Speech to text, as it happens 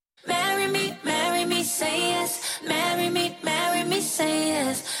say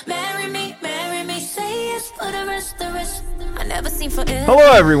yes. Marry me, say yes for the rest. I never seen forever.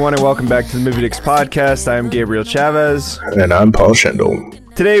 Hello, everyone, and welcome back to the Movie Dicks Podcast. I am Gabriel Chavez. And I'm Paul Schendel.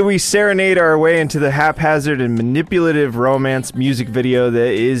 Today, we serenade our way into the haphazard and manipulative romance music video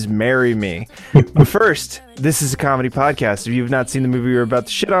that is Marry Me. But first, this is a comedy podcast. If you've not seen the movie we're about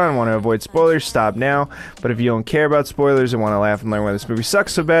to shit on and want to avoid spoilers, stop now. But if you don't care about spoilers and want to laugh and learn why this movie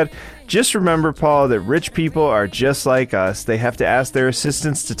sucks so bad, just remember, Paul, that rich people are just like us. They have to ask their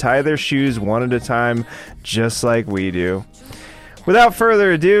assistants to tie their shoes one at a time, just like we do. Without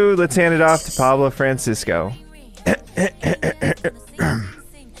further ado, let's hand it off to Pablo Francisco.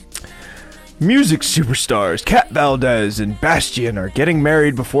 Music superstars Kat Valdez and Bastian are getting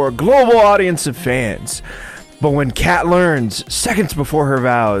married before a global audience of fans. But when Kat learns, seconds before her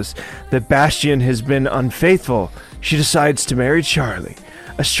vows, that Bastian has been unfaithful, she decides to marry Charlie,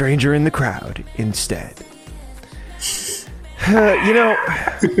 a stranger in the crowd, instead.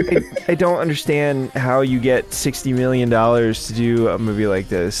 I don't understand how you get $60 million to do a movie like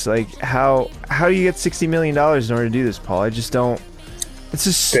this. Like, how do you get $60 million in order to do this, Paul? I just don't. It's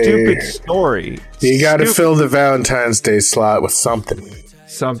a stupid story. You got to fill the Valentine's Day slot with something.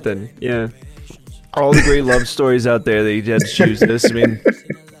 Something, yeah. All the great love stories out there that you had to choose this. I mean,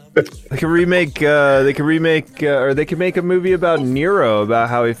 they could remake, or they could make a movie about Nero, about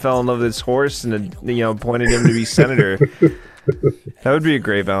how he fell in love with his horse and appointed him to be senator. That would be a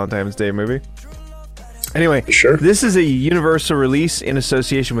great Valentine's Day movie. Anyway, sure. This is a Universal release in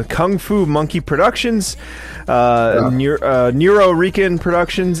association with Kung Fu Monkey Productions, Nero Rican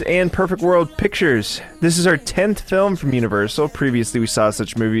Productions, and Perfect World Pictures. This is our 10th film from Universal. Previously, we saw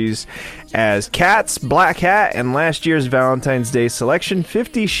such movies as Cats, Black Hat, and last year's Valentine's Day selection,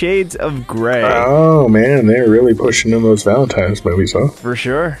 50 Shades of Grey. Oh, man, they're really pushing in those Valentine's movies, huh? For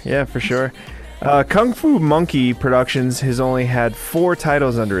sure. Yeah, for sure. Kung Fu Monkey Productions has only had 4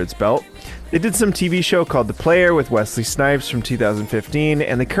 titles under its belt. They did some TV show called The Player with Wesley Snipes from 2015,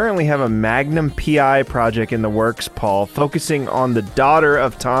 and they currently have a Magnum PI project in the works, Paul, focusing on the daughter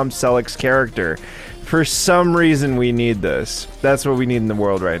of Tom Selleck's character. For some reason, we need this. That's what we need in the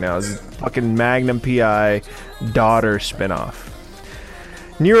world right now, is a fucking Magnum PI daughter spinoff.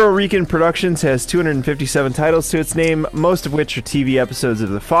 Nero Rican Productions has 257 titles to its name, most of which are TV episodes of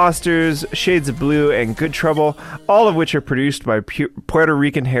The Fosters, Shades of Blue, and Good Trouble, all of which are produced by Puerto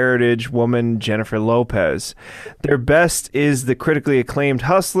Rican heritage woman Jennifer Lopez. Their best is the critically acclaimed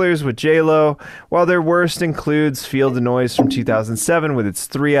Hustlers with J-Lo, while their worst includes Feel the Noise from 2007 with its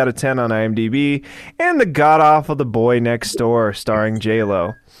 3 out of 10 on IMDb, and the god-awful The Boy Next Door starring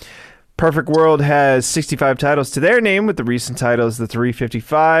J-Lo. Perfect World has 65 titles to their name, with the recent titles The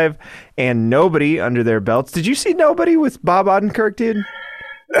 355 and Nobody under their belts. Did you see Nobody with Bob Odenkirk, dude?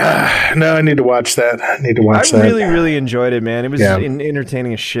 No, I need to watch that. I really enjoyed it, man. It was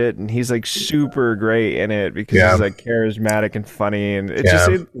entertaining as shit, and he's like super great in it because he's like charismatic and funny, and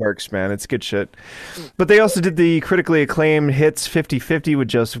it works, man. It's good shit. But they also did the critically acclaimed hits 50-50 with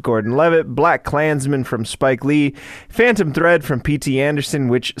Joseph Gordon-Levitt, Black Klansman from Spike Lee, Phantom Thread from P.T. Anderson,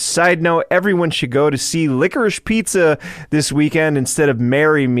 which, side note, everyone should go to see Licorice Pizza this weekend instead of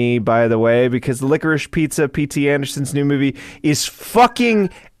Marry Me, by the way, because Licorice Pizza, P.T. Anderson's new movie, is fucking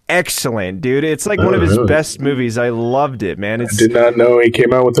excellent, dude. It's like one of his best movies. I loved it, man. I did not know he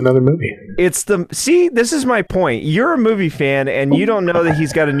came out with another movie. See, this is my point. You're a movie fan, and you don't know that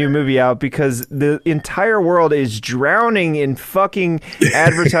he's got a new movie out because the entire world is drowning in fucking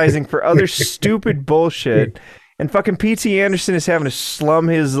advertising for other stupid bullshit. And fucking P.T. Anderson is having to slum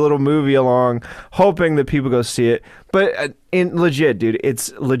his little movie along, hoping that people go see it. But legit, dude,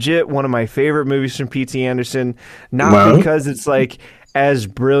 it's legit one of my favorite movies from P.T. Anderson. Not because it's like as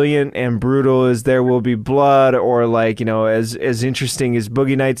brilliant and brutal as There Will Be Blood, or like, as interesting as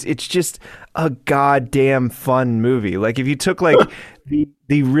Boogie Nights. It's just a goddamn fun movie. Like, if you took like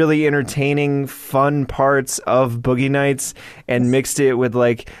the really entertaining, fun parts of Boogie Nights and mixed it with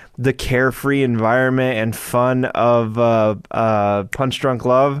like the carefree environment and fun of Punch Drunk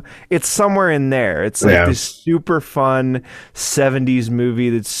Love, it's somewhere in there. It's like this super fun 70s movie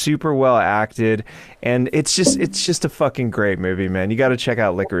that's super well acted, and it's just a fucking great movie, man. You got to check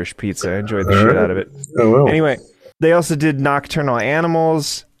out Licorice Pizza. I enjoyed the shit out of it. Anyway, they also did Nocturnal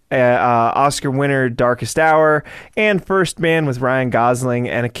Animals, Oscar winner Darkest Hour, and First Man with Ryan Gosling,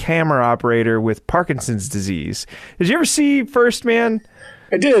 and a camera operator with Parkinson's disease. Did you ever see First Man?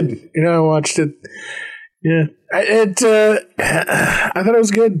 I did. I watched it. Yeah. I thought it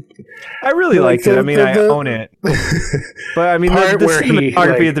was good. I really liked it. I mean, I own it. But I mean, the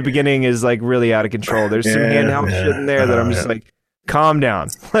cinematography at the beginning is like really out of control. There's some handheld shit in there that I'm just like, calm down.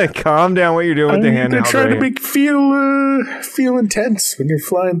 Like, calm down what you're doing with the handheld. They're trying to make feel intense when you're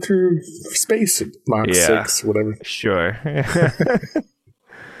flying through space at Mach 6, whatever. Sure.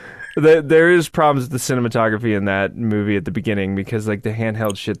 There is problems with the cinematography in that movie at the beginning because like the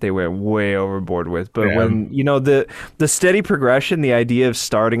handheld shit they went way overboard with. But when the steady progression, the idea of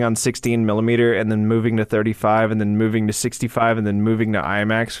starting on 16 millimeter and then moving to 35 and then moving to 65 and then moving to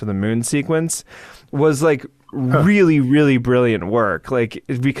IMAX for the moon sequence was like really, really brilliant work. Like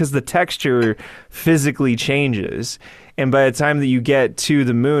because the texture physically changes. And by the time that you get to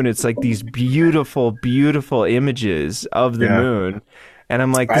the moon, it's like these beautiful, beautiful images of the moon. And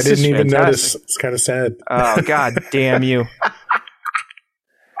I'm like, this I didn't even fantastic. notice. It's kind of sad. Oh, God damn you.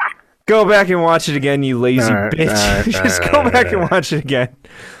 Go back and watch it again, you lazy bitch. Just go back and watch it again.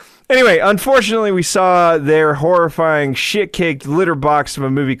 Anyway, unfortunately, we saw their horrifying, shit-caked litter box of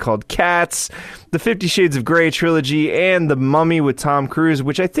a movie called Cats, the 50 Shades of Grey trilogy, and The Mummy with Tom Cruise,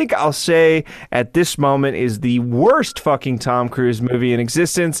 which I think I'll say at this moment is the worst fucking Tom Cruise movie in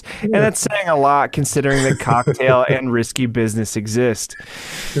existence, and that's saying a lot considering that Cocktail and Risky Business exist.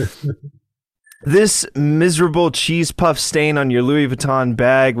 This miserable cheese puff stain on your Louis Vuitton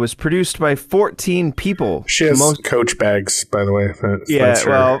bag was produced by 14 people. She has Coach bags, by the way. That's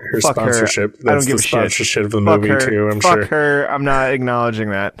her fuck sponsorship. Her. I don't give a sponsorship of the movie too. I'm sure. Fuck her. I'm not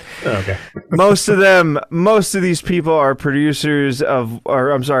acknowledging that. Okay. Most of these people are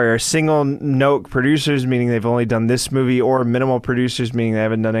are single note producers, meaning they've only done this movie, or minimal producers, meaning they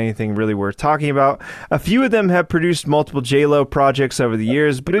haven't done anything really worth talking about. A few of them have produced multiple J-Lo projects over the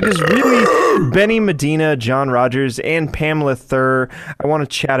years, but it is really Benny Medina, John Rogers, and Pamela Thur I want to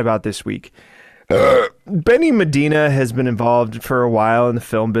chat about this week. Benny Medina has been involved for a while in the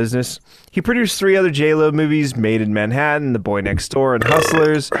film business. He produced 3 other J-Lo movies, Made in Manhattan, The Boy Next Door, and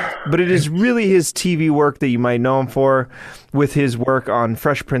Hustlers, but it is really his TV work that you might know him for, with his work on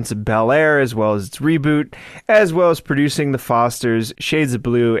Fresh Prince of Bel-Air, as well as its reboot, as well as producing The Fosters, Shades of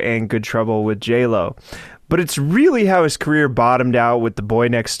Blue, and Good Trouble with J-Lo. But it's really how his career bottomed out with The Boy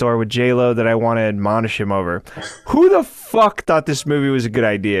Next Door with J-Lo that I want to admonish him over. Who the fuck thought this movie was a good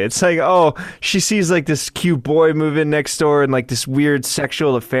idea? It's like, oh, she sees like this cute boy move in next door and like this weird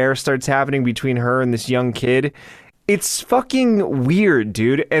sexual affair starts happening between her and this young kid. It's fucking weird,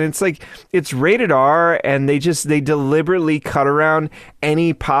 dude. And it's like, it's rated R, and they deliberately cut around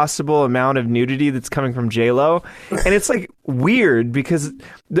any possible amount of nudity that's coming from J-Lo. And it's like weird because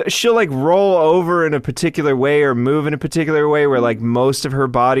she'll like roll over in a particular way or move in a particular way where like most of her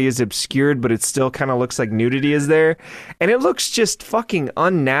body is obscured, but it still kind of looks like nudity is there. And it looks just fucking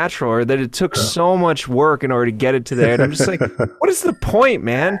unnatural, or that it took so much work in order to get it to there. And I'm just like, what is the point,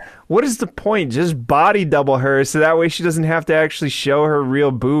 man? What is the point? Just body double her so that way she doesn't have to actually show her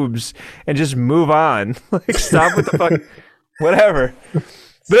real boobs and just move on. Like, stop with the fuck. Whatever.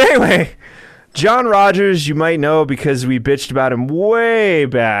 But anyway, John Rogers, you might know because we bitched about him way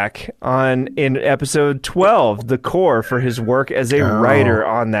back in episode 12, The Core, for his work as a writer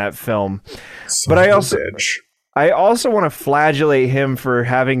on that film. But I also want to flagellate him for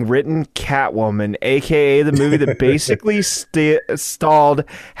having written Catwoman, a.k.a. the movie that basically stalled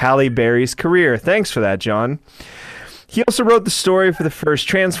Halle Berry's career. Thanks for that, John. He also wrote the story for the first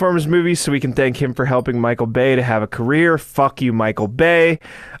Transformers movie, so we can thank him for helping Michael Bay to have a career. Fuck you, Michael Bay.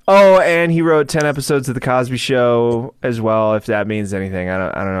 Oh, and he wrote 10 episodes of The Cosby Show as well, if that means anything. I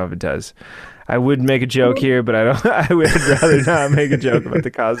don't know if it does. I would make a joke here, but I would rather not make a joke about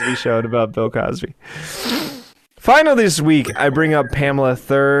The Cosby Show and about Bill Cosby. Finally this week, I bring up Pamela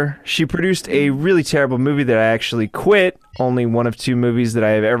Thur. She produced a really terrible movie that I actually quit, only one of 2 movies that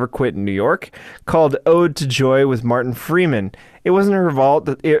I have ever quit in New York, called Ode to Joy with Martin Freeman. It wasn't her fault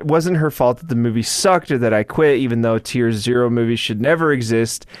that the movie sucked or that I quit, even though Tier 0 movies should never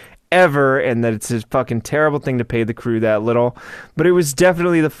exist, ever, and that it's a fucking terrible thing to pay the crew that little. But it was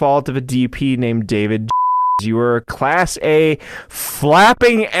definitely the fault of a DP named David. You were a Class A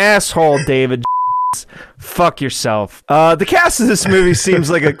flapping asshole, David. Fuck yourself. The cast of this movie seems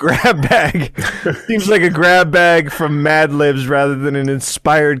like a grab bag. Seems like a grab bag from Mad Libs rather than an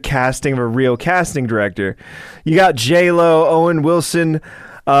inspired casting of a real casting director. You got J-Lo, Owen Wilson,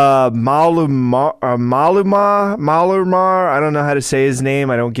 Malumar. I don't know how to say his name.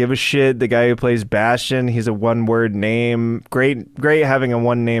 I don't give a shit. The guy who plays Bastion. He's a one-word name. Great having a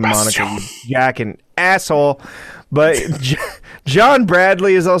one-name moniker. Jack and asshole. But John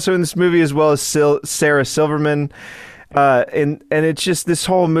Bradley is also in this movie, as well as Sarah Silverman. And it's just, this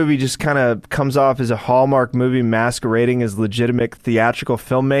whole movie just kind of comes off as a Hallmark movie masquerading as legitimate theatrical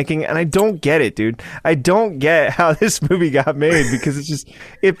filmmaking. And I don't get it, dude. I don't get how this movie got made, because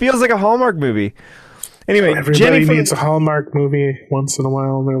it feels like a Hallmark movie. Anyway, everybody Jenny needs a Hallmark movie once in a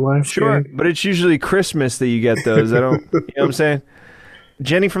while in their life. Sure, but it's usually Christmas that you get those. I don't, you know what I'm saying?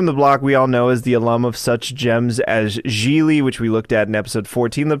 Jenny from the block, we all know, is the alum of such gems as Geely, which we looked at in episode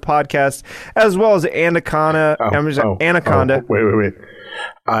 14 of the podcast, as well as Anaconda. Anaconda. Wait.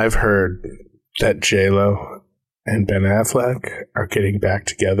 I've heard that J-Lo and Ben Affleck are getting back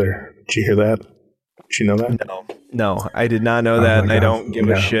together. Did you hear that? Did you know that? No, I did not know that, and I don't give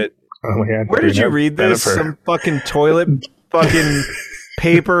a shit. Oh my God. Where did you read this? Some fucking toilet fucking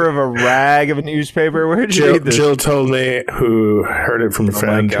paper of a rag of a newspaper? Where did you read this? Jill told me, who heard it from a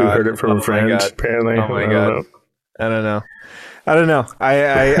friend, who heard it from a friend, apparently. Oh my God. I don't know.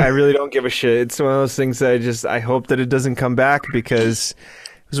 I really don't give a shit. It's one of those things that I hope that it doesn't come back, because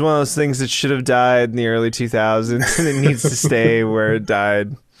it was one of those things that should have died in the early 2000s, and it needs to stay where it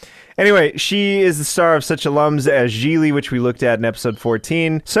died. Anyway, she is the star of such alums as Geely, which we looked at in episode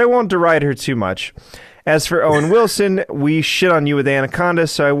 14, so I won't deride her too much. As for Owen Wilson, we shit on you with Anaconda,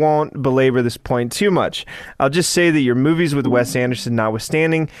 so I won't belabor this point too much. I'll just say that your movies with Wes Anderson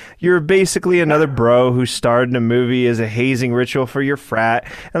notwithstanding, you're basically another bro who starred in a movie as a hazing ritual for your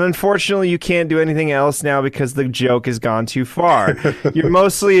frat, and unfortunately you can't do anything else now because the joke has gone too far. You're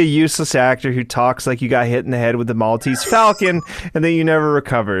mostly a useless actor who talks like you got hit in the head with the Maltese Falcon and that you never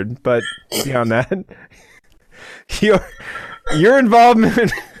recovered. But beyond that, your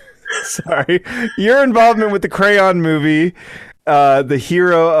involvement... Sorry. Your involvement with the Crayon movie, the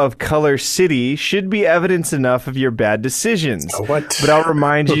hero of Color City, should be evidence enough of your bad decisions. What? But I'll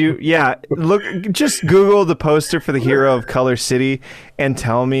remind you, look, just Google the poster for the hero of Color City and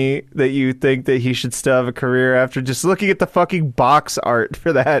tell me that you think that he should still have a career after just looking at the fucking box art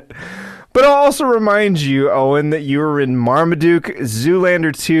for that. But I'll also remind you, Owen, that you were in Marmaduke,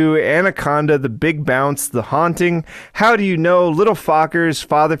 Zoolander 2, Anaconda, The Big Bounce, The Haunting, How Do You Know, Little Fockers,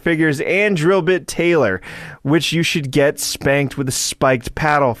 Father Figures, and Drillbit Taylor, which you should get spanked with a spiked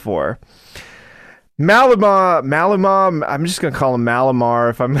paddle for. Malamar, I'm just going to call him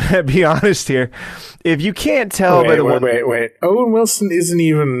Malamar if I'm going to be honest here. If you can't tell by the Wait. Owen Wilson isn't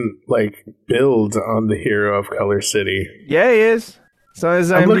even, billed on the hero of Color City. Yeah, he is. So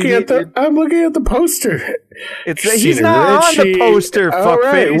I'm looking at the poster. He's not on the poster.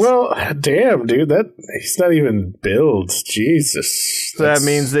 Right. Well, damn, dude, he's not even billed. Jesus. So that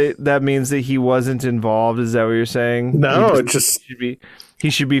means that he wasn't involved. Is that what you're saying? No, he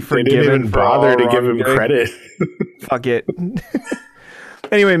should be forgiven. They didn't even bother to give him credit. Fuck it.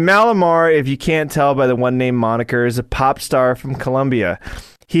 Anyway, Malamar, if you can't tell by the one-name moniker, is a pop star from Colombia.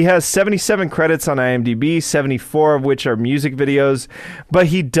 He has 77 credits on IMDb, 74 of which are music videos, but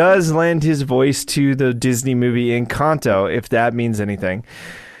he does lend his voice to the Disney movie Encanto, if that means anything.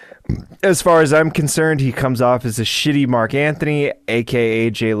 As far as I'm concerned, he comes off as a shitty Mark Anthony, aka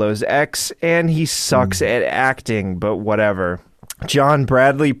J-Lo's ex, and he sucks at acting, but whatever. John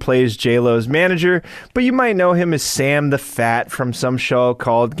Bradley plays J-Lo's manager, but you might know him as Sam the Fat from some show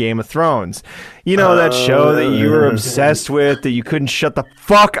called Game of Thrones. You know, that show that you were obsessed with, that you couldn't shut the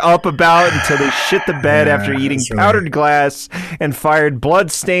fuck up about until they shit the bed after eating powdered glass and fired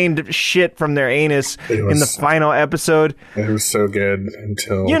blood-stained shit from their anus in the final episode. It was so good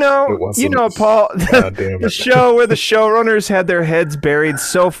until it wasn't. Paul, the show where the showrunners had their heads buried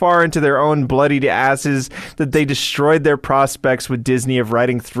so far into their own bloodied asses that they destroyed their prospects with Disney of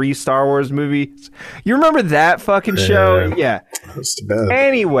writing 3 Star Wars movies. You remember that fucking show? Yeah. That's too bad.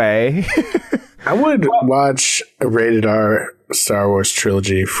 Anyway... I would watch a rated R Star Wars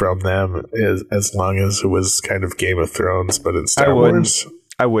trilogy from them as long as it was kind of Game of Thrones, but in Star Wars.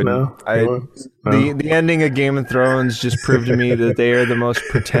 I wouldn't. No? The ending of Game of Thrones just proved to me that they are the most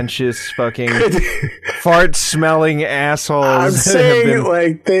pretentious fucking fart-smelling assholes. I'm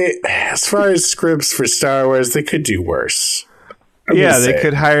saying, as far as scripts for Star Wars, they could do worse. They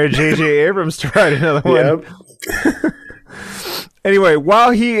could hire J.J. Abrams to write another one. Yep. Anyway,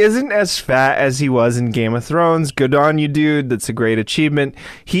 while he isn't as fat as he was in Game of Thrones, good on you, dude. That's a great achievement.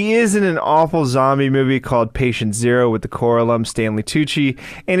 He is in an awful zombie movie called Patient Zero with the core alum Stanley Tucci,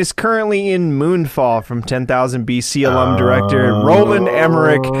 and is currently in Moonfall from 10,000 BC alum director Roland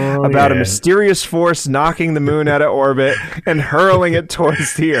Emmerich about a mysterious force knocking the moon out of orbit and hurling it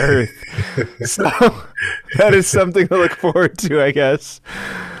towards the Earth. So that is something to look forward to, I guess.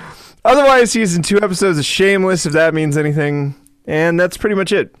 Otherwise, he's in 2 episodes of Shameless, if that means anything. And that's pretty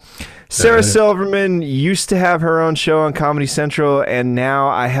much it. Sarah Silverman used to have her own show on Comedy Central, and now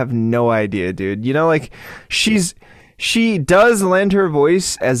I have no idea, dude. You know, she's She does lend her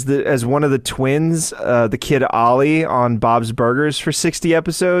voice as one of the twins, the kid Ollie on Bob's Burgers for 60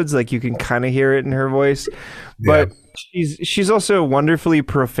 episodes. Like you can kind of hear it in her voice, but she's also wonderfully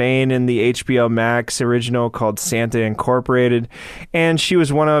profane in the HBO Max original called Santa Incorporated, and she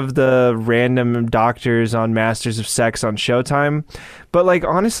was one of the random doctors on Masters of Sex on Showtime. But like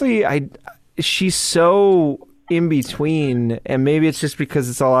honestly, she's so in between, and maybe it's just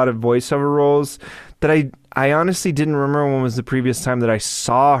because it's a lot of voiceover roles that I honestly didn't remember when was the previous time that I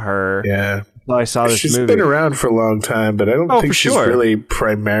saw her. Yeah. Well, I saw this she's movie. She's been around for a long time, but I don't think she's really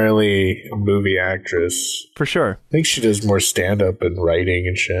primarily a movie actress. For sure. I think she does more stand-up and writing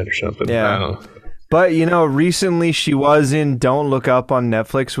and shit or something. Yeah. I don't know. But, recently she was in Don't Look Up on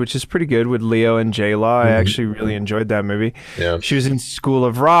Netflix, which is pretty good with Leo and J-Law. I actually really enjoyed that movie. Yeah. She was in School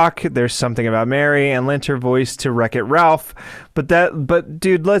of Rock, There's Something About Mary, and lent her voice to Wreck-It Ralph. But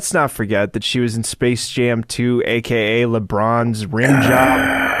dude, let's not forget that she was in Space Jam 2, a.k.a. LeBron's rim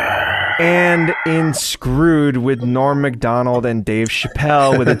job. And in Screwed with Norm Macdonald and Dave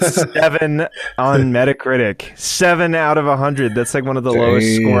Chappelle with its 7 on Metacritic. 7 out of 100. That's like one of the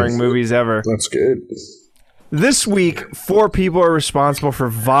lowest scoring movies ever. That's good. This week, 4 people are responsible for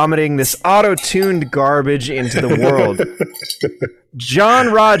vomiting this auto-tuned garbage into the world.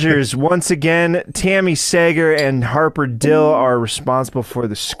 John Rogers, once again, Tammy Sager, and Harper Dill are responsible for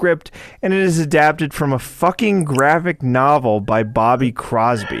the script, and it is adapted from a fucking graphic novel by Bobby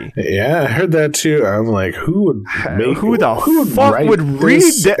Crosby. Yeah, I heard that too. I'm like, who the fuck would read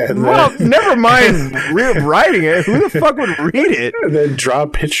that? Well, never mind writing it. Who the fuck would read it? And then draw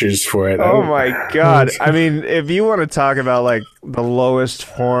pictures for it. Oh my God. I mean, if you want to talk about like the lowest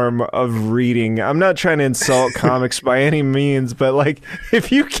form of reading, I'm not trying to insult comics by any means, but like,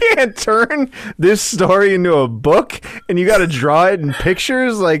 if you can't turn this story into a book and you got to draw it in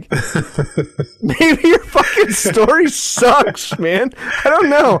pictures, like maybe your fucking story sucks, man. I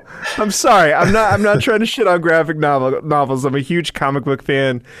don't know. I'm sorry. I'm not trying to shit on graphic novels. I'm a huge comic book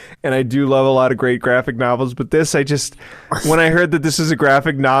fan, and I do love a lot of great graphic novels. But this, when I heard that this is a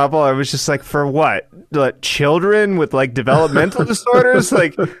graphic novel, I was just like, for what? Like, children with like developmental disorders?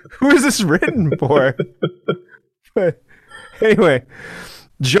 Like, who is this written for? But anyway,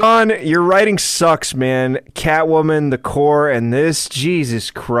 John, your writing sucks, man. Catwoman, The Core, and this, Jesus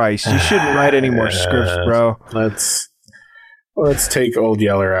Christ. You shouldn't write any more scripts, bro. Let's take Old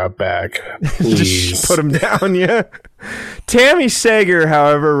Yeller out back, please. Just put him down, yeah. Tammy Sager,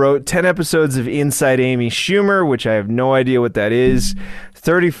 however, wrote 10 episodes of Inside Amy Schumer, which I have no idea what that is,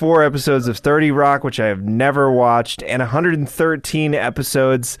 34 episodes of 30 Rock, which I have never watched, and 113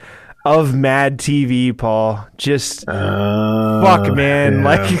 episodes of Mad TV, Paul. Just fuck, man. Yeah.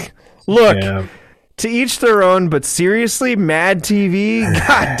 Like, look, to each their own, but seriously, Mad TV?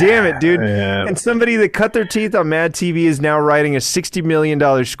 God damn it, dude. Yeah. And somebody that cut their teeth on Mad TV is now writing a $60 million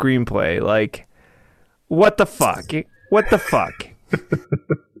screenplay. Like, what the fuck? What the fuck?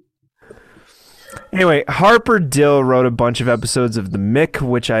 Anyway, Harper Dill wrote a bunch of episodes of The Mick,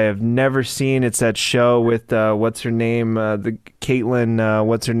 which I have never seen. It's that show with, what's her name? The Caitlin,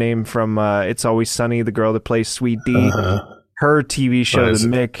 what's her name from It's Always Sunny, the girl that plays Sweet D. Her TV show, The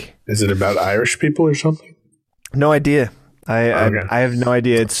Mick. Is it about Irish people or something? No idea. I have no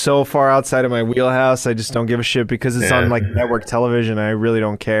idea. It's so far outside of my wheelhouse. I just don't give a shit because it's on like network television. I really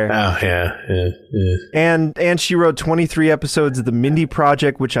don't care. Oh yeah. And she wrote 23 episodes of The Mindy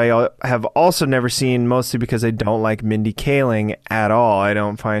Project, which I have also never seen, mostly because I don't like Mindy Kaling at all. I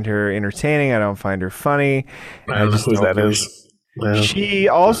don't find her entertaining. I don't find her funny. I don't know who that is. Well, she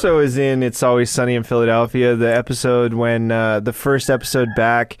also is in It's Always Sunny in Philadelphia, the episode when the first episode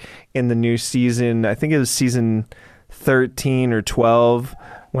back in the new season, I think it was season 13 or 12,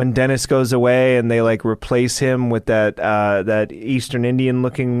 when Dennis goes away and they like replace him with that Eastern Indian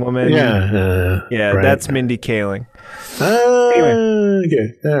looking woman. Yeah, right. That's Mindy Kaling. Anyway.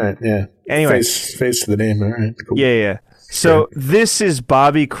 Okay. All right. Yeah. Anyway, face to the name. All right. Cool. Yeah. So this is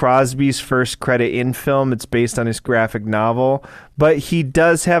Bobby Crosby's first credit in film. It's based on his graphic novel, but he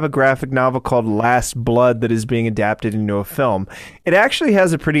does have a graphic novel called Last Blood that is being adapted into a film. It actually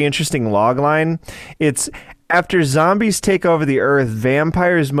has a pretty interesting logline. It's, after zombies take over the earth,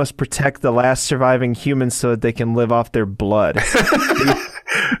 vampires must protect the last surviving humans so that they can live off their blood.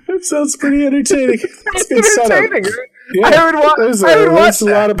 That sounds pretty entertaining. It's good entertaining. Setup. Yeah, there's a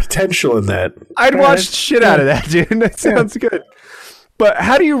lot of potential in that. I'd watch the shit out of that, dude. That sounds good. But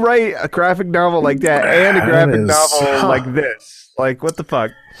how do you write a graphic novel like that and a graphic novel like this? Like, what the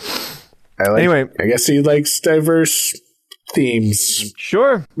fuck? Anyway, I guess he likes diverse themes.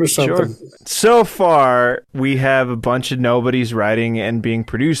 Sure. So far, we have a bunch of nobodies writing and being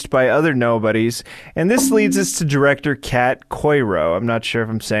produced by other nobodies, and this leads us to director Kat Coiro. I'm not sure if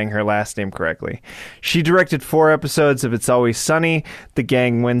I'm saying her last name correctly. She directed 4 episodes of It's Always Sunny, The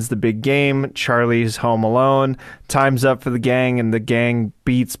Gang Wins the Big Game, Charlie's Home Alone, Time's Up for the Gang, and The Gang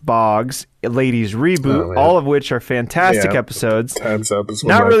Beats Boggs, Ladies Reboot, all of which are fantastic episodes. Time's Up is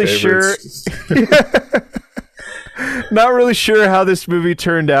one of my favorites. Not really sure how this movie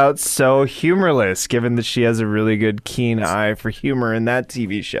turned out so humorless, given that she has a really good keen eye for humor in that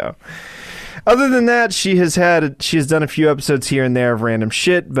TV show. Other than that, she has done a few episodes here and there of random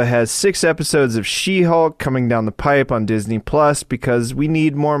shit, but has 6 episodes of She-Hulk coming down the pipe on Disney Plus because we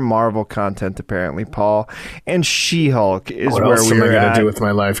need more Marvel content, apparently, Paul. And She-Hulk is where we're at. What else am I going to do with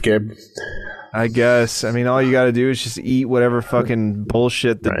my life, Gabe? I guess. I mean, all you got to do is just eat whatever fucking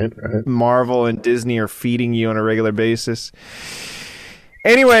bullshit that Marvel and Disney are feeding you on a regular basis.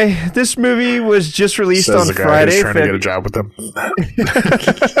 Anyway, this movie was just released on Friday. Trying to get a job with them.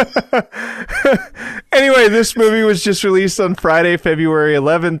 Anyway, this movie was just released on Friday, February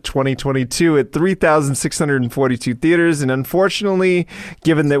 11th, 2022 at 3,642 theaters. And unfortunately,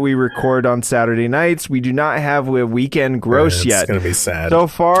 given that we record on Saturday nights, we do not have a weekend gross yet. It's going to be sad.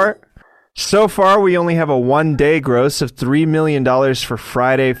 So far, we only have a one-day gross of $3 million for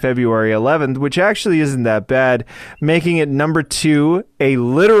Friday, February 11th, which actually isn't that bad, making it number 2, a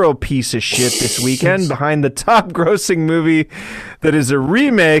literal piece of shit this weekend, behind the top-grossing movie that is a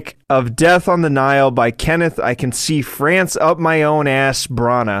remake of Death on the Nile by Kenneth I Can See France Up My Own Ass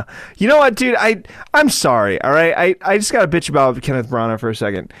Branagh. You know what, dude? I'm sorry, all right? I just got to bitch about Kenneth Branagh for a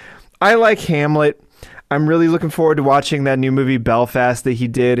second. I like Hamlet. I'm really looking forward to watching that new movie Belfast that he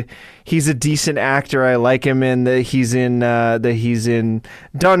did. He's a decent actor. I like him in that he's in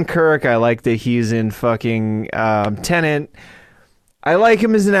Dunkirk. I like that he's in fucking Tenet. I like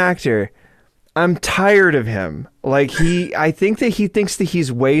him as an actor. I'm tired of him. I think that he thinks that he's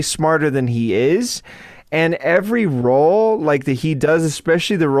way smarter than he is. And every role that he does,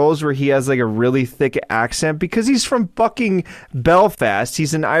 especially the roles where he has a really thick accent, because he's from fucking Belfast,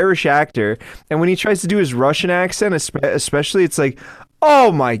 he's an Irish actor, and when he tries to do his Russian accent, especially, it's like,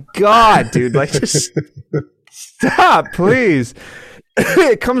 oh my god, dude, just stop, please.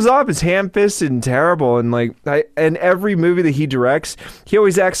 It comes off as ham-fisted and terrible, and and every movie that he directs, he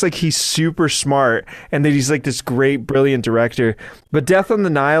always acts like he's super smart and that he's this great, brilliant director. But Death on the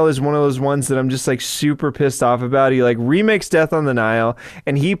Nile is one of those ones that I'm just super pissed off about. He remakes Death on the Nile,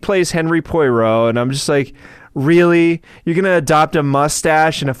 and he plays Henry Poirot, and I'm just really? You're gonna adopt a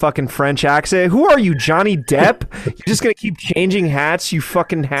mustache and a fucking French accent? Who are you, Johnny Depp? You're just gonna keep changing hats, you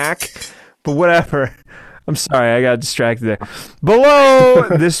fucking hack? But whatever. I'm sorry, I got distracted there. Below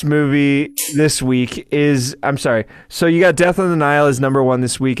this movie this week is... I'm sorry. So you got Death on the Nile is number 1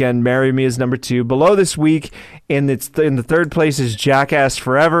 this weekend. Marry Me is number 2. Below this week, in the third place is Jackass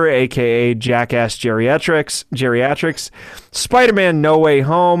Forever, a.k.a. Jackass Geriatrics. Spider-Man No Way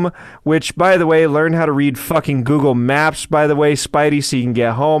Home, which, by the way, learn how to read fucking Google Maps, by the way, Spidey, so you can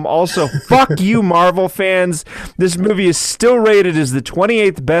get home. Also, fuck you, Marvel fans. This movie is still rated as the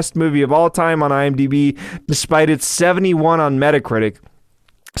 28th best movie of all time on IMDb, despite its 71 on Metacritic.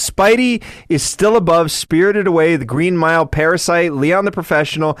 Spidey is still above Spirited Away, The Green Mile, Parasite, Leon the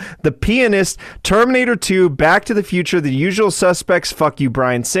Professional, The Pianist, Terminator 2, Back to the Future, The Usual Suspects, fuck you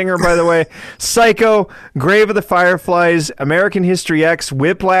Bryan Singer, by the way, Psycho, Grave of the Fireflies, American History X,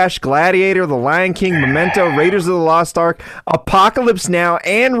 Whiplash, Gladiator, The Lion King, Memento, Raiders of the Lost Ark, Apocalypse Now,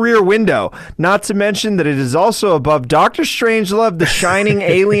 and Rear Window. Not to mention that it is also above Doctor Strangelove, The Shining,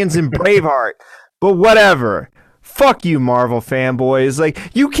 Aliens, and Braveheart. But whatever. Fuck you, Marvel fanboys.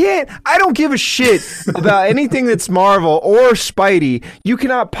 You can't... I don't give a shit about anything that's Marvel or Spidey. You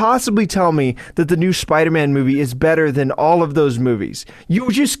cannot possibly tell me that the new Spider-Man movie is better than all of those movies.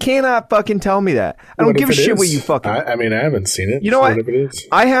 You just cannot fucking tell me that. I don't give a shit what you fucking... I mean, I haven't seen it. You know what?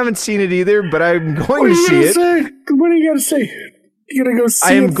 I haven't seen it either, but I'm going to see it. What are you going to say? You're going to go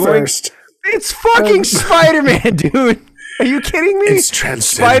see it first. It's fucking Spider-Man, dude. Are you kidding me? It's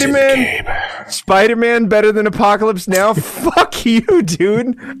transcendent, Spider-Man better than Apocalypse Now? Fuck you,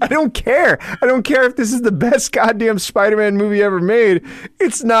 dude. I don't care. I don't care if this is the best goddamn Spider-Man movie ever made.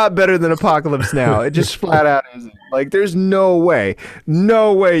 It's not better than Apocalypse Now. It just flat out isn't. There's no way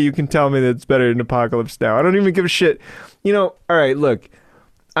you can tell me that it's better than Apocalypse Now. I don't even give a shit. All right, look.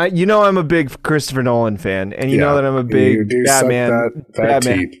 I'm a big Christopher Nolan fan, and you know that I'm a big Batman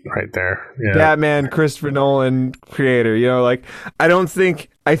right there. Yeah. Batman, Christopher Nolan creator. I don't think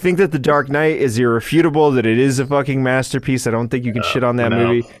I think that The Dark Knight is irrefutable, that it is a fucking masterpiece. I don't think you can shit on that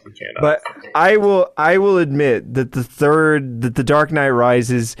movie. But I will admit that The Dark Knight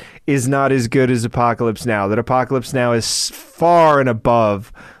Rises is not as good as Apocalypse Now. That Apocalypse Now is far and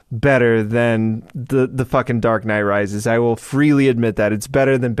above better than the fucking Dark Knight Rises. I will freely admit that. It's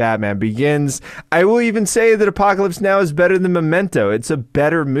better than Batman Begins. I will even say that Apocalypse Now is better than Memento. It's a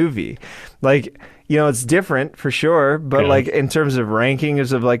better movie. Like, you know, it's different for sure, but like in terms of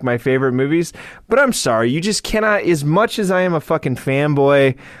rankings of like my favorite movies, but I'm sorry, you just cannot, as much as I am a fucking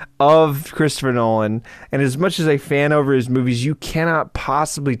fanboy of Christopher Nolan and as much as I fan over his movies, you cannot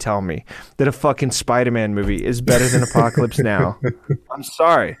possibly tell me that a fucking Spider-Man movie is better than Apocalypse Now. I'm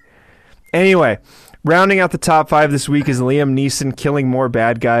sorry. Anyway, rounding out the top 5 this week is Liam Neeson killing more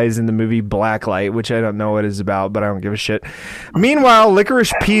bad guys in the movie Blacklight, which I don't know what it's about, but I don't give a shit. Meanwhile,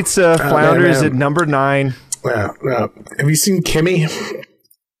 Licorice Pizza flounders at number 9. Have you seen Kimmy?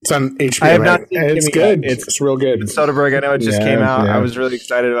 It's on HBO. I have not seen It's Kimmy good. yet. It's real good. Soderbergh, I know it just came out. I was really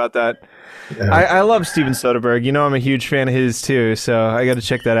excited about that. Yeah. I love Steven Soderbergh. You know I'm a huge fan of his too, so I got to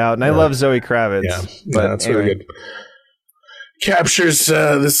check that out. And I love Zoe Kravitz. Yeah, but that's really good. Captures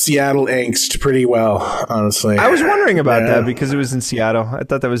the Seattle angst pretty well, honestly. I was wondering about that because it was in Seattle. I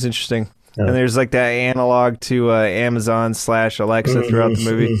thought that was interesting. Yeah. And there's like that analog to Amazon / Alexa throughout the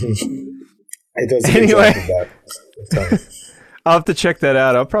movie. It does anyway. Exactly that. I'll have to check that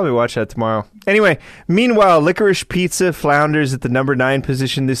out. I'll probably watch that tomorrow. Anyway, meanwhile, Licorice Pizza flounders at the number 9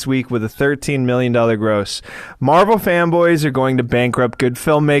 position this week with a $13 million gross. Marvel fanboys are going to bankrupt good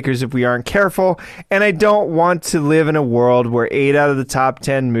filmmakers if we aren't careful, and I don't want to live in a world where 8 out of the top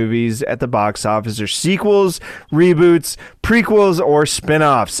 10 movies at the box office are sequels, reboots, prequels, or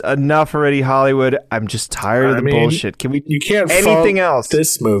spin-offs. Enough already, Hollywood. I'm just tired of the bullshit. Can we? You can't anything else?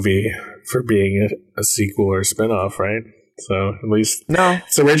 This movie for being a sequel or spin-off, right? So at least no,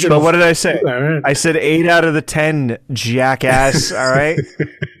 it's original. But what did I say? Right. I said 8 out of the 10, jackass. All right.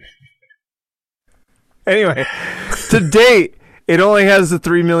 Anyway, to date, it only has the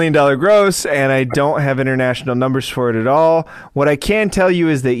 $3 million gross, and I don't have international numbers for it at all. What I can tell you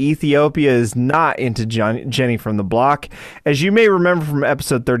is that Ethiopia is not into Jenny from the Block. As you may remember from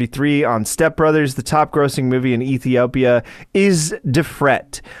episode 33 on Step Brothers, the top grossing movie in Ethiopia is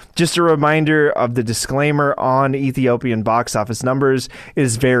Defret. Just a reminder of the disclaimer on Ethiopian box office numbers. It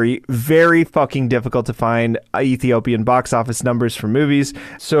is very, very fucking difficult to find Ethiopian box office numbers for movies.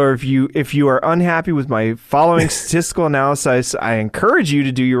 So if you are unhappy with my following statistical analysis, I encourage you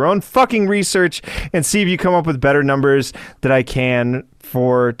to do your own fucking research and see if you come up with better numbers that I can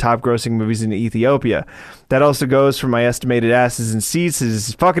for top grossing movies in Ethiopia. That also goes for my estimated asses and seats. It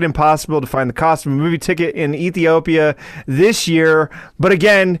is fucking impossible to find the cost of a movie ticket in Ethiopia this year. But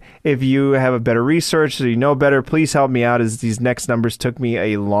again, if you have a better research or you know better, please help me out, as these next numbers took me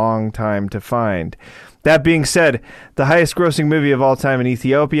a long time to find. That being said, the highest grossing movie of all time in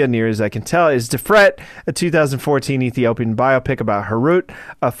Ethiopia, near as I can tell, is Defret, a 2014 Ethiopian biopic about Harut,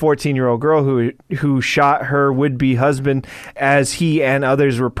 a 14-year-old girl who shot her would-be husband as he and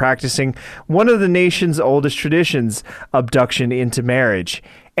others were practicing one of the nation's oldest traditions, abduction into marriage.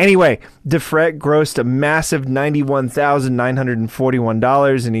 Anyway, Defret grossed a massive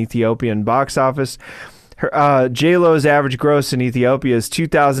 $91,941 in Ethiopian box office. J-Lo's average gross in Ethiopia is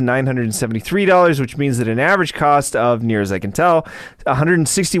 $2,973, which means that an average cost of, near as I can tell,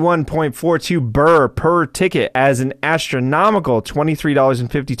 161.42 birr per ticket, as an astronomical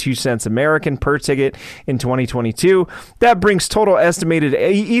 $23.52 American per ticket in 2022. That brings total estimated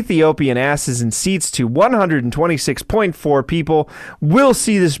Ethiopian asses and seats to 126.4 people will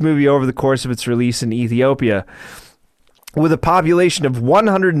see this movie over the course of its release in Ethiopia. With a population of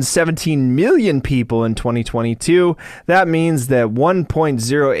 117 million people in 2022, that means that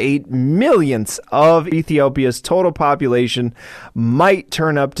 1.08 millionths of Ethiopia's total population might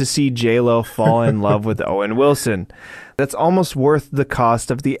turn up to see J-Lo fall in love with Owen Wilson. That's almost worth the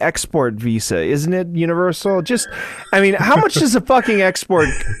cost of the export visa, isn't it, Universal? How much does a fucking export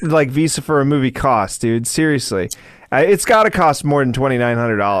visa for a movie cost, dude? Seriously. It's got to cost more than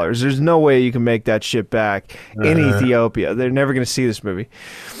 $2,900. There's no way you can make that shit back in Ethiopia. They're never going to see this movie.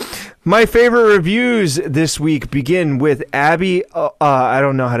 My favorite reviews this week begin with Abby. I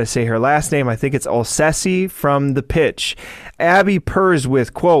don't know how to say her last name. I think it's Olsesi from The Pitch. Abby purrs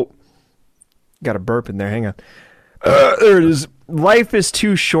with, quote, got a burp in there. Hang on. There it is. Life is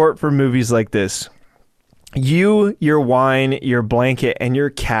too short for movies like this. You, your wine, your blanket, and your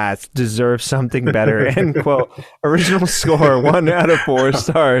cats deserve something better. End quote. Original score, 1 out of 4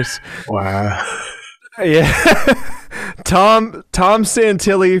 stars. Wow. Yeah. Tom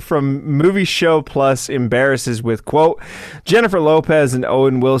Santilli from Movie Show Plus embarrasses with, quote, Jennifer Lopez and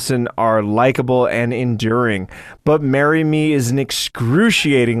Owen Wilson are likable and enduring, but Marry Me is an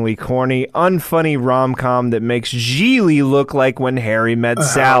excruciatingly corny, unfunny rom-com that makes Geely look like When Harry Met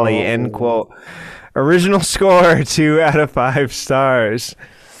Sally, end quote. Original score, 2 out of 5 stars.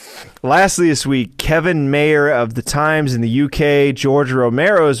 Lastly this week, Kevin Mayer of The Times in the UK, George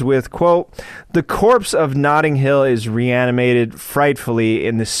Romero's with, quote, the corpse of Notting Hill is reanimated frightfully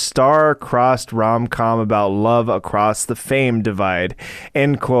in the star-crossed rom-com about love across the fame divide,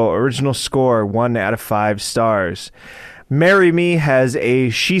 end quote. Original score, 1 out of 5 stars. Marry Me has a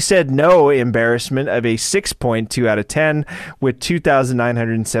She Said No embarrassment of a 6.2 out of 10 with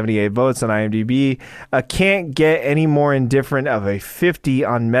 2,978 votes on IMDb, a Can't Get Any More Indifferent of a 50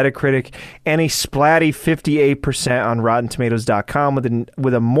 on Metacritic, and a splatty 58% on RottenTomatoes.com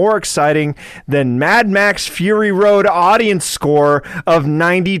with a more exciting than Mad Max Fury Road audience score of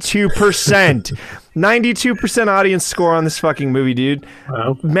 92%. 92% audience score on this fucking movie, dude.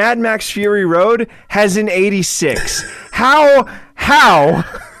 Wow. Mad Max Fury Road has an 86. How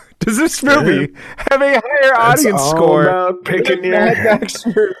does this movie have a higher audience score? About picking your Mad Max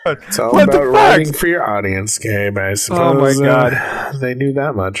Fury Road. It's all about writing for your audience, Gabe. I suppose. Oh my god, they knew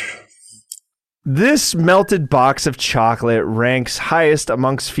that much. This melted box of chocolate ranks highest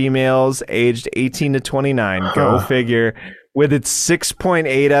amongst females aged 18 to 29. Go figure. With its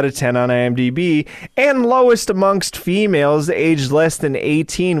 6.8 out of 10 on IMDb, and lowest amongst females aged less than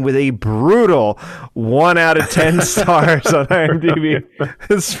 18 with a brutal 1 out of 10 stars on IMDb.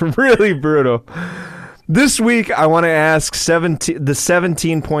 It's really brutal. This week, I want to ask the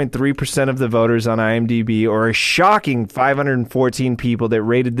 17.3% of the voters on IMDb, or a shocking 514 people that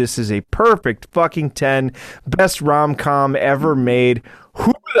rated this as a perfect fucking 10, best rom-com ever made.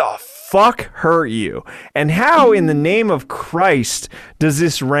 Who the fuck hurt you? And how in the name of Christ does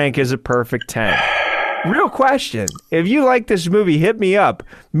this rank as a perfect 10? Real question. If you like this movie, hit me up.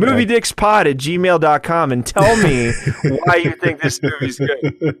 moviedickspod@gmail.com and tell me why you think this movie's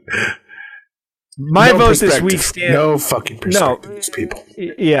good. My vote this week stands... No fucking perspectives, people.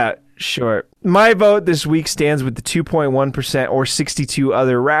 Yeah, sure. My vote this week stands with the 2.1% or 62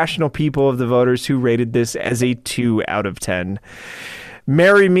 other rational people of the voters who rated this as a 2 out of 10.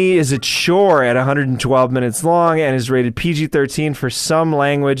 Marry Me is a chore at 112 minutes long and is rated PG-13 for some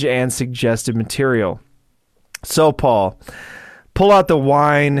language and suggestive material. So, Paul, pull out the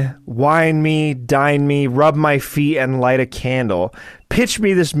wine me, dine me, rub my feet, and light a candle. Pitch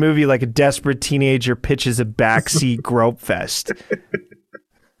me this movie like a desperate teenager pitches a backseat grope fest.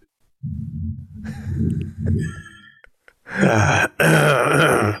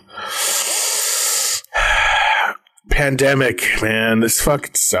 Pandemic, man, this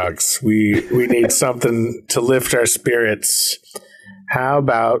fucking sucks. We need something to lift our spirits. How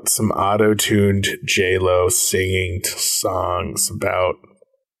about some auto-tuned J-Lo singing songs about?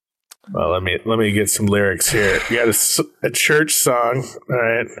 Well, let me get some lyrics here. You got a church song, all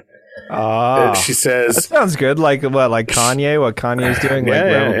right? She says that sounds good. Like what? Like Kanye? What Kanye's doing?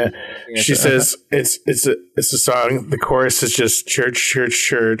 Yeah. She says it's a song. The chorus is just church, church,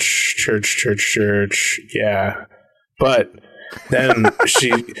 church, church, church, church. Yeah. But then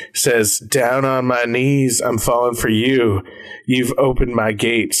she says, down on my knees, I'm falling for you. You've opened my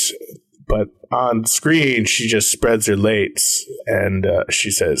gates. But on screen, she just spreads her legs. And she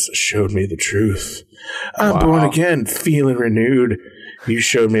says, showed me the truth. I'm born again, feeling renewed. You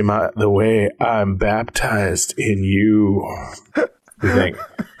showed me the way. I'm baptized in you. You think?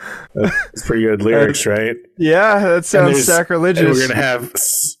 That's pretty good lyrics, right? Yeah, that sounds sacrilegious. And we're going to have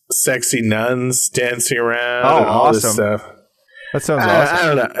sexy nuns dancing around and all awesome. This stuff. That sounds awesome.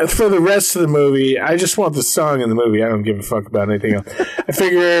 I don't know. For the rest of the movie, I just want the song in the movie. I don't give a fuck about anything else. I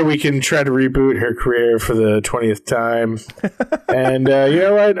figure we can try to reboot her career for the 20th time. And you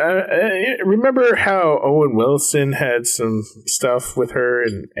know what? Remember how Owen Wilson had some stuff with her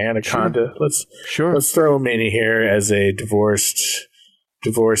in Anaconda? Sure. Let's throw him in here as a divorced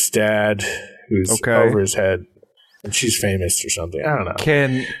dad who's over his head, and she's famous or something. I don't know.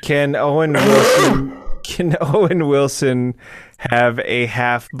 Can Owen Wilson have a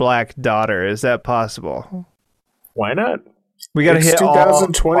half black daughter? Is that possible? Why not? We got to hit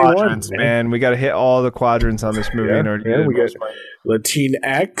 2021, all quadrants, man. We got to hit all the quadrants on this movie in order to we got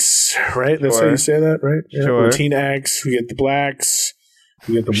Latinx, right? That's how you say that, right? Yeah. Sure. Latinx. We get the blacks.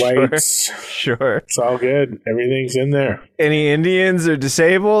 We get the whites. Sure. It's all good. Everything's in there. Any Indians or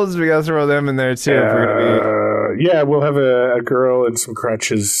disabled? We got to throw them in there too. Yeah, we'll have a girl in some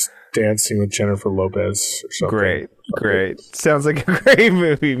crutches dancing with Jennifer Lopez or something. Great. Sounds like a great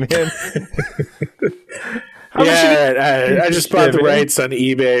movie, man. I just bought the rights on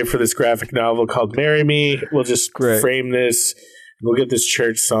eBay for this graphic novel called "Marry Me." We'll just frame this. We'll get this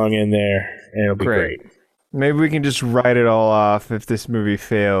church song in there, and it'll be great. Maybe we can just write it all off if this movie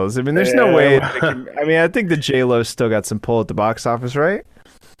fails. I mean, there's no way. I think the J-Lo still got some pull at the box office, right?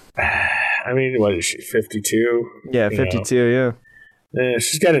 I mean, what is she, 52? Yeah, 52, yeah.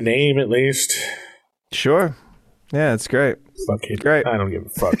 She's got a name, at least. Sure. Yeah, it's great. Fuck it. Great. I don't give a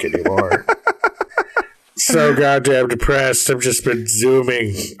fuck anymore. So goddamn depressed. I've just been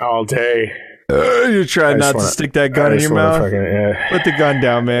zooming all day. You're trying not to stick that gun in your mouth? Put the gun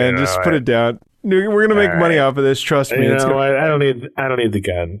down, man. Just put it down. We're gonna make money off of this. Trust me. You know what? I don't need the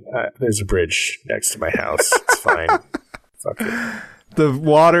gun. There's a bridge next to my house. It's fine. Fuck it. The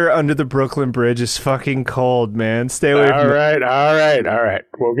water under the Brooklyn Bridge is fucking cold, man. Stay away from it. All right.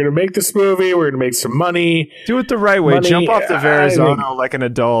 We're gonna make this movie. We're gonna make some money. Do it the right way. Jump off the Verrazano like an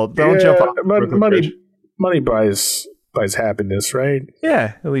adult. Don't jump off the Brooklyn Bridge. Money buys happiness, right?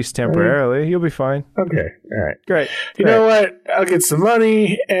 Yeah, at least temporarily. You'll be fine. Okay. All right. Great. You know what? I'll get some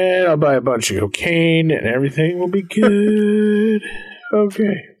money and I'll buy a bunch of cocaine and everything will be good.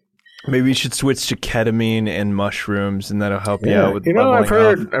 Okay. Maybe you should switch to ketamine and mushrooms, and that'll help you out with. I've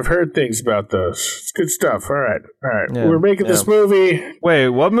heard things about those. It's good stuff. All right. Yeah. We're making this movie. Wait,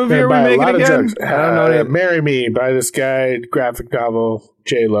 what movie are we making again? I don't know. "Marry Me" by this guy. Graphic novel.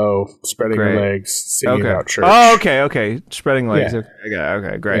 J-Lo spreading her legs, singing about church. Oh, okay. Spreading legs. Yeah.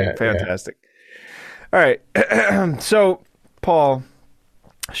 Okay, great, fantastic. All right. So, Paul,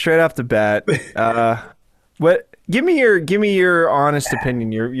 straight off the bat, what? Give me your honest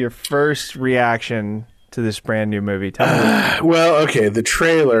opinion. Your first reaction to this brand new movie. Tell me. Well, okay. The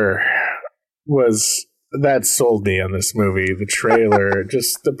trailer that sold me on this movie. The trailer,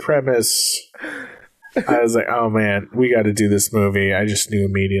 just the premise. I was like, oh man, we got to do this movie. I just knew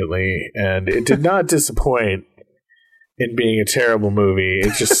immediately, and it did not disappoint in being a terrible movie.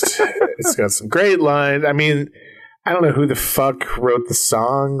 It's got some great lines. I mean, I don't know who the fuck wrote the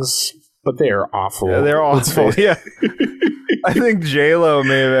songs, but they are awful. Yeah, they're awful. Yeah. I think J-Lo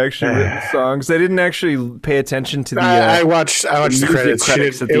may have actually written songs. They didn't actually pay attention to the. I watched the credits. At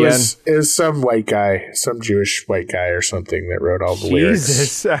the end. It was some white guy, some Jewish white guy or something that wrote all the lyrics.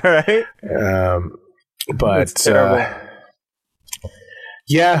 Jesus, all right. But I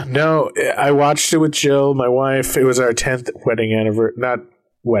watched it with Jill, my wife. It was our 10th wedding anniversary, not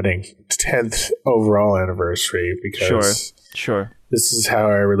wedding, 10th overall anniversary, because sure. This is how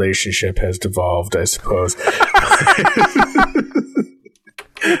our relationship has devolved, I suppose.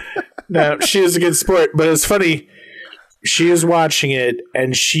 Now, she is a good sport, but it's funny. She was watching it,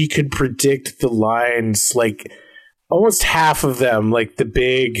 and she could predict the lines, like almost half of them, like the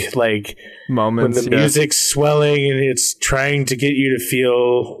big, like moments when the music's swelling and it's trying to get you to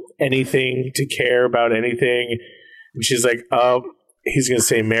feel anything, to care about anything. And she's like, "Oh, he's gonna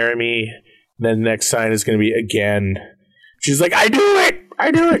say marry me." And then the next sign is gonna be again. She's like, I do it.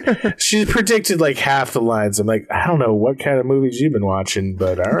 She predicted like half the lines. I'm like, I don't know what kind of movies you've been watching,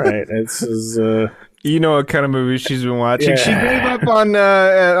 but all right, this is. You know what kind of movies she's been watching. Yeah. She gave up on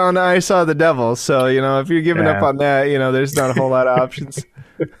I Saw the Devil. So, if you're giving up on that, there's not a whole lot of options.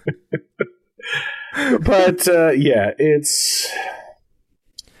 But,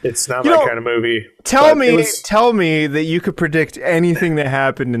 it's not my kind of movie. Tell me that you could predict anything that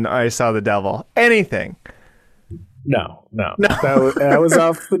happened in I Saw the Devil. Anything. No. That was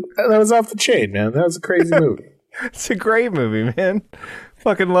off the chain, man. That was a crazy movie. It's a great movie, man.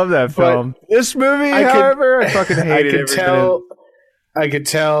 Fucking love that film. But this movie, however, I fucking hated it. I could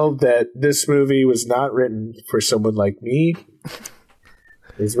tell that this movie was not written for someone like me. It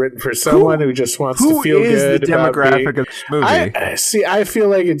was written for someone who just wants to feel good. Who is the demographic of this movie? I feel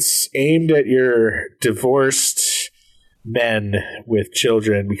like it's aimed at your divorced men with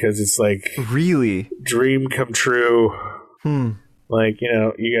children, because it's like really dream come true. Like,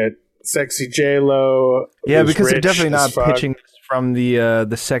 you got sexy J-Lo. Yeah, because they're definitely not pitching from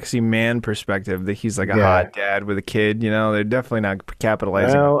the sexy man perspective that he's like a hot dad with a kid. They're definitely not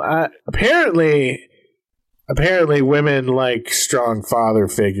capitalizing. Well, apparently women like strong father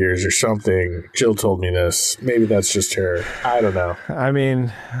figures or something. Jill told me this. Maybe that's just her. I don't know. I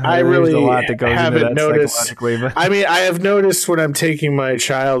mean, I really a lot that goes haven't into that noticed. But. I mean, I have noticed when I'm taking my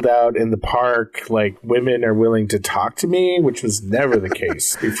child out in the park, like women are willing to talk to me, which was never the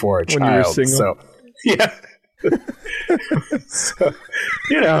case before a child. When you were single. So, yeah. So,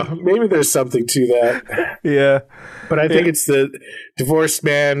 maybe there's something to that. Yeah. But I think it's the divorced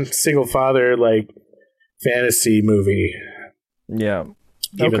man, single father, like fantasy movie. Yeah.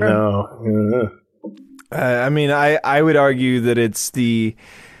 Even though I mean, I would argue that it's the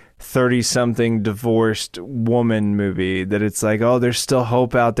 30-something divorced woman movie that it's like, oh, there's still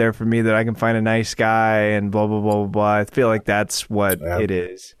hope out there for me that I can find a nice guy and blah, blah, blah, blah, blah. I feel like that's what it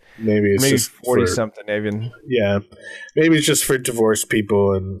is. Maybe it's just 40-something even. Yeah. Maybe it's just for divorced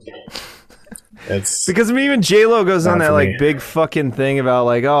people, and it's because I mean, even J-Lo goes on that like big fucking thing about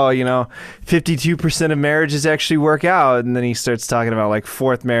like, oh, 52% of marriages actually work out, and then he starts talking about like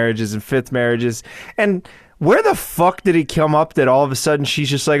fourth marriages and fifth marriages. And where the fuck did he come up that all of a sudden she's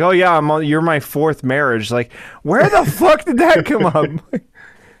just like, oh yeah, you're my fourth marriage? Like, where the fuck did that come up?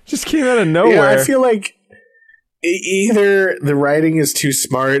 Just came out of nowhere. Yeah, I feel like either the writing is too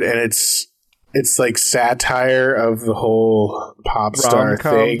smart and it's like satire of the whole pop star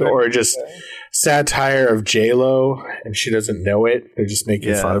thing, or just satire of J-Lo and she doesn't know it. They're just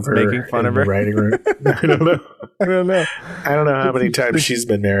making fun of her. Making fun of her. Writing room. I don't know. I don't know how many times she's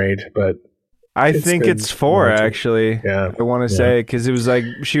been married, but I think it's 4 actually. Yeah, I want to say, because it was like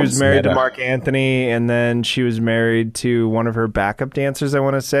she was married to Mark Anthony, and then she was married to one of her backup dancers, I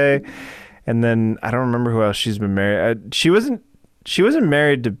want to say, and then I don't remember who else she's been married. She wasn't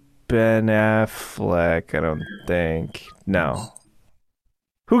married to Ben Affleck, I don't think. No.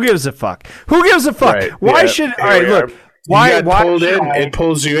 Who gives a fuck? Who gives a fuck? Right, why should? All right, look. It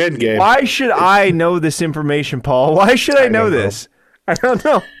pulls you in, Gabe. Why should I know this information, Paul? Why should I know this? I don't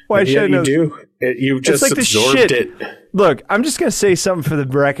know. Why should I know? You just absorbed it. Look, I'm just going to say something for the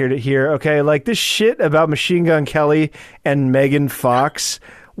record here, okay? Like, this shit about Machine Gun Kelly and Megan Fox,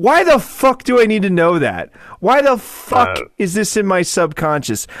 why the fuck do I need to know that? Why the fuck is this in my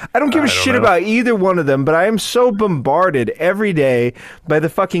subconscious? I don't give a shit about either one of them, but I am so bombarded every day by the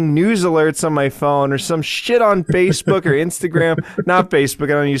fucking news alerts on my phone or some shit on Facebook or Instagram. Not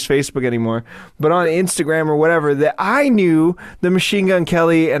Facebook, I don't use Facebook anymore, but on Instagram or whatever, that I knew the Machine Gun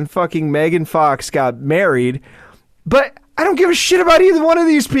Kelly and fucking Megan Fox got married, but I don't give a shit about either one of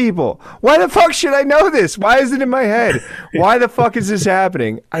these people. Why the fuck should I know this? Why is it in my head? Why the fuck is this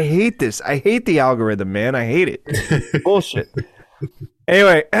happening? I hate this. I hate the algorithm, man. I hate it. Bullshit.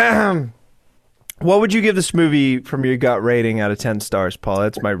 Anyway, what would you give this movie from your gut rating out of 10 stars, Paul?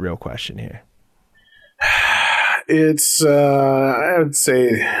 That's my real question here. It's, I would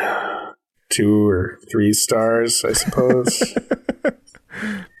say 2 or 3 stars, I suppose.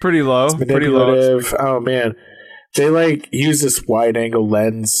 Pretty low. It's manipulative. Oh, man. They like use this wide angle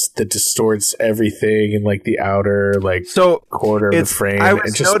lens that distorts everything in like the outer quarter of the frame. I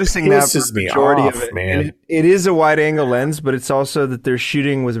was noticing that pisses me off, man. It is a wide angle lens, but it's also that they're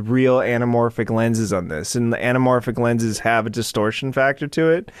shooting with real anamorphic lenses on this, and the anamorphic lenses have a distortion factor to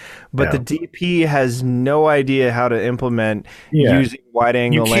it. But the DP has no idea how to implement using wide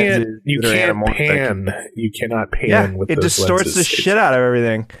angle lenses. You can't pan. You cannot pan with those distorts lenses. the shit out of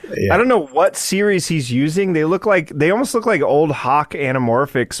everything. Yeah. I don't know what series he's using. They almost look like old Hawk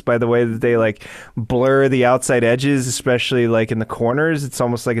anamorphics by the way that they like blur the outside edges, especially like in the corners. It's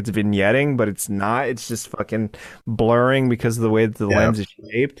almost like it's vignetting, but it's not. It's just fucking blurring because of the way that the lens is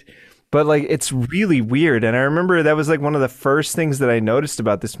shaped. But like, it's really weird. And I remember that was like one of the first things that I noticed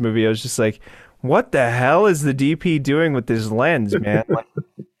about this movie. I was just like, what the hell is the DP doing with this lens, man? Like,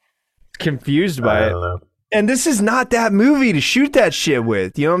 confused by it. I don't know. And this is not that movie to shoot that shit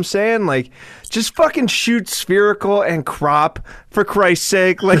with. You know what I'm saying? Like, just fucking shoot spherical and crop, for Christ's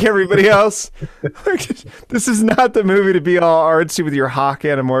sake, like everybody else. Like, this is not the movie to be all artsy with your Hawk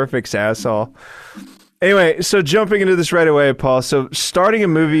anamorphics, asshole. Anyway, so jumping into this right away, Paul. So starting a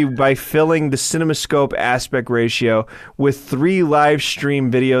movie by filling the CinemaScope aspect ratio with 3 live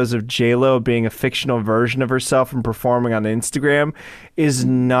stream videos of J-Lo being a fictional version of herself and performing on Instagram is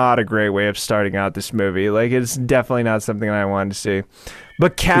not a great way of starting out this movie. Like, it's definitely not something I wanted to see.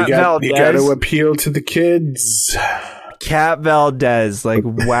 But Kat Valdez... You got to appeal to the kids. Kat Valdez, like,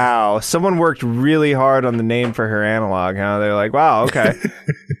 wow. Someone worked really hard on the name for her analog, huh? They're like, wow, okay.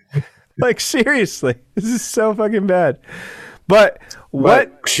 Like, seriously, this is so fucking bad. But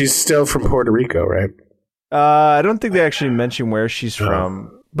she's still from Puerto Rico, right? I don't think they actually mention where she's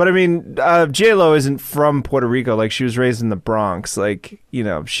from. But I mean, J-Lo isn't from Puerto Rico. Like, she was raised in the Bronx. Like,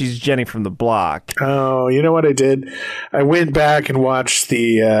 she's Jenny from the block. Oh, you know what I did? I went back and watched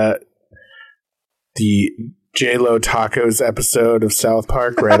the J-Lo tacos episode of South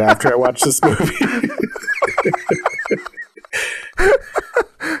Park right after I watched this movie.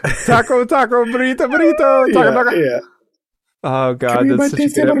 Taco, burrito, taco. Yeah. Oh God, that's such a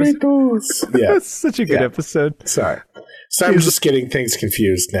good episode. Yeah, that's such a good episode. Sorry, so I'm just getting things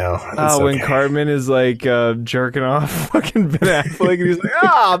confused now. When Cartman is like jerking off fucking Ben Affleck, and he's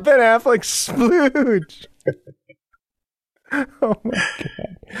like, Ben Affleck splooge. Oh my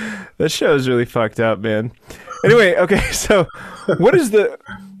God, that show is really fucked up, man. Anyway, okay, so what is the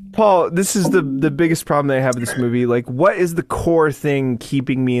Paul, this is the biggest problem that I have with this movie. Like, what is the core thing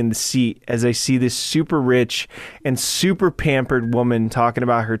keeping me in the seat as I see this super rich and super pampered woman talking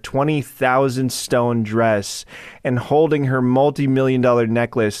about her 20,000 stone dress and holding her multi-million-dollar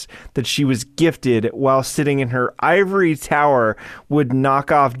necklace that she was gifted while sitting in her ivory tower would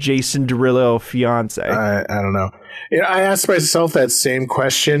knock off Jason Derulo fiance? I don't know. I asked myself that same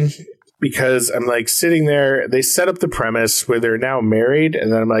question. Because I'm like sitting there, they set up the premise where they're now married,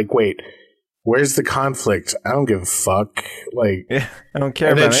 and then I'm like, wait, where's the conflict? I don't give a fuck. Like, yeah, I don't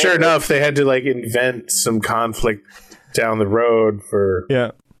care. And then sure enough, they had to like invent some conflict down the road for. Yeah.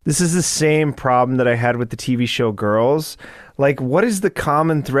 This is the same problem that I had with the TV show Girls. Like, what is the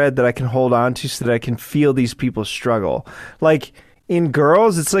common thread that I can hold on to so that I can feel these people struggle? Like, in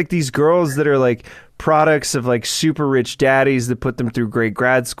Girls, it's like these girls that are like products of like super rich daddies that put them through great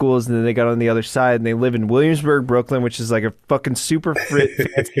grad schools, and then they got on the other side and they live in Williamsburg, Brooklyn, which is like a fucking super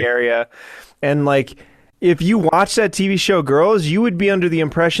fancy area. And like, if you watch that TV show Girls, you would be under the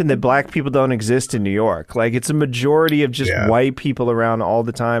impression that black people don't exist in New York. Like, it's a majority of just white people around all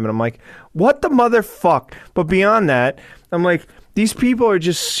the time. And I'm like, what the motherfuck? But beyond that, I'm like, these people are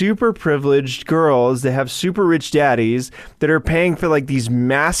just super privileged girls that have super rich daddies that are paying for like these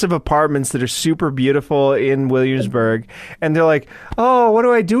massive apartments that are super beautiful in Williamsburg. And they're like, oh, what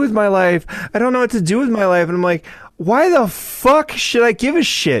do I do with my life? I don't know what to do with my life. And I'm like, why the fuck should I give a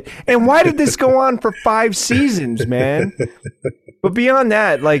shit? And why did this go on for 5 seasons, man? But beyond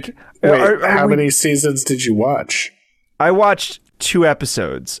that, like... Wait, how many seasons did you watch? I watched 2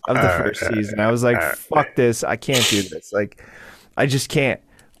 episodes of the first season. I was like, fuck this. I can't do this. Like... I just can't.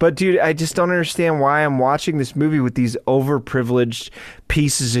 But dude, I just don't understand why I'm watching this movie with these overprivileged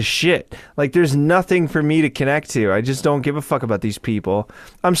pieces of shit. Like, there's nothing for me to connect to. I just don't give a fuck about these people.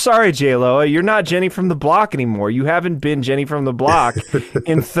 I'm sorry, J-Lo. You're not Jenny from the Block anymore. You haven't been Jenny from the Block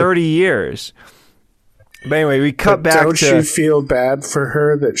in 30 years. But anyway, we cut back to... Don't you feel bad for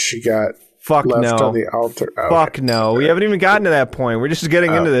her that she got left on the altar? Oh, fuck okay. No. We haven't even gotten to that point. We're just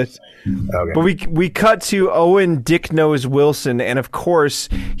getting into this. Okay. But we cut to Owen Dick Nose Wilson, and of course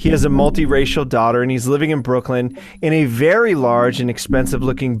he has a multiracial daughter, and he's living in Brooklyn in a very large and expensive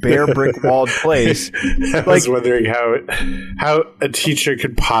looking bare brick walled place. I was wondering how a teacher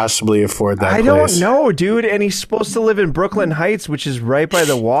could possibly afford that place. Don't know, dude. And he's supposed to live in Brooklyn Heights, which is right by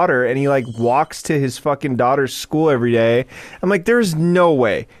the water, and he like walks to his fucking daughter's school every day. I'm like, there's no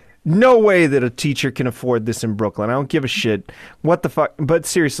way. No way that a teacher can afford this in Brooklyn. I don't give a shit. What the fuck? But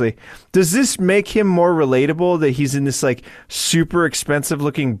seriously, does this make him more relatable that he's in this like super expensive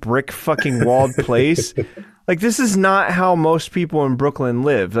looking brick fucking walled place? Like, this is not how most people in Brooklyn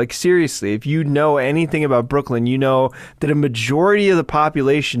live. Like, seriously, if you know anything about Brooklyn, you know that a majority of the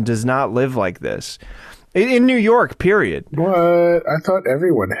population does not live like this. In New York, period. What? I thought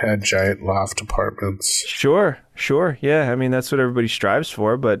everyone had giant loft apartments. Sure. Yeah, I mean, that's what everybody strives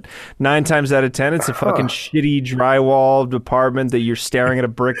for. But 9 times out of 10, it's a fucking shitty drywalled apartment that you're staring at a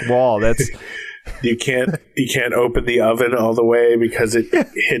brick wall. That's you can't open the oven all the way because it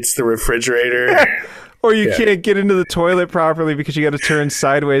hits the refrigerator. Or you can't get into the toilet properly because you got to turn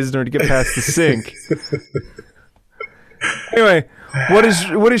sideways in order to get past the sink. Anyway, what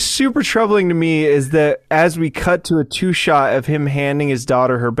is super troubling to me is that as we cut to a 2-shot of him handing his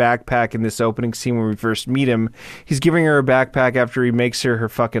daughter her backpack in this opening scene when we first meet him, he's giving her a backpack after he makes her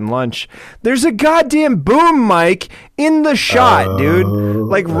fucking lunch. There's a goddamn boom mic in the shot, dude.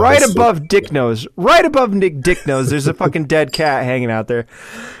 Like right above Dick Nose. Right above Dick Nose, there's a fucking dead cat hanging out there.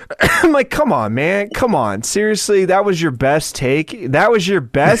 I'm like, come on, man. Come on. Seriously, that was your best take? That was your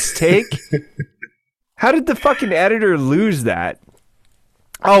best take? How did the fucking editor lose that?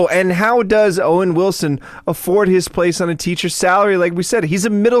 Oh, and how does Owen Wilson afford his place on a teacher's salary? Like we said, he's a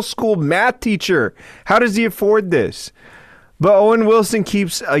middle school math teacher. How does he afford this? But Owen Wilson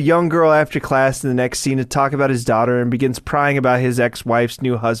keeps a young girl after class in the next scene to talk about his daughter and begins prying about his ex-wife's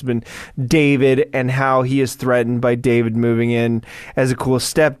new husband, David, and how he is threatened by David moving in as a cool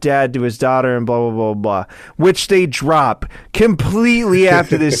stepdad to his daughter and blah, blah, blah, blah, which they drop completely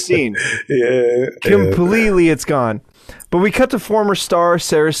after this scene. Completely, it's gone. But we cut to former star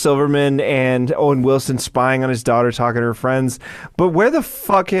Sarah Silverman and Owen Wilson spying on his daughter, talking to her friends. But where the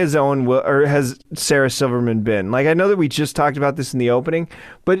fuck has has Sarah Silverman been? Like, I know that we just talked about this in the opening,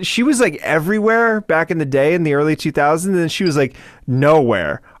 but she was like everywhere back in the day in the early 2000s, and then she was like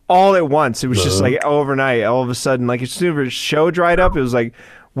nowhere all at once. It was just like overnight, all of a sudden, like as soon as her show dried up, it was like,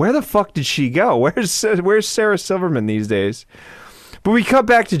 where the fuck did she go? Where's Sarah Silverman these days? But we cut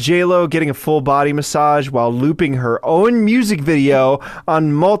back to J-Lo getting a full body massage while looping her own music video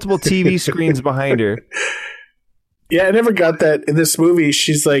on multiple TV screens behind her. Yeah, I never got that in this movie.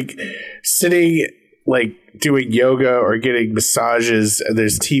 She's like sitting, like doing yoga or getting massages, and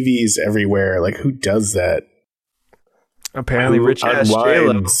there's TVs everywhere. Like, who does that? Apparently, rich ass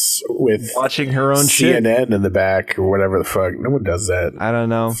J-Lo with watching her own CNN shit in the back or whatever the fuck. No one does that. I don't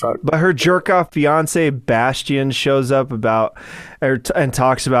know. Fuck. But her jerk off fiance Bastian shows up and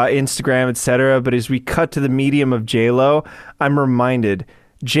talks about Instagram, etc. But as we cut to the medium of J-Lo, I'm reminded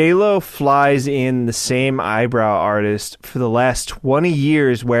J-Lo flies in the same eyebrow artist for the last 20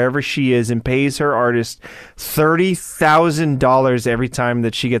 years wherever she is and pays her artist $30,000 every time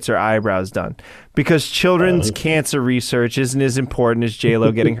that she gets her eyebrows done. Because children's cancer research isn't as important as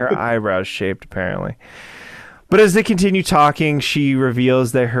J-Lo getting her eyebrows shaped, apparently. But as they continue talking, she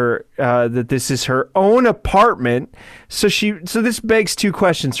reveals that that this is her own apartment. So this begs two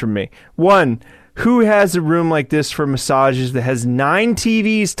questions from me. One, who has a room like this for massages that has 9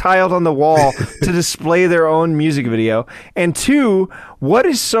 TVs tiled on the wall to display their own music video? And two, what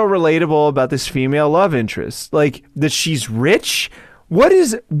is so relatable about this female love interest? Like, that she's rich? What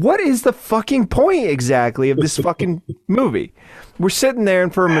is the fucking point exactly of this fucking movie? We're sitting there,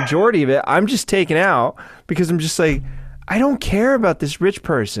 and for a majority of it, I'm just taken out because I'm just like, I don't care about this rich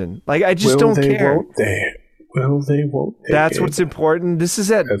person. Like, I just don't care. Won't they? Well, they won't. That's what's important. This is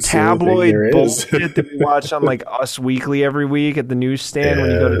that tabloid bullshit that we watch on like Us Weekly every week at the newsstand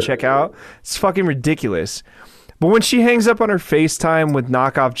when you go to check out. It's fucking ridiculous. But when she hangs up on her FaceTime with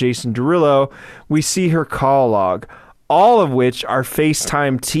knockoff Jason Derulo, we see her call log, all of which are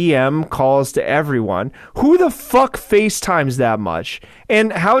FaceTime TM calls to everyone. Who the fuck FaceTimes that much?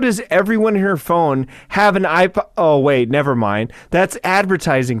 And how does everyone in her phone have an iPod? Oh, wait, never mind. That's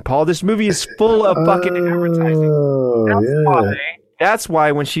advertising, Paul. This movie is full of fucking advertising. That's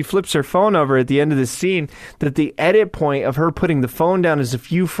why when she flips her phone over at the end of the scene, that the edit point of her putting the phone down is a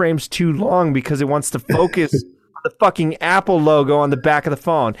few frames too long because it wants to focus the fucking Apple logo on the back of the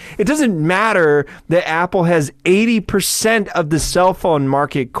phone. It doesn't matter that Apple has 80% of the cell phone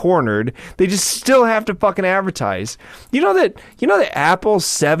market cornered. They just still have to fucking advertise. You know that Apple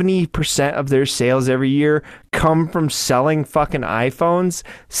 70% of their sales every year come from selling fucking iPhones?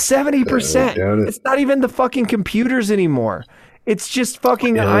 70%. It's not even the fucking computers anymore. It's just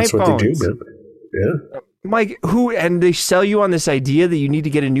fucking iPhones. That's what they do, man. Yeah. Mike, and they sell you on this idea that you need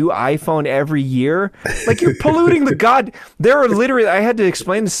to get a new iPhone every year. Like, you're polluting the god. There are literally, I had to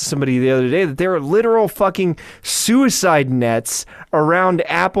explain this to somebody the other day, that there are literal fucking suicide nets around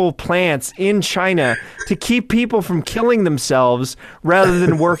Apple plants in China to keep people from killing themselves rather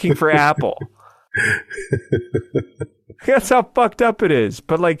than working for Apple. That's how fucked up it is.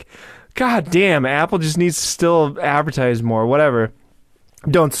 But like, god damn, Apple just needs to still advertise more, whatever.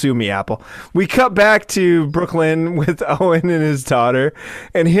 Don't sue me, Apple. We cut back to Brooklyn with Owen and his daughter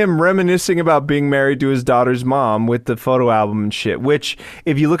and him reminiscing about being married to his daughter's mom with the photo album and shit, which,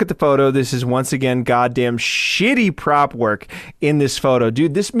 if you look at the photo, this is once again goddamn shitty prop work in this photo.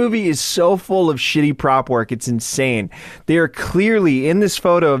 Dude, this movie is so full of shitty prop work. It's insane. They are clearly, in this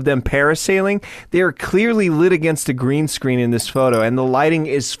photo of them parasailing, they are clearly lit against a green screen in this photo, and the lighting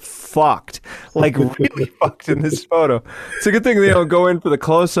is fucked. Like, really fucked in this photo. It's a good thing they don't go in for the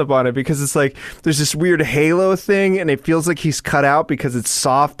close-up on it, because it's like there's this weird halo thing and it feels like he's cut out because it's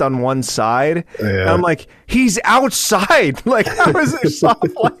soft on one side. Yeah. And I'm like, he's outside. Like, how is there soft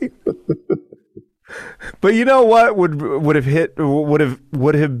light? But you know what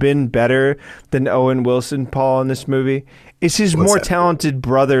would have been better than Owen Wilson, Paul, in this movie? Is his more talented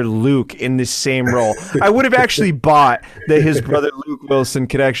brother Luke in this same role. I would have actually bought that his brother Luke Wilson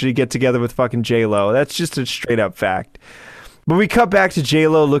could actually get together with fucking J-Lo. That's just a straight up fact. But we cut back to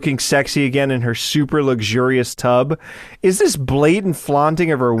J-Lo looking sexy again in her super luxurious tub. Is this blatant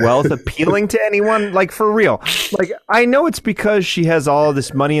flaunting of her wealth appealing to anyone? Like, for real. Like, I know it's because she has all of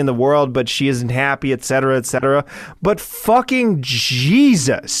this money in the world, but she isn't happy, etc., etc. But fucking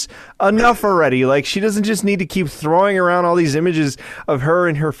Jesus. Enough already. Like, she doesn't just need to keep throwing around all these images of her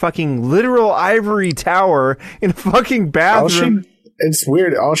in her fucking literal ivory tower in a fucking bathroom. It's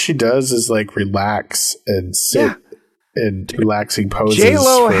weird. All she does is, like, relax and sit. Yeah. And relaxing poses.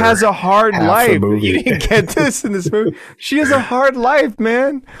 J-Lo has a hard life. You didn't get this in this movie. She has a hard life,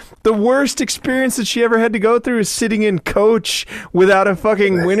 man. The worst experience that she ever had to go through is sitting in coach without a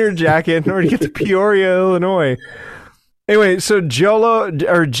fucking winter jacket in order to get to Peoria, Illinois. Anyway, so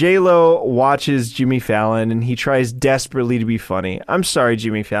J-Lo watches Jimmy Fallon and he tries desperately to be funny. I'm sorry,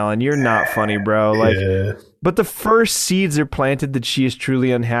 Jimmy Fallon, you're not funny, bro. Like, yeah. But the first seeds are planted that she is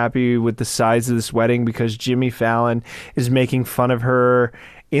truly unhappy with the size of this wedding because Jimmy Fallon is making fun of her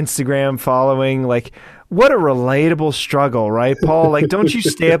Instagram following. Like, what a relatable struggle, right, Paul? Like, don't you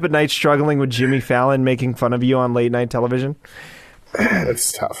stay up at night struggling with Jimmy Fallon making fun of you on late night television?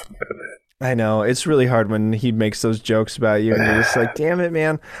 It's tough. I know. It's really hard when he makes those jokes about you and you're just like, damn it,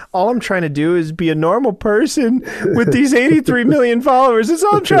 man. All I'm trying to do is be a normal person with these 83 million followers. That's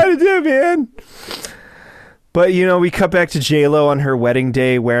all I'm trying to do, man. But, you know, we cut back to J-Lo on her wedding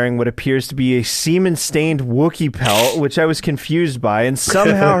day wearing what appears to be a semen-stained Wookiee pelt, which I was confused by, and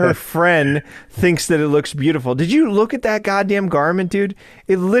somehow her friend thinks that it looks beautiful. Did you look at that goddamn garment, dude?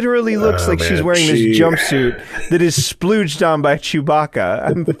 It literally looks like she's wearing this jumpsuit that is splooged on by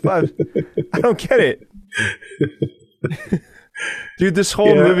Chewbacca. I don't get it. Dude, this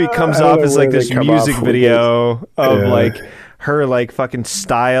whole movie comes off as like this music video of like her like fucking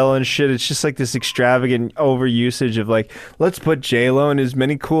style and shit. It's just like this extravagant overusage of like, let's put J-Lo in as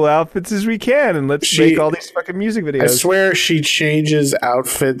many cool outfits as we can and let's make all these fucking music videos. I swear she changes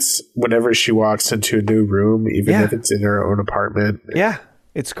outfits whenever she walks into a new room, even if it's in her own apartment. Yeah,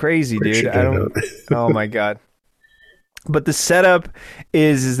 it's crazy, dude. Oh my God. But the setup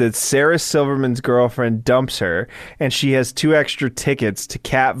is that Sarah Silverman's girlfriend dumps her, and she has 2 extra tickets to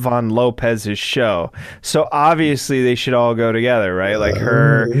Kat Von Lopez's show. So obviously they should all go together, right? Like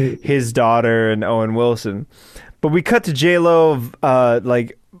her, his daughter, and Owen Wilson. But we cut to J-Lo,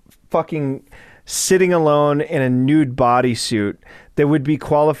 like fucking sitting alone in a nude bodysuit that would be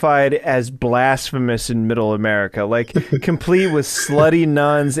qualified as blasphemous in middle America, like complete with slutty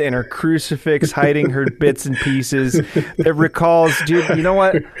nuns and her crucifix hiding her bits and pieces. That recalls, dude, you know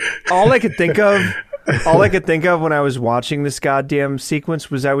what? All I could think of when I was watching this goddamn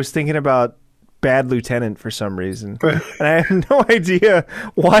sequence was I was thinking about Bad Lieutenant for some reason. And I have no idea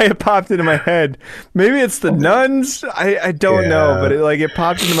why it popped into my head. Maybe it's the nuns. I don't know, but it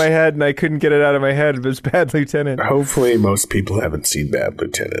popped into my head and I couldn't get it out of my head. It was Bad Lieutenant. Hopefully most people haven't seen Bad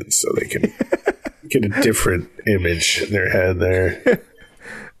Lieutenant, so they can get a different image in their head there.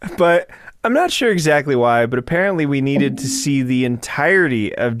 But I'm not sure exactly why, but apparently we needed to see the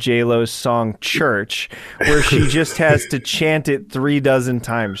entirety of J-Lo's song Church, where she just has to chant it 36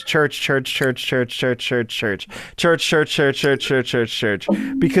 times. Church, church, church, church, church, church, church, church, church, church, church, church, church, church.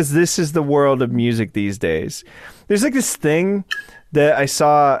 Because this is the world of music these days. There's like this thing that I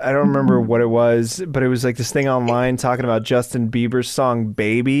saw, I don't remember what it was, but it was like this thing online talking about Justin Bieber's song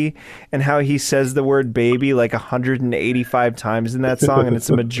Baby and how he says the word baby like 185 times in that song, and it's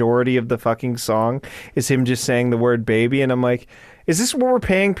a majority of the fucking song is him just saying the word baby. And I'm like, is this what we're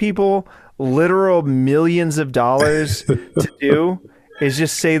paying people literal millions of dollars to do? Is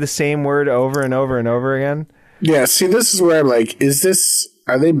just say the same word over and over and over again? Yeah, see, this is where I'm like,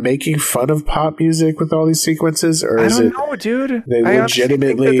 are they making fun of pop music with all these sequences, or is I don't know, dude. They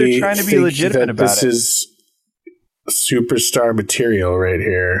legitimately think they're trying to be legitimate about this is superstar material right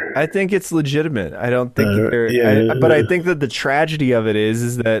here? I think it's legitimate. I don't think but I think that the tragedy of it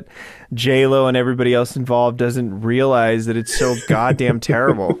is that J-Lo and everybody else involved doesn't realize that it's so goddamn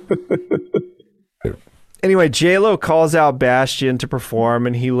terrible. Anyway, J-Lo calls out Bastian to perform,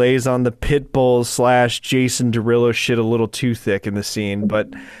 and he lays on the Pitbull / Jason Derulo shit a little too thick in the scene, but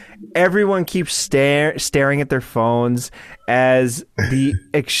everyone keeps staring at their phones as the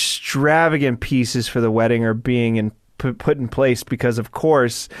extravagant pieces for the wedding are being put in place because, of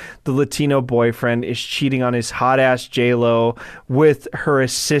course, the Latino boyfriend is cheating on his hot-ass J-Lo with her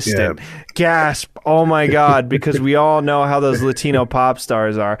assistant. Yeah. Gasp. Oh, my God, because we all know how those Latino pop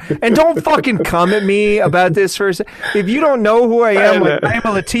stars are. And don't fucking come at me about this for a second. If you don't know who I am, like, I am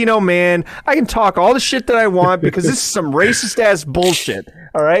a Latino man. I can talk all the shit that I want because this is some racist-ass bullshit.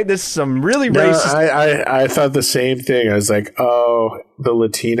 All right? This is some really racist... I thought the same thing. I was like, oh, the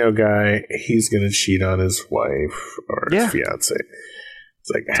Latino guy, he's going to cheat on his wife or his fiance.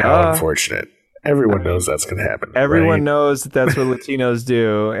 It's like, how unfortunate. Everyone knows that's going to happen. Everyone knows that that's what Latinos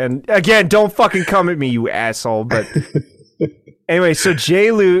do. And again, don't fucking come at me, you asshole. But anyway, so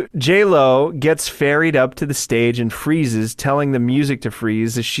J-Lo gets ferried up to the stage and freezes, telling the music to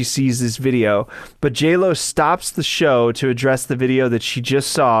freeze as she sees this video. But J-Lo stops the show to address the video that she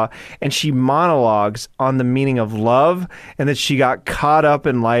just saw, and she monologues on the meaning of love and that she got caught up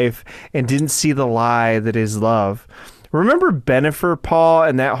in life and didn't see the lie that is love. Remember Bennifer, Paul,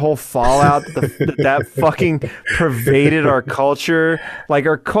 and that whole fallout that fucking pervaded our culture? Like,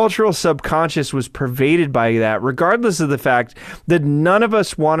 our cultural subconscious was pervaded by that, regardless of the fact that none of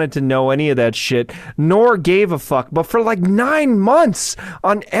us wanted to know any of that shit, nor gave a fuck. But for like 9 months,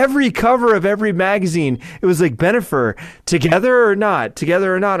 on every cover of every magazine, it was like, Bennifer, together or not?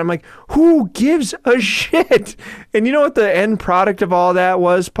 Together or not? I'm like, who gives a shit? And you know what the end product of all that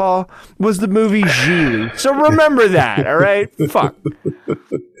was, Paul? Was the movie Gigli. So remember that. All right, fuck.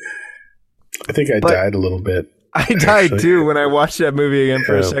 I think I died a little bit. I died too when I watched that movie again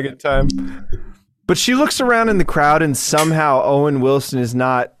for a second time. But she looks around in the crowd, and somehow Owen Wilson is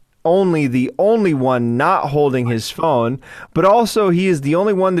not only the only one not holding his phone, but also he is the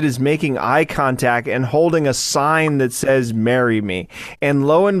only one that is making eye contact and holding a sign that says "Marry me." And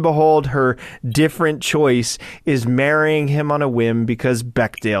lo and behold, her different choice is marrying him on a whim because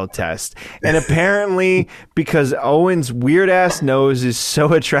Bechdel test. And apparently because Owen's weird ass nose is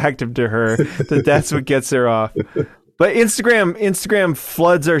so attractive to her that that's what gets her off. But Instagram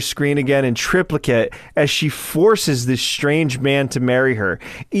floods our screen again in triplicate as she forces this strange man to marry her,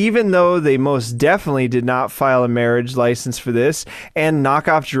 even though they most definitely did not file a marriage license for this, and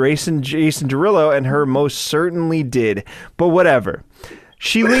knockoff Jason Derulo and her most certainly did. But whatever.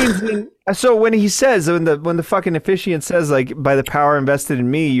 She leans in. So when he says, when the fucking officiant says, like, by the power invested in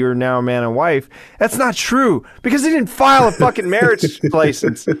me, you're now a man and wife, that's not true because they didn't file a fucking marriage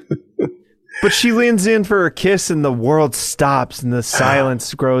license. But she leans in for a kiss, and the world stops, and the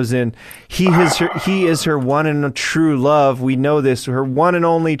silence grows in. He is her one and true love. We know this, her one and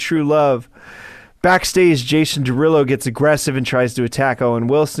only true love. Backstage, Jason Derulo gets aggressive and tries to attack Owen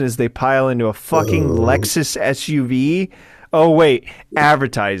Wilson as they pile into a fucking Lexus SUV. Oh, wait,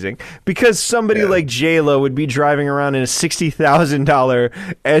 advertising. Because somebody like J-Lo would be driving around in a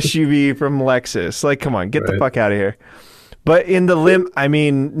 $60,000 SUV from Lexus. Like, come on, get the fuck out of here. But in the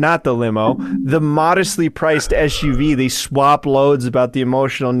not the limo, the modestly priced SUV, they swap loads about the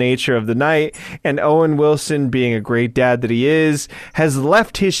emotional nature of the night, and Owen Wilson, being a great dad that he is, has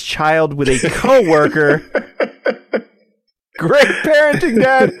left his child with a coworker. Great parenting,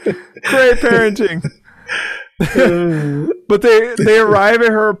 Dad. Great parenting. But they arrive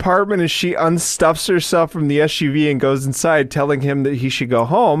at her apartment and she unstuffs herself from the SUV and goes inside, telling him that he should go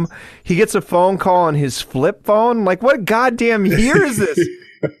home. He gets a phone call on his flip phone. Like, what goddamn year is this?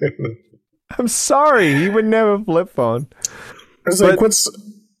 I'm sorry, he wouldn't have a flip phone. I was like,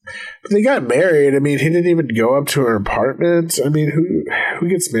 they got married. I mean, he didn't even go up to her apartment. I mean, who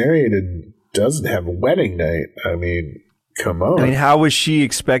gets married and doesn't have a wedding night? I mean, come on. I mean, how was she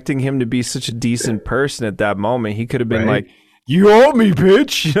expecting him to be such a decent person at that moment? He could have been like, you owe me,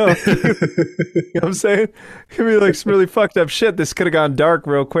 bitch. You know what I'm saying? It could be like some really fucked up shit. This could have gone dark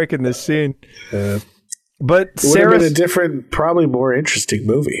real quick in this scene. But Sarah, would have been a different, probably more interesting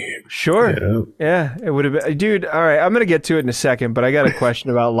movie. Sure. Yeah, it would have been. Dude, all right, I'm going to get to it in a second, but I got a question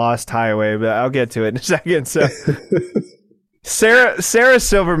about Lost Highway, but I'll get to it in a second. So Sarah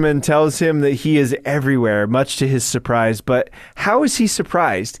Silverman tells him that he is everywhere, much to his surprise. But how is he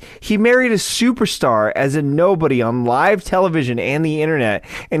surprised? He married a superstar as a nobody on live television and the internet,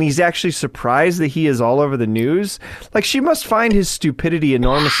 and he's actually surprised that he is all over the news? Like, she must find his stupidity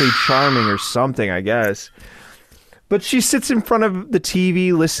enormously charming or something, I guess. But she sits in front of the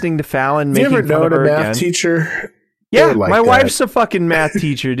TV listeing to Fallon making fun of her again. You ever known a math teacher? Yeah, my wife's a fucking math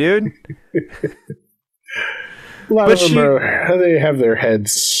teacher, dude. A lot of them they have their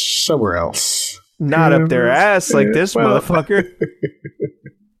heads somewhere else. Not up their ass like this motherfucker.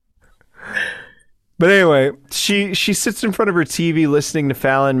 But anyway, she sits in front of her TV listening to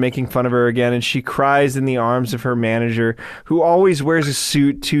Fallon making fun of her again, and she cries in the arms of her manager, who always wears a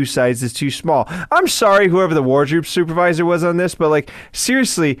suit 2 sizes too small. I'm sorry, whoever the wardrobe supervisor was on this, but like,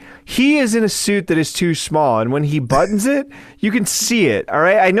 seriously, he is in a suit that is too small, and when he buttons it, you can see it, all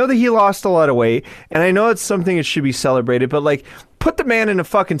right? I know that he lost a lot of weight, and I know it's something that should be celebrated, but like, put the man in a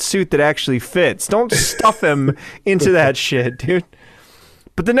fucking suit that actually fits. Don't stuff him into that shit, dude.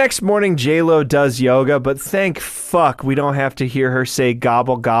 But the next morning, J-Lo does yoga, but thank fuck we don't have to hear her say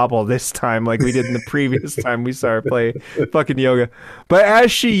gobble gobble this time like we did in the previous time we saw her play fucking yoga. But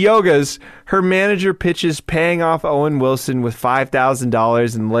as she yogas, her manager pitches paying off Owen Wilson with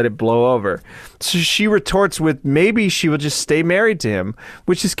 $5,000 and let it blow over. So she retorts with maybe she will just stay married to him,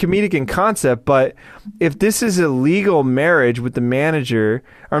 which is comedic in concept, but if this is a legal marriage with the manager,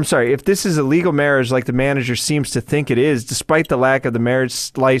 if this is a legal marriage like the manager seems to think it is, despite the lack of the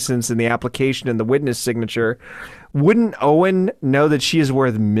marriage license and the application and the witness signature, wouldn't Owen know that she is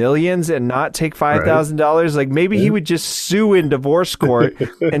worth millions and not take $5,000? Right. Like, maybe he would just sue in divorce court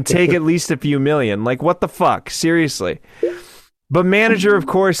and take at least a few million. Like, what the fuck? Seriously. But manager, of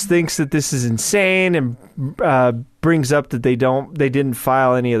course, thinks that this is insane and brings up that they didn't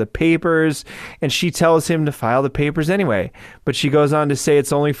file any of the papers, and she tells him to file the papers anyway. But she goes on to say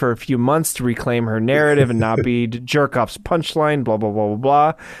it's only for a few months to reclaim her narrative and not be Jerkoff's punchline, blah, blah, blah, blah,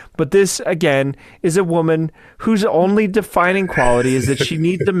 blah. But this, again, is a woman whose only defining quality is that she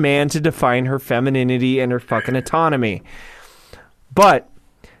needs a man to define her femininity and her fucking autonomy. But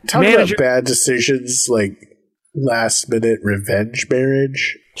talk about bad decisions, like, last minute revenge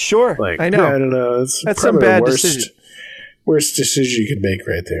marriage. Sure, Like, I know. I don't know. That's some bad decision. Worst decision you could make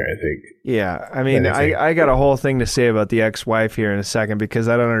right there, I think. Yeah, I mean, I got a whole thing to say about the ex-wife here in a second because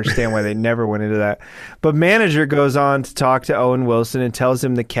I don't understand why they never went into that. But manager goes on to talk to Owen Wilson and tells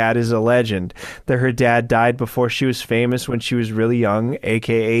him the cat is a legend, that her dad died before she was famous when she was really young,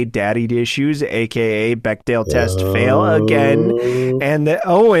 a.k.a. daddy issues, a.k.a. Bechdel test fail again, and that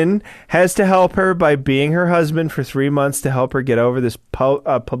Owen has to help her by being her husband for 3 months to help her get over this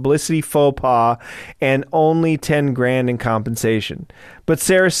publicity faux pas and only $10,000 in compensation. But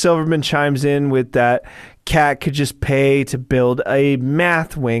Sarah Silverman chimes in with that Cat could just pay to build a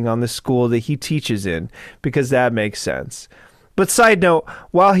math wing on the school that he teaches in, because that makes sense. But side note,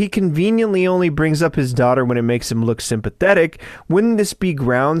 while he conveniently only brings up his daughter when it makes him look sympathetic, wouldn't this be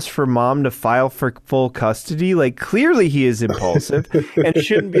grounds for mom to file for full custody? Like, clearly he is impulsive and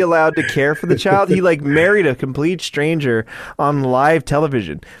shouldn't be allowed to care for the child. He, like, married a complete stranger on live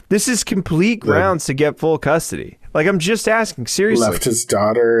television. This is complete grounds to get full custody. Like, I'm just asking, seriously. Left his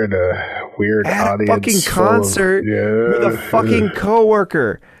daughter in a weird audience. At a fucking concert with a fucking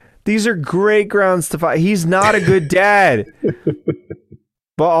coworker. These are great grounds to fight. He's not a good dad.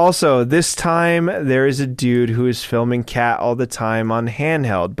 But also, this time, there is a dude who is filming Cat all the time on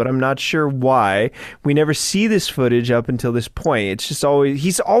handheld, but I'm not sure why. We never see this footage up until this point. It's just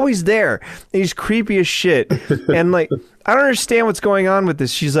he's always there. And he's creepy as shit. And, like, I don't understand what's going on with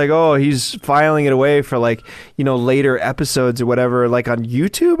this. She's like, oh, he's filing it away for, like, you know, later episodes or whatever, like on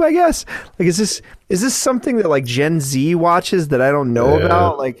YouTube, I guess. Like, is this something that, like, Gen Z watches that I don't know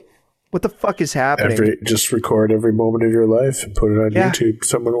about? Like, what the fuck is happening? Just record every moment of your life and put it on YouTube.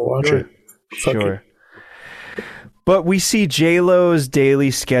 Someone will watch it. Sure. But we see J-Lo's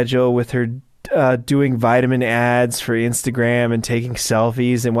daily schedule with her doing vitamin ads for Instagram and taking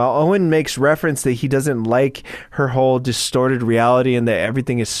selfies. And while Owen makes reference that he doesn't like her whole distorted reality and that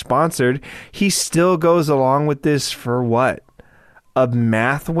everything is sponsored, he still goes along with this for what? A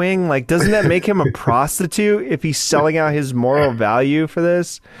math wing? Like, doesn't that make him a prostitute if he's selling out his moral value for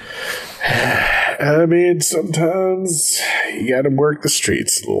this? I mean, sometimes you got to work the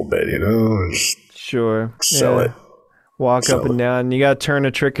streets a little bit, you know? Sure. Sell it. Walk up and down. You got to turn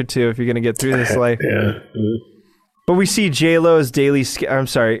a trick or two if you're going to get through this life. Yeah. But we see J-Lo's daily...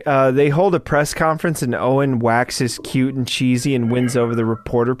 they hold a press conference and Owen waxes cute and cheesy and wins over the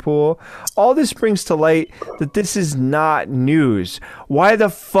reporter pool. All this brings to light that this is not news. Why the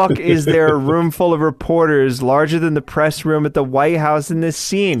fuck is there a room full of reporters larger than the press room at the White House in this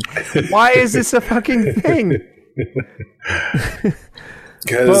scene? Why is this a fucking thing?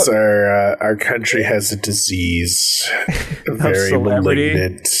 Because our country has a disease, a very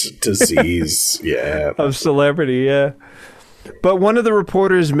malignant disease, of celebrity, yeah. But one of the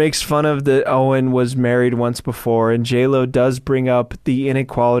reporters makes fun of that Owen was married once before, and J-Lo does bring up the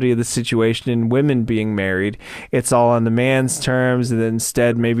inequality of the situation in women being married. It's all on the man's terms, and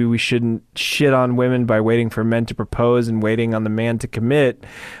instead maybe we shouldn't shit on women by waiting for men to propose and waiting on the man to commit.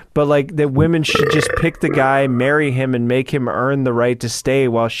 But, like, that women should just pick the guy, marry him, and make him earn the right to stay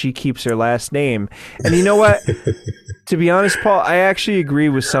while she keeps her last name. And you know what? To be honest, Paul, I actually agree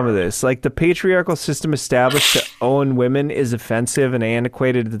with some of this. Like, the patriarchal system established to own women is offensive and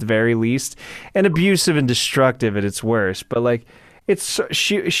antiquated at the very least, and abusive and destructive at its worst. But, like,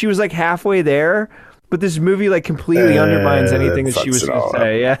 she was, like, halfway there, but this movie, like, completely undermines anything that she was going to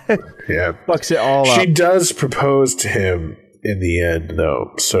say. Yeah. Yeah. Fucks it all up. She does propose to him in the end,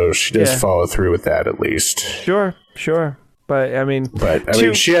 though, so she does follow through with that at least. Sure. But I mean,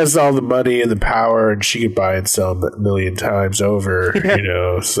 she has all the money and the power, and she could buy and sell them a million times over, you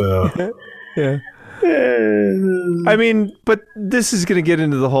know. So yeah. I mean, but this is going to get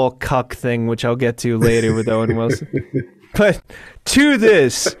into the whole cuck thing, which I'll get to later with Owen Wilson. But to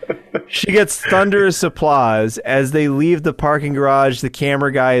this, she gets thunderous applause as they leave the parking garage. The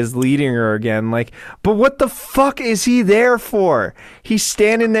camera guy is leading her again. Like, but what the fuck is he there for? He's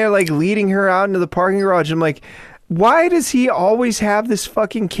standing there, like, leading her out into the parking garage. I'm like, why does he always have this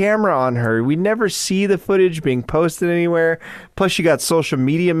fucking camera on her? We never see the footage being posted anywhere. Plus, you got social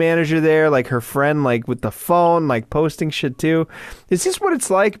media manager there, like her friend, like with the phone, like posting shit too. Is this what it's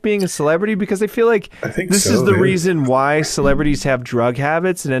like being a celebrity? Because I feel like this is the reason why celebrities have drug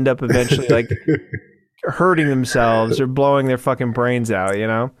habits and end up eventually like hurting themselves or blowing their fucking brains out, you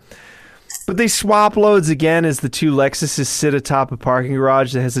know? But they swap loads again as the two Lexuses sit atop a parking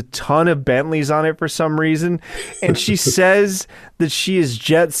garage that has a ton of Bentleys on it for some reason. And she says that she is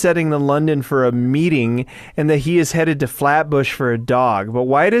jet setting to London for a meeting and that he is headed to Flatbush for a dog. But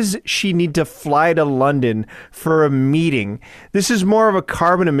why does she need to fly to London for a meeting? This is more of a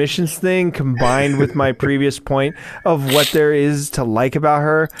carbon emissions thing combined with my previous point of what there is to like about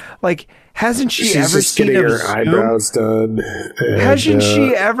her. Like, hasn't she ever just seen getting of her Zoom? eyebrows done? Hasn't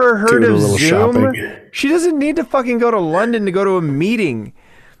she ever heard doing a of little Zoom? shopping. She doesn't need to fucking go to London to go to a meeting.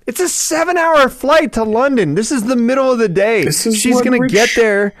 It's a 7-hour flight to London. This is the middle of the day. She's going to get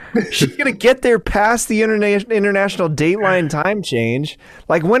there. She's going to get there past the international dateline time change.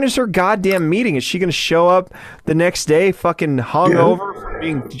 Like, when is her goddamn meeting? Is she going to show up the next day fucking hungover from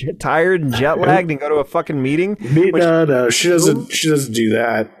being tired and jet lagged and go to a fucking meeting? No. She doesn't do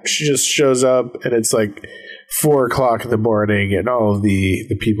that. She just shows up and it's like 4:00 in the morning and all of the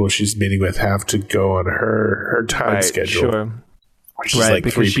people she's meeting with have to go on her time schedule. Sure. Which is right, like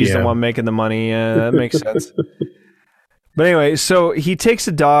because 3 she's the p.m. one making the money. Yeah, that makes sense. But anyway, so he takes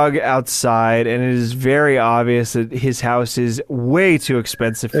a dog outside, and it is very obvious that his house is way too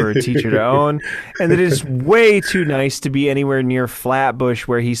expensive for a teacher to own, and that it is way too nice to be anywhere near Flatbush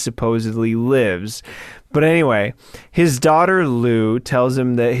where he supposedly lives. But anyway, his daughter Lou tells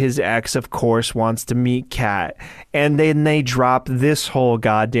him that his ex, of course, wants to meet Kat. And then they drop this whole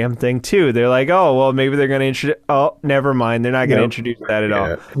goddamn thing, too. They're like, oh, well, maybe they're going to introduce... Oh, never mind. They're not going to introduce that at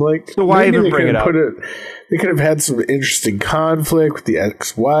all. Like, so why even bring it up? They could have had some interesting conflict with the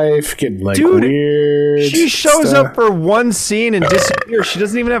ex-wife, getting like weird. She shows up for one scene and disappears. She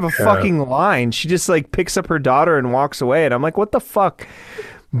doesn't even have a fucking line. She just like picks up her daughter and walks away. And I'm like, what the fuck?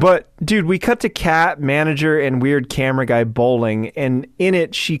 But, dude, we cut to Kat, manager, and weird camera guy bowling, and in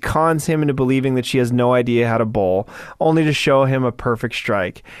it, she cons him into believing that she has no idea how to bowl, only to show him a perfect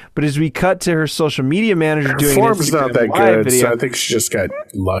strike. But as we cut to her social media manager doing an form's not that Live good, video, so I think she just got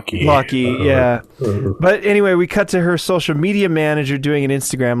lucky. Yeah. But anyway, we cut to her social media manager doing an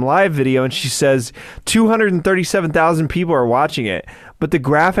Instagram Live video, and she says 237,000 people are watching it. But the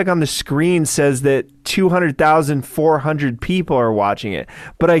graphic on the screen says that 200,400 people are watching it.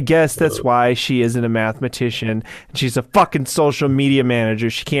 But I guess that's why she isn't a mathematician and she's a fucking social media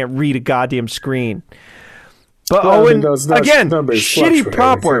manager. She can't read a goddamn screen. But Owen, again, shitty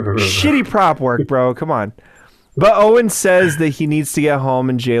prop work. Shitty prop work, bro. Come on. But Owen says that he needs to get home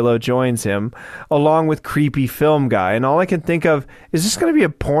and J-Lo joins him, along with creepy film guy. And all I can think of, is this going to be a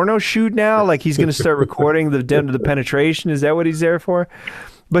porno shoot now? Like he's going to start recording the penetration? Is that what he's there for?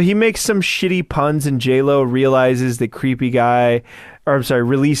 But he makes some shitty puns and J-Lo realizes that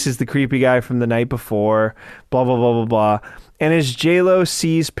releases the creepy guy from the night before, blah, blah, blah, blah, blah. And as J-Lo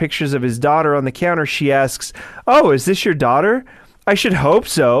sees pictures of his daughter on the counter, she asks, oh, is this your daughter? I should hope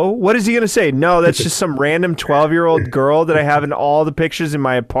so. What is he going to say? No, that's just some random 12-year-old girl that I have in all the pictures in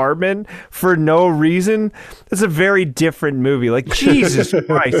my apartment for no reason. That's a very different movie. Like, Jesus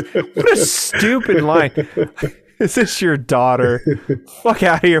Christ. What a stupid line. Is this your daughter? Fuck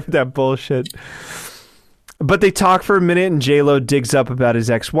out of here with that bullshit. But they talk for a minute and J-Lo digs up about his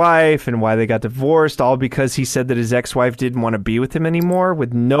ex-wife and why they got divorced, all because he said that his ex-wife didn't want to be with him anymore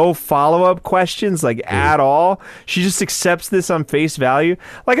with no follow-up questions, like at all. She just accepts this on face value.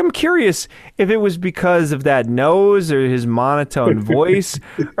 Like, I'm curious if it was because of that nose or his monotone voice,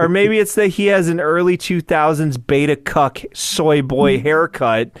 or maybe it's that he has an early 2000s beta cuck soy boy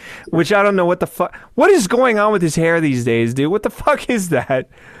haircut, which I don't know what the fuck. What is going on with his hair these days, dude? What the fuck is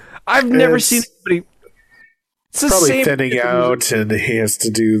that? I've never seen anybody... It's probably thinning out, and he has to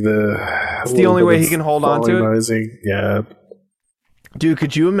do It's the only way he can hold on to it. Yeah. Dude,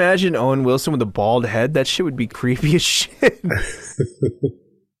 could you imagine Owen Wilson with a bald head? That shit would be creepy as shit.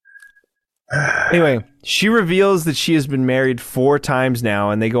 Anyway, she reveals that she has been married 4 times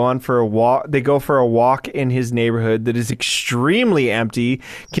now, and they go for a walk in his neighborhood that is extremely empty,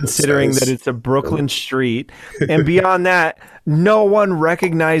 considering that it's a Brooklyn street. And beyond that, no one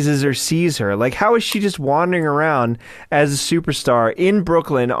recognizes or sees her. Like, how is she just wandering around as a superstar in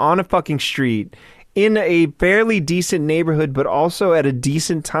Brooklyn on a fucking street in a fairly decent neighborhood, but also at a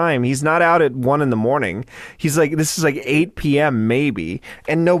decent time? He's not out at 1 a.m. He's like, this is like 8 p.m. maybe,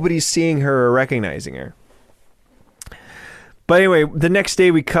 and nobody's seeing her or recognizing her. But anyway, the next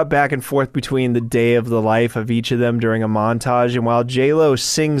day we cut back and forth between the day of the life of each of them during a montage, and while J-Lo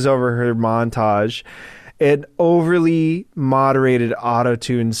sings over her montage, an overly moderated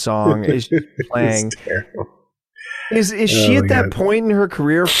auto-tune song is playing. Is she at that point in her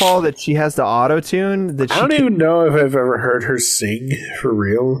career, Paul, that she has the auto-tune? I don't even know if I've ever heard her sing for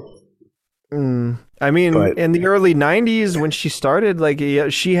real. I mean, in the early 90s when she started, like, yeah,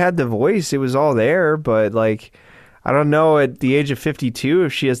 she had the voice. It was all there. But, like, I don't know at the age of 52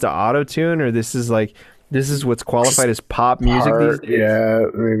 if she has to auto-tune or this is what's qualified as pop music these days. Yeah,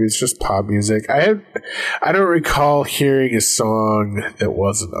 maybe it's just pop music. I don't recall hearing a song that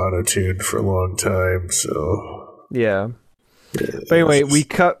wasn't auto-tuned for a long time, so... Yeah. But anyway, we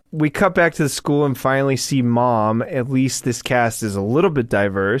cut back to the school and finally see Mom. At least this cast is a little bit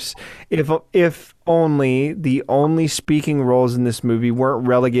diverse. If only the only speaking roles in this movie weren't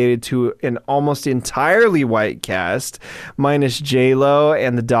relegated to an almost entirely white cast, minus J-Lo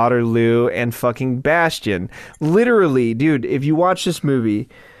and the daughter Lou and fucking Bastian. Literally, dude, if you watch this movie,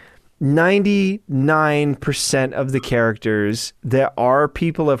 99% of the characters that are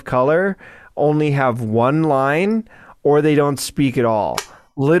people of color only have one line or they don't speak at all.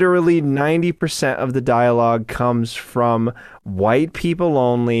 Literally 90% of the dialogue comes from white people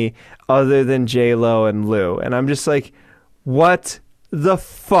only, other than J-Lo and Lou. And I'm just like, what the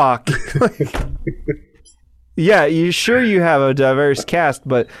fuck? Yeah, you have a diverse cast,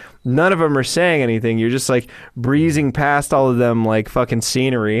 but none of them are saying anything. You're just like breezing past all of them like fucking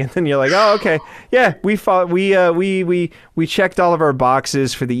scenery, and then you're like, oh, okay, yeah, we checked all of our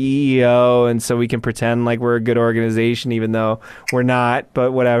boxes for the EEO, and so we can pretend like we're a good organization, even though we're not.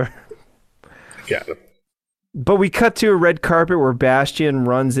 But whatever. Yeah. But we cut to a red carpet where Bastian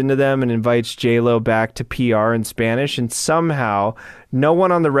runs into them and invites J-Lo back to PR in Spanish, and somehow no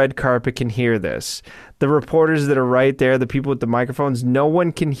one on the red carpet can hear this. The reporters that are right there, the people with the microphones, no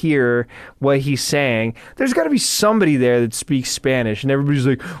one can hear what he's saying. There's got to be somebody there that speaks Spanish, and everybody's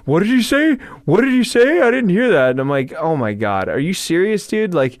like, what did he say? What did he say? I didn't hear that. And I'm like, oh my God, are you serious,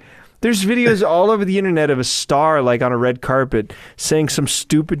 dude? Like, there's videos all over the internet of a star like on a red carpet saying some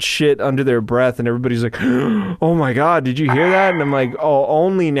stupid shit under their breath, and everybody's like, oh my God, did you hear that? And I'm like, oh,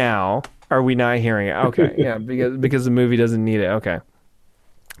 only now are we not hearing it. Okay, yeah, because the movie doesn't need it. Okay.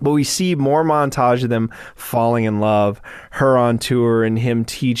 But we see more montage of them falling in love, her on tour, and him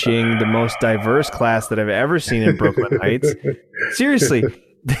teaching the most diverse class that I've ever seen in Brooklyn Heights. Seriously,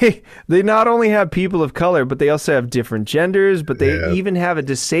 they not only have people of color, but they also have different genders, but they even have a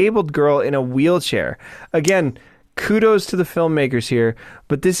disabled girl in a wheelchair. Again, kudos to the filmmakers here,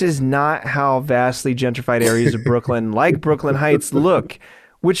 but this is not how vastly gentrified areas of Brooklyn, like Brooklyn Heights, look,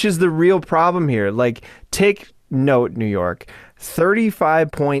 which is the real problem here. Like, take note, New York.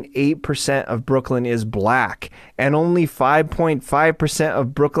 35.8% of Brooklyn is black, and only 5.5%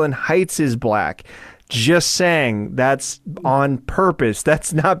 of Brooklyn Heights is black. Just saying, that's on purpose.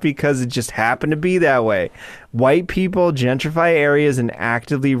 That's not because it just happened to be that way. White people gentrify areas and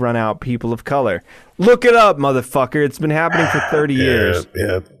actively run out people of color. Look it up, motherfucker. It's been happening for 30 years.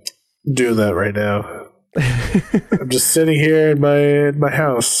 Yeah, doing that right now. I'm just sitting here in my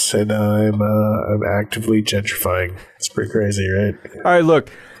house, and I'm actively gentrifying. It's pretty crazy, right? All right, look,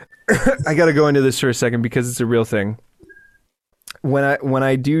 I got to go into this for a second because it's a real thing. When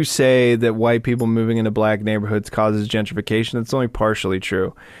I do say that white people moving into black neighborhoods causes gentrification, that's only partially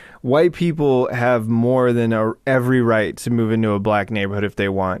true. White people have more than every right to move into a black neighborhood if they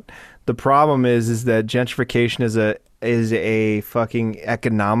want. The problem is that gentrification is a fucking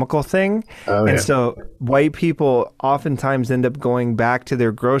economical thing. And so white people oftentimes end up going back to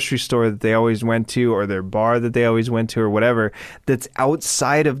their grocery store that they always went to, or their bar that they always went to, or whatever, that's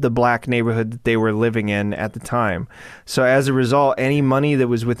outside of the black neighborhood that they were living in at the time. So as a result, any money that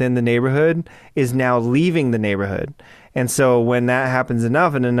was within the neighborhood is now leaving the neighborhood. And so when that happens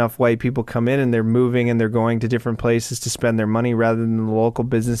enough and enough white people come in and they're moving and they're going to different places to spend their money rather than the local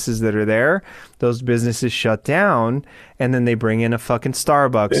businesses that are there, those businesses shut down, and then they bring in a fucking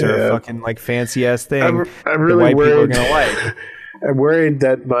Starbucks or a fucking like fancy ass thing I'm really white worried. people are gonna like. I'm worried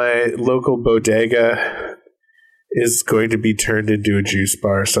that my local bodega is going to be turned into a juice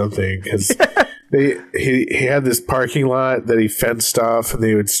bar or something, because he had this parking lot that he fenced off, and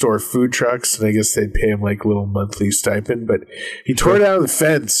they would store food trucks, and I guess they'd pay him like a little monthly stipend, but he tore down the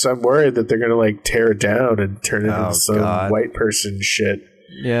fence. I'm worried that they're going to like tear it down and turn it into some white person shit.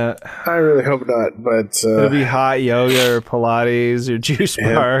 Yeah, I really hope not, but it'll be hot yoga or Pilates or juice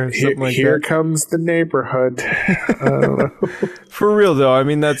bar or something like that. Here comes the neighborhood. I don't know. For real though, I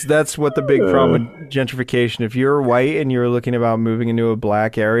mean that's what the big problem with gentrification. If you're white and you're looking about moving into a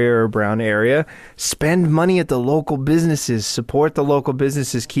black area or a brown area, spend money at the local businesses, support the local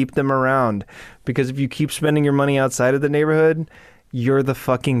businesses, keep them around. Because if you keep spending your money outside of the neighborhood, you're the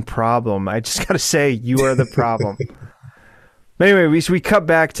fucking problem. I just gotta say, you are the problem. But anyway, we cut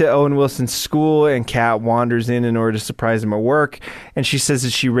back to Owen Wilson's school, and Kat wanders in order to surprise him at work. And she says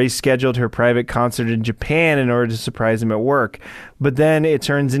that she rescheduled her private concert in Japan in order to surprise him at work. But then it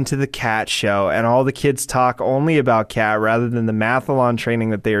turns into the Cat show, and all the kids talk only about Cat rather than the mathalon training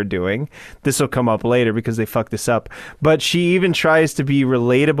that they are doing. This will come up later because they fucked this up. But she even tries to be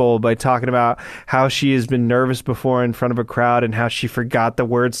relatable by talking about how she has been nervous before in front of a crowd and how she forgot the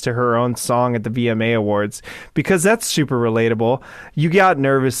words to her own song at the VMA Awards, because that's super relatable. You got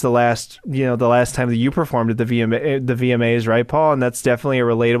nervous the last time that you performed at the VMAs, right, Paul? And that's definitely a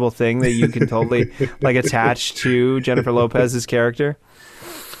relatable thing that you can totally like attach to Jennifer Lopez's character.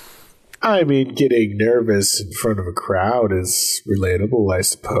 I mean, getting nervous in front of a crowd is relatable, I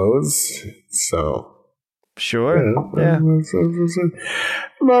suppose. So, sure, yeah.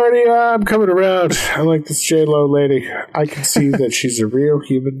 Marty, I'm coming around. I like this J-Lo lady. I can see that she's a real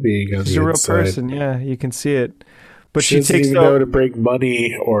human being on she's the a real inside. person. Yeah, you can see it. But she doesn't even know to bring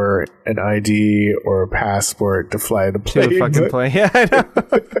money or an ID or a passport to fly the plane. To the fucking plane. Yeah, I know.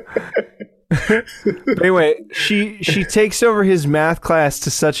 But anyway, she takes over his math class to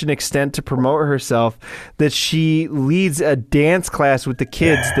such an extent to promote herself that she leads a dance class with the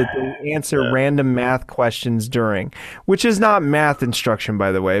kids that they answer random math questions during, which is not math instruction,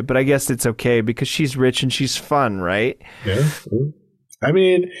 by the way, but I guess it's okay because she's rich and she's fun, right? Yeah. I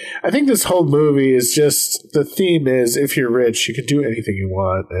mean, I think this whole movie is just, the theme is if you're rich, you can do anything you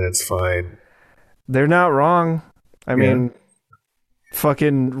want and it's fine. They're not wrong. I mean,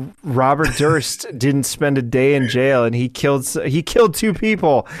 fucking Robert Durst didn't spend a day in jail, and he killed 2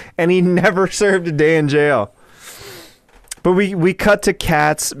 people, and he never served a day in jail. But we cut to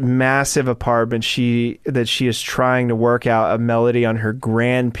Kat's massive apartment that she is trying to work out a melody on her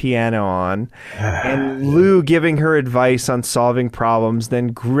grand piano on, and Lou giving her advice on solving problems, then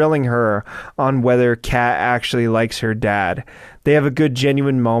grilling her on whether Kat actually likes her dad. They have a good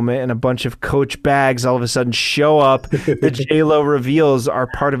genuine moment, and a bunch of Coach bags all of a sudden show up that J-Lo reveals are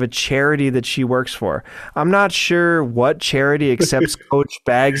part of a charity that she works for. I'm not sure what charity accepts Coach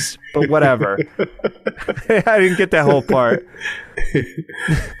bags, but whatever. I didn't get that whole part.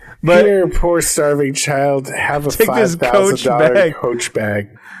 But here, poor starving child, have a $5,000 Coach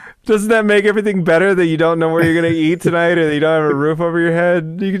bag. Doesn't that make everything better that you don't know where you're going to eat tonight or that you don't have a roof over your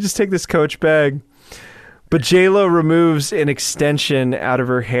head? You can just take this Coach bag. But J-Lo removes an extension out of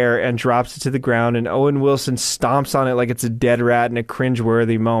her hair and drops it to the ground, and Owen Wilson stomps on it like it's a dead rat in a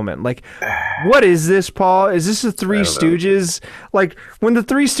cringeworthy moment. Like, what is this, Paul? Is this the Three Stooges? Like, when the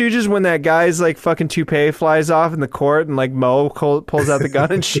Three Stooges, when that guy's, like, fucking toupee flies off in the court and, like, Mo pulls out the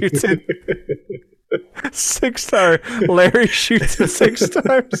gun and shoots it. 6 times. Larry shoots it 6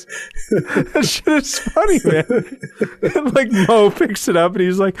 times. That shit is funny, man. And like Mo picks it up and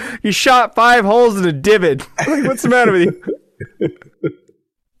he's like, "You shot 5 holes in a divot." Like, what's the matter with you?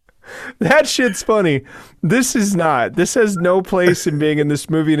 That shit's funny. This is not. This has no place in being in this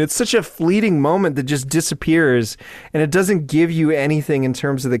movie, and it's such a fleeting moment that just disappears, and it doesn't give you anything in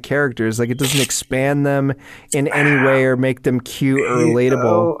terms of the characters. Like, it doesn't expand them in any way or make them cute or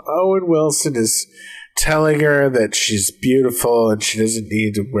relatable. Owen Wilson is telling her that she's beautiful and she doesn't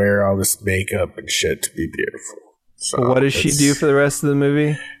need to wear all this makeup and shit to be beautiful. So what does she do for the rest of the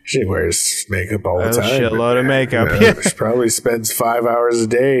movie? She wears makeup all the time. A shitload of makeup. She probably spends 5 hours a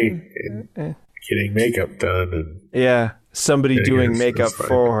day getting makeup done. And somebody doing makeup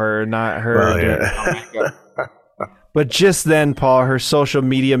for her, not her doing makeup. But just then, Paul, her social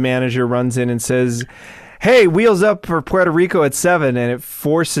media manager runs in and says, "Hey, wheels up for Puerto Rico at 7," and it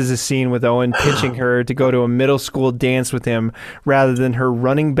forces a scene with Owen pitching her to go to a middle school dance with him rather than her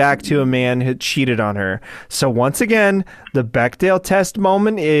running back to a man who cheated on her. So once again, the Bechdel test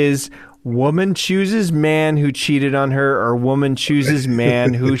moment is woman chooses man who cheated on her, or woman chooses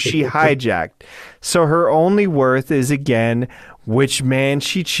man who she hijacked. So her only worth is, again, which man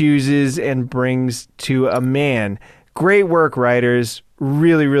she chooses and brings to a man. Great work, writers.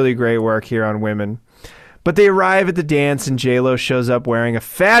 Really, really great work here on Women. But they arrive at the dance, and J-Lo shows up wearing a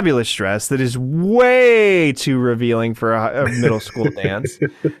fabulous dress that is way too revealing for a middle school dance.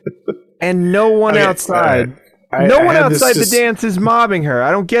 And no one outside the dance is mobbing her.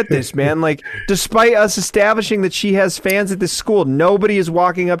 I don't get this, man. Like, despite us establishing that she has fans at this school, nobody is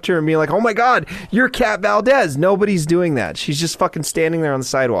walking up to her and being like, "Oh my God, you're Kat Valdez." Nobody's doing that. She's just fucking standing there on the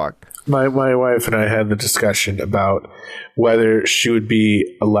sidewalk. My wife and I had the discussion about whether she would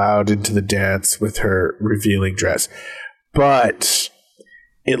be allowed into the dance with her revealing dress. But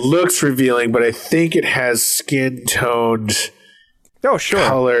it looks revealing, but I think it has skin-toned,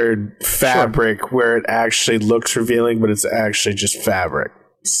 colored fabric where it actually looks revealing, but it's actually just fabric.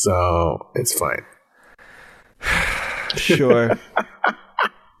 So it's fine. Sure.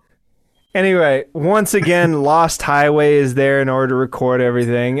 Anyway, once again, Lost Highway is there in order to record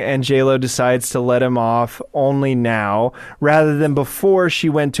everything, and J-Lo decides to let him off only now, rather than before she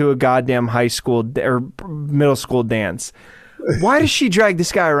went to a goddamn high school or middle school dance. Why does she drag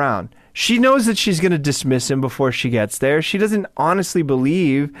this guy around? She knows that she's going to dismiss him before she gets there. She doesn't honestly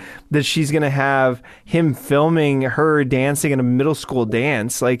believe that she's going to have him filming her dancing in a middle school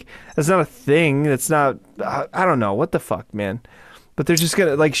dance. Like, that's not a thing. That's not, I don't know. What the fuck, man? But they're just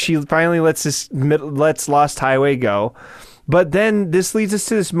gonna, like, she finally lets Lost Highway go. But then this leads us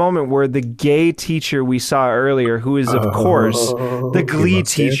to this moment where the gay teacher we saw earlier, who is, of course, the Glee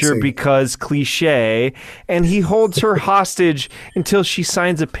teacher dancing. Because cliche, and he holds her hostage until she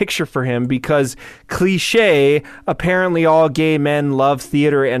signs a picture for him because cliche, apparently all gay men love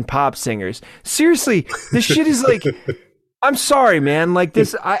theater and pop singers. Seriously, this shit is like... I'm sorry, man. Like,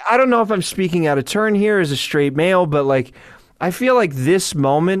 this, I don't know if I'm speaking out of turn here as a straight male, but, like... I feel like this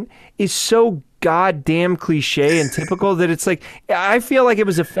moment is so goddamn cliche and typical that it's like, I feel like it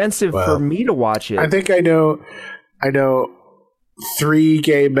was offensive for me to watch it. I think I know 3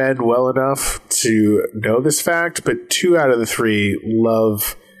 gay men well enough to know this fact, but 2 out of the 3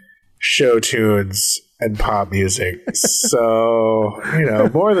 love show tunes and pop music. So,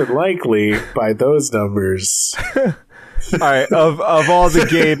 more than likely by those numbers. All right, of all the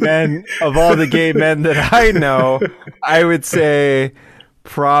gay men that I know, I would say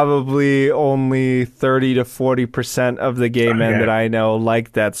probably only 30 to 40% of the gay men that I know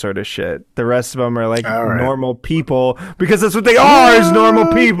like that sort of shit. The rest of them are like normal people because that's what they are, is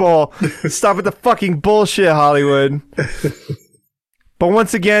normal people. Stop with the fucking bullshit, Hollywood. But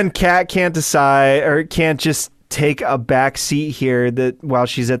once again, Kat can't decide or can't just take a back seat here that while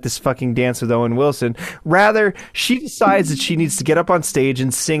she's at this fucking dance with Owen Wilson. Rather, she decides that she needs to get up on stage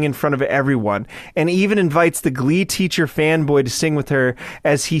and sing in front of everyone, and even invites the Glee teacher fanboy to sing with her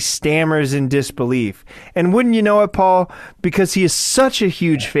as he stammers in disbelief. And wouldn't you know it, Paul, because he is such a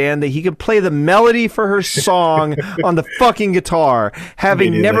huge fan that he could play the melody for her song on the fucking guitar,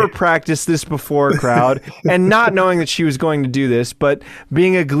 having never practiced this before, crowd, and not knowing that she was going to do this, but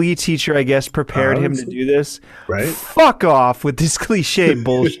being a Glee teacher, I guess, prepared him to do this. Right? Fuck off with this cliche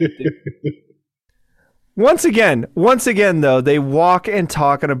bullshit. Once again, though, they walk and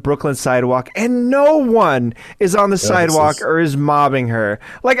talk on a Brooklyn sidewalk, and no one is on the sidewalk or is mobbing her.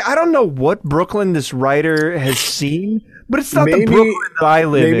 Like, I don't know what Brooklyn this writer has seen, but it's not the Brooklyn that I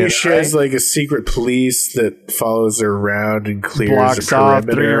live in. Maybe she has like a secret police that follows her around and clears blocks a off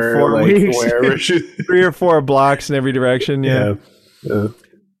perimeter, 3 or 4 weeks. Wherever 3 or 4 blocks in every direction. Yeah.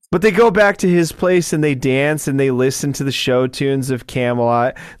 But they go back to his place and they dance and they listen to the show tunes of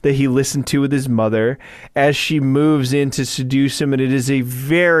Camelot that he listened to with his mother as she moves in to seduce him. And it is a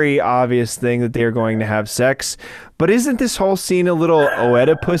very obvious thing that they're going to have sex. But isn't this whole scene a little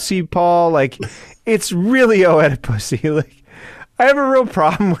Oedipus-y, Paul? Like, it's really Oedipus-y. Like, I have a real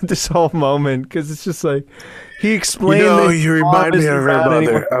problem with this whole moment because it's just like, he explained that you remind me of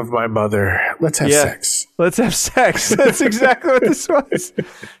my mother. Let's have sex. Let's have sex. That's exactly what this was.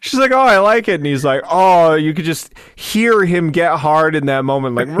 She's like, oh, I like it. And he's like, oh, you could just hear him get hard in that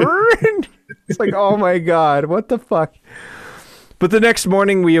moment. Like, it's like, oh my God, what the fuck? But the next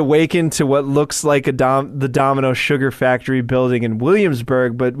morning, we awaken to what looks like the Domino Sugar Factory building in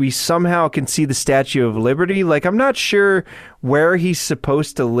Williamsburg, but we somehow can see the Statue of Liberty. Like, I'm not sure where he's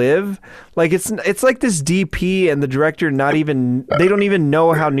supposed to live. Like, it's like this DP and the director they don't even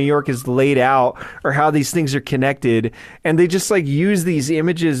know how New York is laid out or how these things are connected, and they just like use these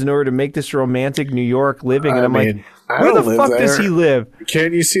images in order to make this romantic New York living. And I'm like, where the fuck does he live?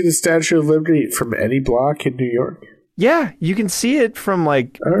 Can't you see the Statue of Liberty from any block in New York? Yeah, you can see it from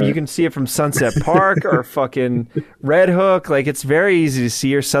you can see it from Sunset Park or fucking Red Hook. Like, it's very easy to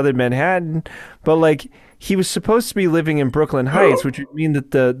see, or Southern Manhattan. But like, he was supposed to be living in Brooklyn Heights, which would mean that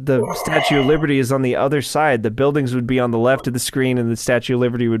the Statue of Liberty is on the other side. The buildings would be on the left of the screen and the Statue of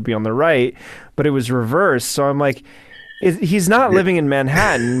Liberty would be on the right, but it was reversed. So I'm like, he's not living in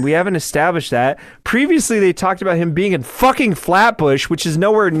Manhattan. We haven't established that. Previously, they talked about him being in fucking Flatbush, which is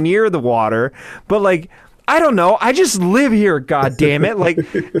nowhere near the water. But like, I don't know. I just live here, God damn it. Like,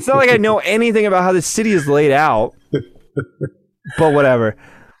 it's not like I know anything about how the city is laid out. But whatever.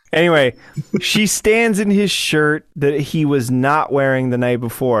 Anyway, she stands in his shirt that he was not wearing the night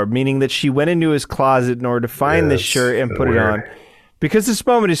before, meaning that she went into his closet in order to find this shirt and put it on. Because this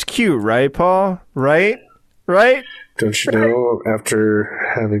moment is cute, right, Paul? Right? Don't you know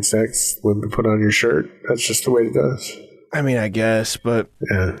after having sex when to put on your shirt? That's just the way it does. I mean, I guess, but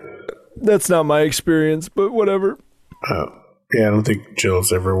that's not my experience, but whatever. Yeah, I don't think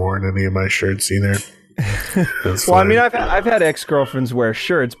Jill's ever worn any of my shirts either. Well, I mean, I've had ex-girlfriends wear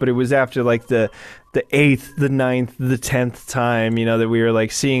shirts, but it was after like the 8th, the 9th, the 10th time, that we were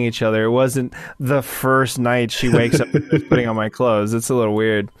like seeing each other. It wasn't the first night she wakes up putting on my clothes. It's a little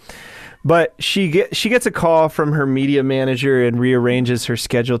weird. But she gets a call from her media manager and rearranges her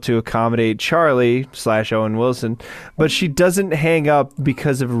schedule to accommodate Charlie / Owen Wilson. But she doesn't hang up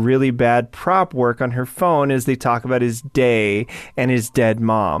because of really bad prop work on her phone as they talk about his day and his dead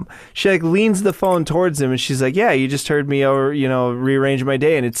mom. She like leans the phone towards him and she's like, yeah, you just heard me over, rearrange my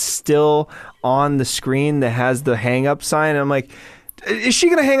day. And it's still on the screen that has the hang up sign. And I'm like, is she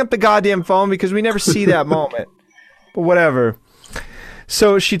going to hang up the goddamn phone? Because we never see that moment. But whatever.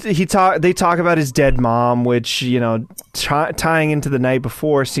 So they talk about his dead mom, which, tying into the night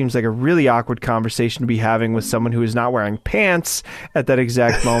before seems like a really awkward conversation to be having with someone who is not wearing pants at that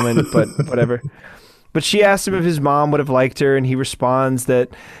exact moment, but whatever. But she asked him if his mom would have liked her, and he responds that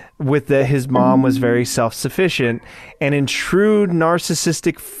his mom was very self-sufficient, and in true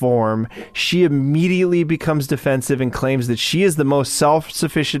narcissistic form, she immediately becomes defensive and claims that she is the most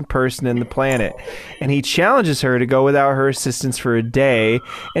self-sufficient person in the planet. And he challenges her to go without her assistance for a day,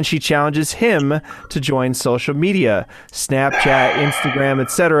 and she challenges him to join social media, Snapchat, Instagram,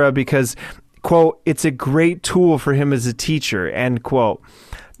 etc., because, quote, it's a great tool for him as a teacher, end quote.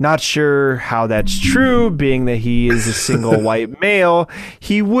 Not sure how that's true, being that he is a single white male.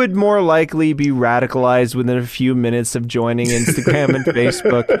 He would more likely be radicalized within a few minutes of joining Instagram and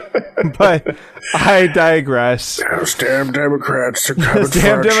Facebook. But I digress. Those damn Democrats are coming Those damn for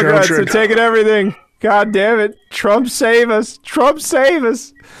our Democrats children. are taking everything. God damn it. Trump save us. Trump save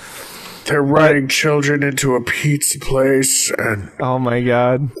us. They're running children into a pizza place. And oh my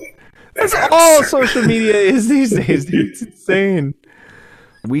God. That's all social media is these days, dude. It's insane.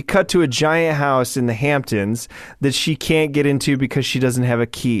 We cut to a giant house in the Hamptons that she can't get into because she doesn't have a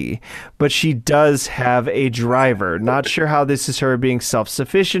key. But she does have a driver. Not sure how this is her being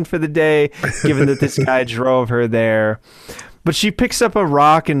self-sufficient for the day, given that this guy drove her there. But she picks up a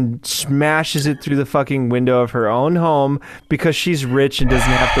rock and smashes it through the fucking window of her own home because she's rich and doesn't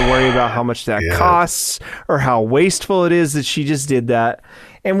have to worry about how much that costs or how wasteful it is that she just did that.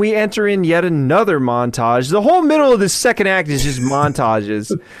 And we enter in yet another montage. The whole middle of this second act is just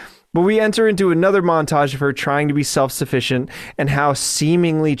montages. But we enter into another montage of her trying to be self-sufficient and how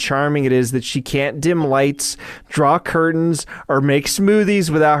seemingly charming it is that she can't dim lights, draw curtains, or make smoothies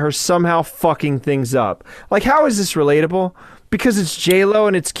without her somehow fucking things up. Like, how is this relatable? Because it's J-Lo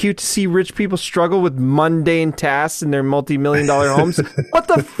and it's cute to see rich people struggle with mundane tasks in their multi-million-dollar homes. What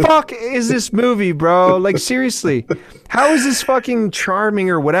the fuck is this movie, bro? Like, seriously. How is this fucking charming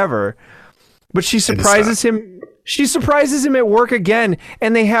or whatever? But she surprises him. She surprises him at work again,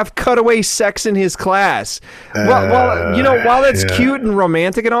 and they have cutaway sex in his class. While that's cute and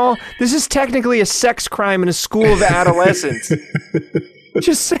romantic and all, this is technically a sex crime in a school of adolescents.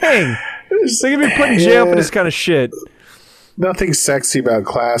 Just saying. They could be put in jail for this kind of shit. Nothing sexy about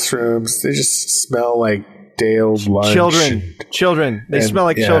classrooms. They just smell like day-old lunch. Children. They smell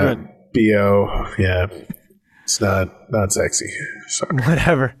like children. BO. Yeah. It's not sexy. Sorry.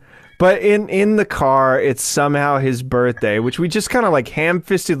 Whatever. But in the car, it's somehow his birthday, which we just kind of like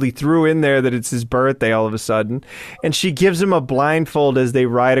ham-fistedly threw in there that it's his birthday all of a sudden. And she gives him a blindfold as they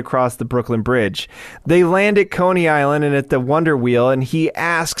ride across the Brooklyn Bridge. They land at Coney Island and at the Wonder Wheel, and he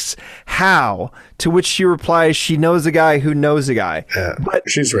asks how, to which she replies she knows a guy who knows a guy. Yeah, but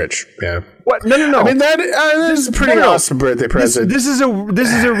she's rich. Yeah. What? No. I mean, that is a pretty awesome birthday present. This is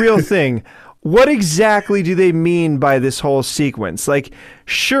a real thing. What exactly do they mean by this whole sequence? Like,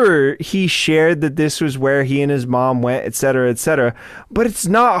 sure, he shared that this was where he and his mom went, etc., but it's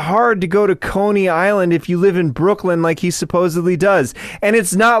not hard to go to Coney Island if you live in Brooklyn like he supposedly does. And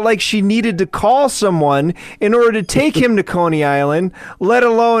it's not like she needed to call someone in order to take him to Coney Island, let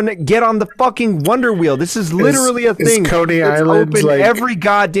alone get on the fucking Wonder Wheel. This is literally a thing. Coney Island open like every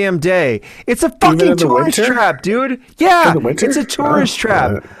goddamn day. It's a fucking tourist trap, dude. Yeah, it's a tourist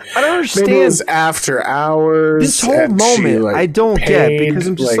trap. I don't understand. Maybe it was after hours. This whole moment, I don't get, because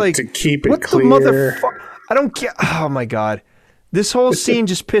I'm just like to keep it what clear. The motherfucker? I don't get. Oh my God, this whole scene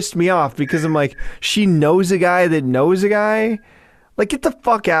just pissed me off because I'm like, she knows a guy that knows a guy. Like, get the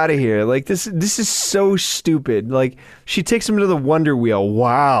fuck out of here. Like, this is so stupid. Like, she takes him to the Wonder Wheel.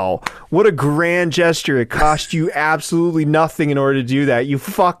 Wow, what a grand gesture! It cost you absolutely nothing in order to do that. You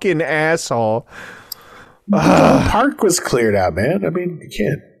fucking asshole. The park was cleared out, man. I mean, you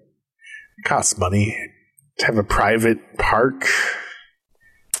can't. It costs money to have a private park.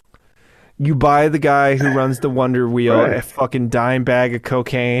 You buy the guy who runs the Wonder Wheel a fucking dime bag of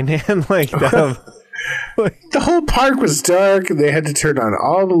cocaine and like that. The whole park was dark, and they had to turn on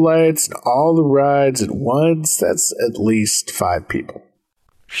all the lights and all the rides at once. That's at least 5 people.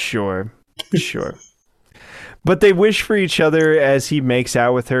 Sure. But they wish for each other as he makes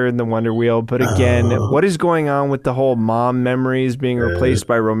out with her in the Wonder Wheel. But again, what is going on with the whole mom memories being replaced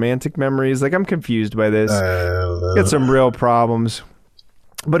by romantic memories? Like, I'm confused by this. Got some real problems.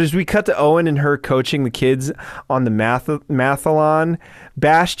 But as we cut to Owen and her coaching the kids on the mathalon,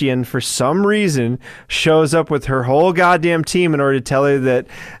 Bastian, for some reason, shows up with her whole goddamn team in order to tell her that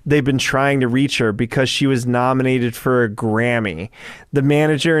they've been trying to reach her because she was nominated for a Grammy. The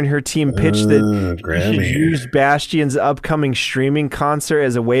manager and her team pitched that she should use Bastian's upcoming streaming concert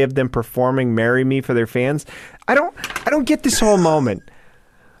as a way of them performing "Marry Me" for their fans. I don't get this whole moment.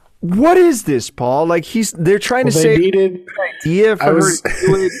 What is this, Paul? Like they're trying to say needed idea for her to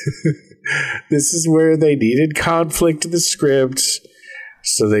do it. This is where they needed conflict in the script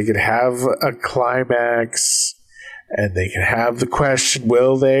so they could have a climax and they can have the question,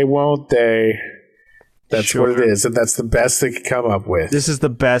 will they, won't they? That's what it is, and that's the best they could come up with. This is the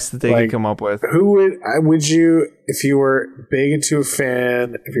best that they could come up with. Who would you, if you were big into a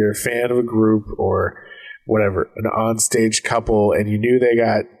fan, if you're a fan of a group or whatever, an onstage couple, and you knew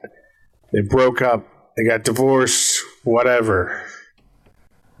they broke up, they got divorced, whatever,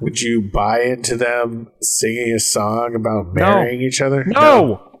 would you buy into them singing a song about marrying each other?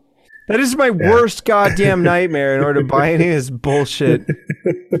 No. That is my worst goddamn nightmare in order to buy any of this bullshit.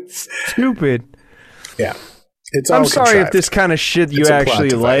 Stupid. Yeah. I'm sorry if this kind of shit you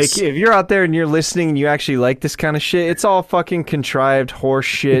actually like. If you're out there and you're listening and you actually like this kind of shit, it's all fucking contrived horse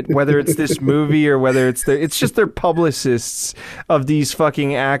shit, whether it's this movie or whether it's just their publicists of these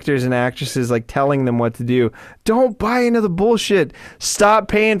fucking actors and actresses like telling them what to do. Don't buy into the bullshit. Stop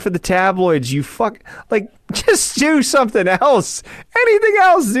paying for the tabloids. You just do something else. Anything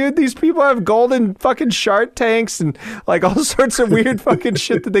else, dude. These people have golden fucking Shark Tanks and like all sorts of weird fucking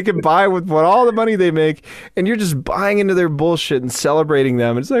shit that they can buy with all the money they make, and you're just buying into their bullshit and celebrating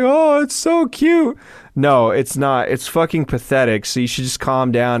them. It's like, oh, it's so cute. No, it's not. It's fucking pathetic. So you should just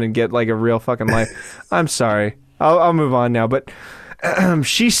calm down and get like a real fucking life. I'm sorry. I'll move on now, but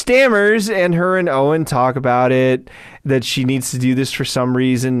she stammers, and her and Owen talk about it, that she needs to do this for some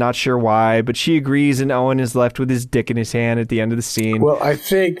reason, not sure why, but she agrees, and Owen is left with his dick in his hand at the end of the scene. Well, I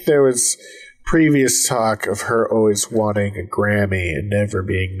think there was previous talk of her always wanting a Grammy and never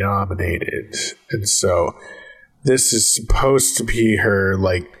being nominated, and so this is supposed to be her,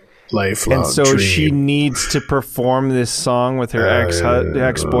 like, lifelong and so dream. She needs to perform this song with her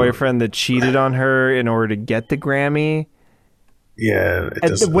ex-boyfriend that cheated on her in order to get the Grammy. Yeah, it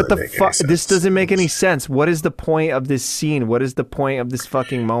doesn't what really the fuck? This doesn't make any sense. What is the point of this scene? What is the point of this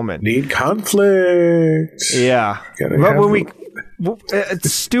fucking moment? Need conflict. Yeah, but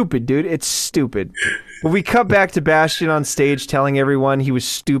it's stupid, dude. It's stupid. But we cut back to Bastian on stage telling everyone he was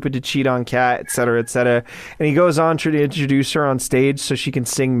stupid to cheat on Kat, etc., etc. And he goes on to introduce her on stage so she can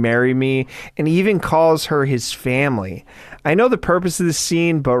sing "Marry Me," and he even calls her his family. I know the purpose of this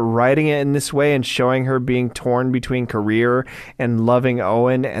scene, but writing it in this way and showing her being torn between career and loving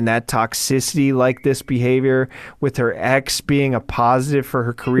Owen, and that toxicity like this behavior with her ex being a positive for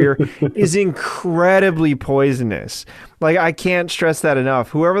her career is incredibly poisonous. Like, I can't stress that enough.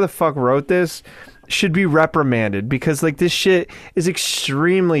 Whoever the fuck wrote this should be reprimanded, because like this shit is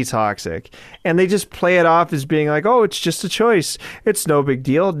extremely toxic, and they just play it off as being like, oh, it's just a choice, it's no big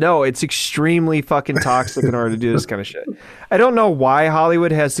deal. No, it's extremely fucking toxic in order to do this kind of shit. I don't know why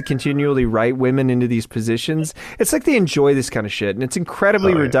Hollywood has to continually write women into these positions. It's like they enjoy this kind of shit, and it's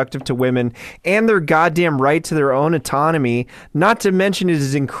incredibly reductive to women and their goddamn right to their own autonomy, not to mention it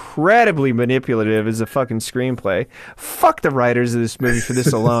is incredibly manipulative as a fucking screenplay. Fuck the writers of this movie for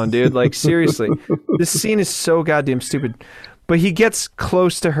this alone, dude. Like, seriously. This scene is so goddamn stupid. But he gets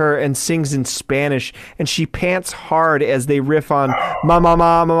close to her and sings in Spanish, and she pants hard as they riff on "Mama,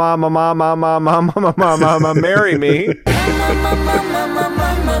 mama, mama, mama, mama, mama, mama, mama, marry me."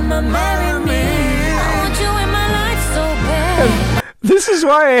 This is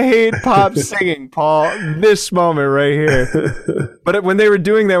why I hate pop singing, Paul. This moment right here. But when they were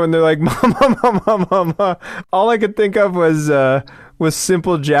doing that, when they're like "Mama, mama, mama," all I could think of was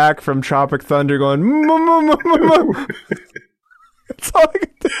Simple Jack from Tropic Thunder going "Mama, mama, mama." That's all I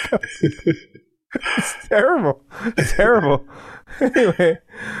could think of. It's terrible. It's terrible. Anyway,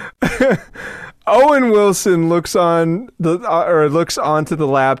 Owen Wilson looks onto the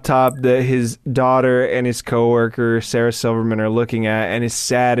laptop that his daughter and his coworker Sarah Silverman are looking at, and is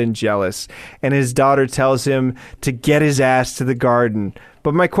sad and jealous. And his daughter tells him to get his ass to the garden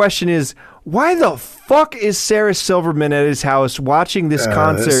But my question is, why the fuck is Sarah Silverman at his house watching this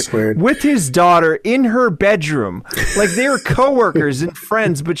concert with his daughter in her bedroom? Like, they're coworkers and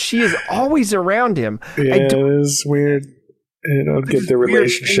friends, but she is always around him. Yeah, it is weird. I don't get the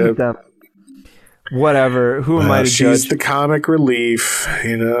relationship. Whatever. Who am I to judge? She's the comic relief.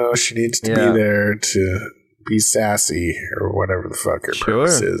 You know, she needs to be there to be sassy or whatever the fuck her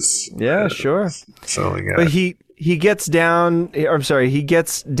purpose is. Yeah, sure. So, yeah. But he gets down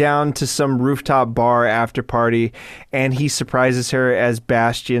to some rooftop bar after party, and he surprises her as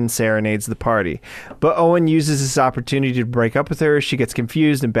Bastian serenades the party. But Owen uses this opportunity to break up with her. She gets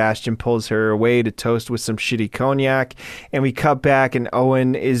confused, and Bastian pulls her away to toast with some shitty cognac. And we cut back, and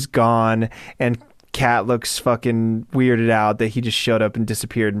Owen is gone, and Kat looks fucking weirded out that he just showed up and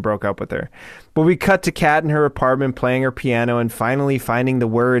disappeared and broke up with her. But we cut to Kat in her apartment playing her piano and finally finding the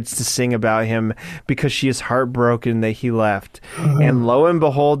words to sing about him because she is heartbroken that he left. And lo and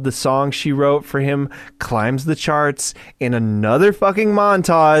behold, the song she wrote for him climbs the charts in another fucking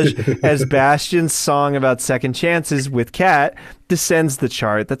montage as Bastian's song about second chances with Kat descends the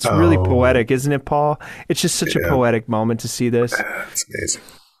chart. That's really poetic, isn't it, Paul? It's just such a poetic moment to see this. That's amazing.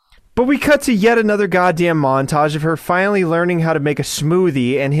 But we cut to yet another goddamn montage of her finally learning how to make a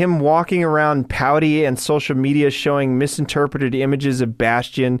smoothie and him walking around pouty and social media showing misinterpreted images of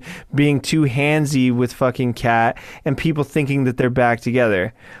Bastian being too handsy with fucking Kat and people thinking that they're back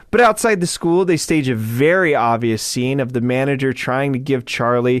together. But outside the school, they stage a very obvious scene of the manager trying to give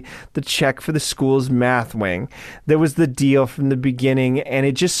Charlie the check for the school's math wing. That was the deal from the beginning, and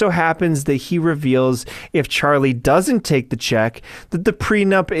it just so happens that he reveals if Charlie doesn't take the check, that the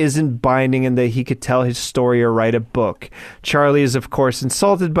prenup isn't binding and that he could tell his story or write a book. Charlie is, of course,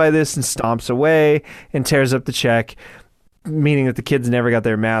 insulted by this and stomps away and tears up the check, meaning that the kids never got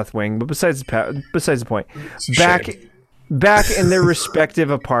their math wing. But besides the point, back in their respective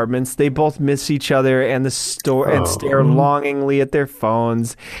apartments, they both miss each other and the store and stare longingly at their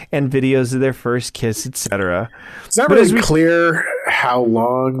phones and videos of their first kiss, etc. It's not really clear how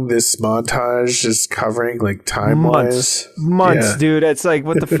long this montage is covering, like time-wise. Months, dude. It's like,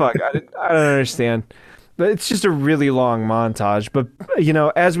 what the fuck? I don't understand. But it's just a really long montage. But, you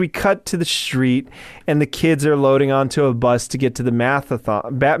know, as we cut to the street and the kids are loading onto a bus to get to the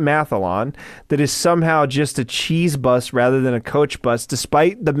mathalon that is somehow just a cheese bus rather than a coach bus,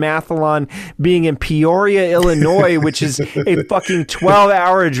 despite the mathalon being in Peoria, Illinois, which is a fucking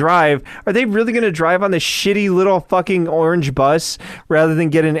 12-hour drive. Are they really going to drive on this shitty little fucking orange bus rather than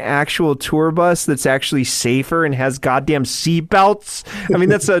get an actual tour bus that's actually safer and has goddamn seat belts? I mean,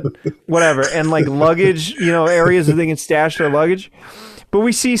 that's a whatever. And like luggage, you know, areas where they can stash their luggage. But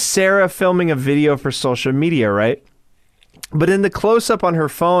we see Sarah filming a video for social media, right? But in the close-up on her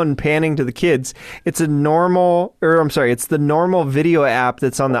phone panning to the kids, it's the normal video app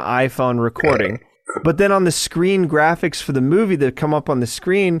that's on the iPhone recording. But then on the screen graphics for the movie that come up on the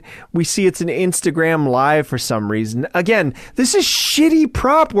screen, we see it's an Instagram Live for some reason. Again, this is shitty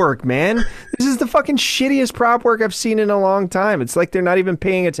prop work, man. This is the fucking shittiest prop work I've seen in a long time. It's like they're not even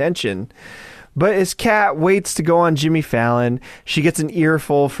paying attention. But as Kat waits to go on Jimmy Fallon, she gets an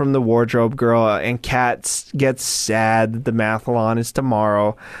earful from the wardrobe girl, and Kat gets sad that the mathalon is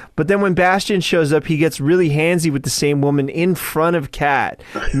tomorrow. But then when Bastian shows up, he gets really handsy with the same woman in front of Kat,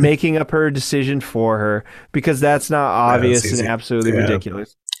 making up her decision for her, because that's not obvious and absolutely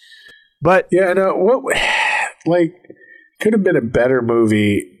ridiculous. But yeah, no, could have been a better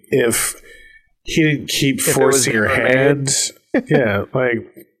movie if he didn't keep forcing her hand. Yeah, like,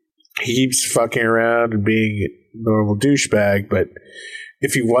 he keeps fucking around and being a normal douchebag, but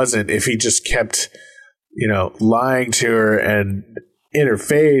if he just kept, you know, lying to her and in her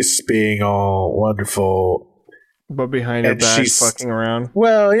face being all wonderful, but behind her back fucking around.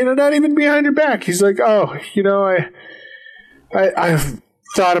 Well, you know, not even behind her back. He's like, oh, you know, I've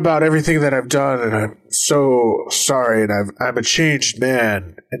thought about everything that I've done, and I'm so sorry, and I'm a changed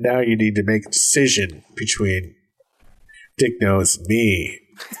man, and now you need to make a decision between Dick Nose and me.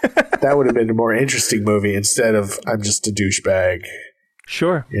 That would have been a more interesting movie instead of I'm just a douchebag.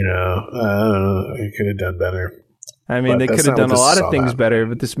 Sure. You know, I could have done better. I mean, they could have done a lot of things better,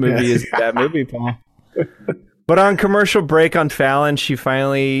 but this movie is that movie, Paul. But on commercial break on Fallon, she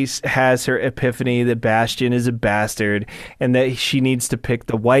finally has her epiphany that Bastian is a bastard and that she needs to pick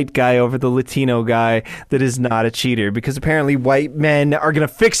the white guy over the Latino guy that is not a cheater, because apparently white men are going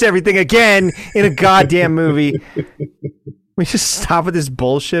to fix everything again in a goddamn movie. We just stop with this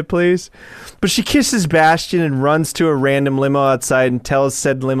bullshit, please? But she kisses Bastian and runs to a random limo outside and tells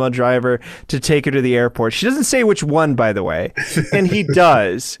said limo driver to take her to the airport. She doesn't say which one, by the way, and he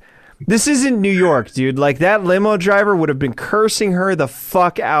does. This isn't New York, dude. Like, that limo driver would have been cursing her the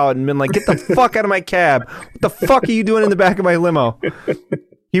fuck out and been like, get the fuck out of my cab. What the fuck are you doing in the back of my limo?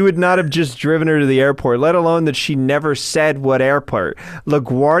 He would not have just driven her to the airport, let alone that she never said what airport.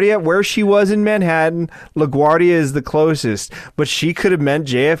 LaGuardia, where she was in Manhattan, LaGuardia is the closest. But she could have meant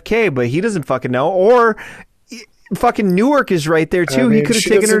JFK, but he doesn't fucking know. Or fucking Newark is right there, too. He could have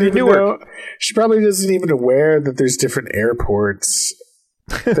taken her to Newark. She probably isn't even aware that there's different airports.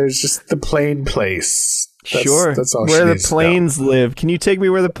 There's just the plane place. That's all where the planes live. Can you take me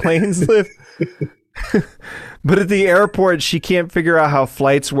where the planes live? But at the airport, she can't figure out how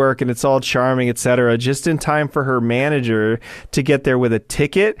flights work, and it's all charming, etc. Just in time for her manager to get there with a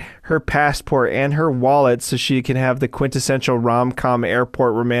ticket, her passport, and her wallet so she can have the quintessential rom-com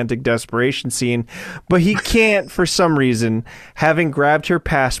airport romantic desperation scene. But he can't for some reason, having grabbed her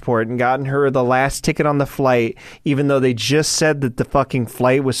passport and gotten her the last ticket on the flight, even though they just said that the fucking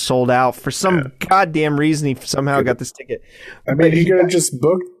flight was sold out. For some goddamn reason, he somehow got this ticket. I mean, he could have just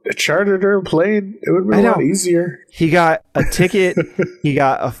chartered her a plane. It would be a lot easier. He got a ticket, he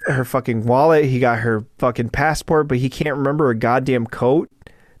got her fucking wallet, he got her fucking passport, but he can't remember a goddamn coat.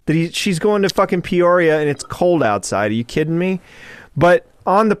 She's going to fucking Peoria and it's cold outside. Are you kidding me? But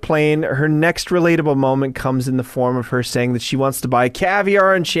on the plane, her next relatable moment comes in the form of her saying that she wants to buy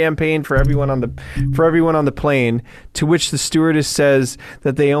caviar and champagne for everyone on the plane, to which the stewardess says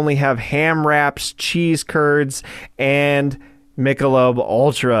that they only have ham wraps, cheese curds, and Michelob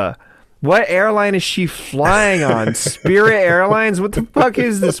Ultra. What airline is she flying on? Spirit Airlines? What the fuck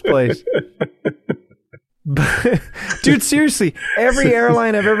is this place? Dude, seriously, every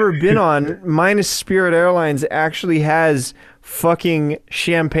airline I've ever been on, minus Spirit Airlines, actually has fucking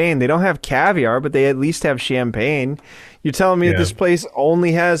champagne. They don't have caviar, but they at least have champagne. You're telling me that this place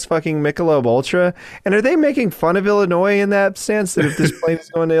only has fucking Michelob Ultra? And are they making fun of Illinois in that sense? That if this plane is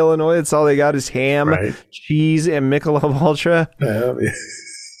going to Illinois, it's all they got is ham, cheese, and Michelob Ultra?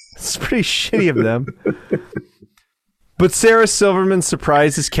 It's pretty shitty of them. But Sarah Silverman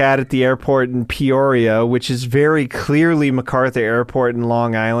surprises Kat at the airport in Peoria, which is very clearly MacArthur Airport in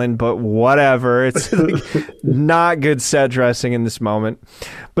Long Island, but whatever. It's like not good set dressing in this moment.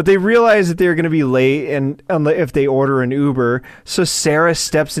 But they realize that they're going to be late and if they order an Uber. So Sarah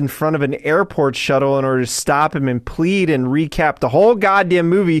steps in front of an airport shuttle in order to stop him and plead and recap the whole goddamn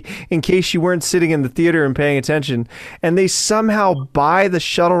movie in case you weren't sitting in the theater and paying attention. And they somehow buy the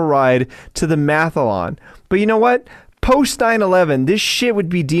shuttle ride to the Mathalon. But you know what? Post 9/11, this shit would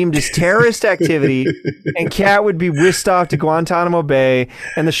be deemed as terrorist activity, and Kat would be whisked off to Guantanamo Bay,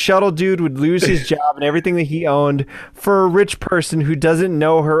 and the shuttle dude would lose his job and everything that he owned for a rich person who doesn't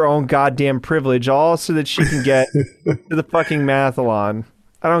know her own goddamn privilege, all so that she can get to the fucking Mathalon.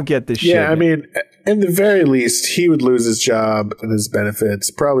 I don't get this shit. Yeah, I mean, in the very least, he would lose his job and his benefits,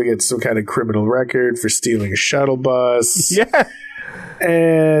 probably get some kind of criminal record for stealing a shuttle bus. Yeah.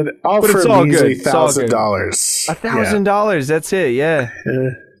 And offer a measly $1,000. $1,000, that's it, yeah.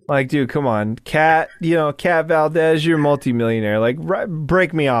 Like, dude, come on. Kat Valdez, you're a multimillionaire. Like,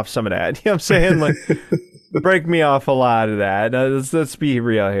 break me off some of that. You know what I'm saying? Like, break me off a lot of that. Let's be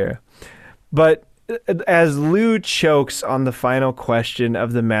real here. But as Lou chokes on the final question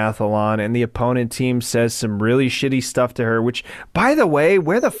of the Mathalon and the opponent team says some really shitty stuff to her, which, by the way,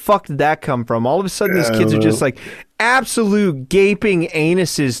 where the fuck did that come from? All of a sudden, these kids are just like absolute gaping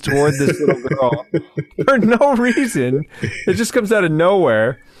anuses toward this little girl for no reason. It just comes out of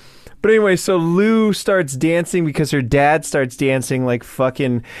nowhere. But anyway, so Lou starts dancing because her dad starts dancing like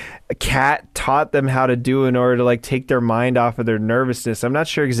fucking Kat taught them how to do in order to like take their mind off of their nervousness. I'm not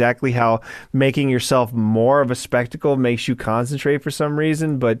sure exactly how making yourself more of a spectacle makes you concentrate for some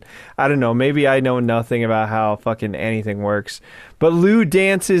reason, but I don't know. Maybe I know nothing about how fucking anything works. But Lou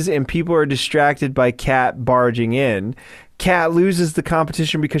dances and people are distracted by Kat barging in. Kat loses the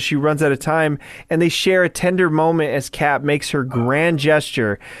competition because she runs out of time, and they share a tender moment as Kat makes her grand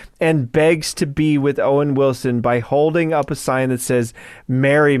gesture and begs to be with Owen Wilson by holding up a sign that says,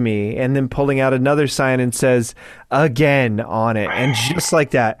 "Marry me," and then pulling out another sign and says, "Again" on it. And just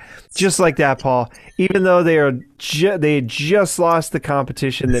like that, Paul, even though they just lost the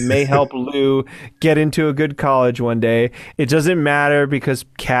competition that may help Lou get into a good college one day, it doesn't matter because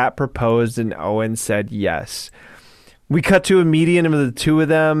Kat proposed and Owen said yes. We cut to a median of the two of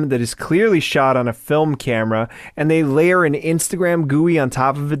them that is clearly shot on a film camera, and they layer an Instagram GUI on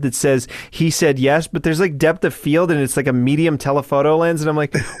top of it that says he said yes, but there's like depth of field and it's like a medium telephoto lens, and I'm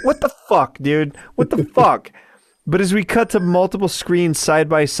like, what the fuck, dude? What the fuck? But as we cut to multiple screens side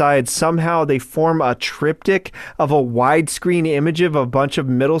by side, somehow they form a triptych of a widescreen image of a bunch of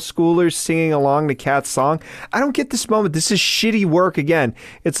middle schoolers singing along to Kat's song. I don't get this moment. This is shitty work again.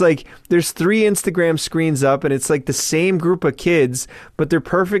 It's like there's 3 Instagram screens up and it's like the same group of kids, but they're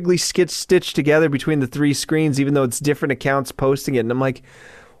perfectly stitched together between the 3 screens, even though it's different accounts posting it. And I'm like,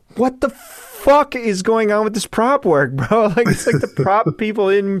 what the fuck is going on with this prop work, bro? Like, it's like the prop people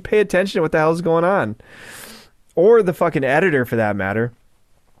didn't pay attention to what the hell's going on. Or the fucking editor, for that matter.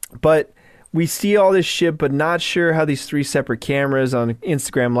 But we see all this shit, but not sure how these 3 separate cameras on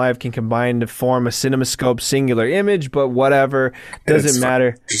Instagram Live can combine to form a CinemaScope singular image, but whatever. Doesn't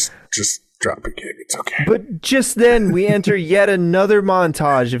matter. Just drop a gig. It's okay. But just then, we enter yet another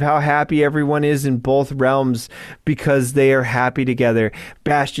montage of how happy everyone is in both realms because they are happy together.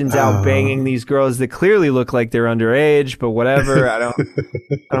 Bastion's out banging these girls that clearly look like they're underage, but whatever. I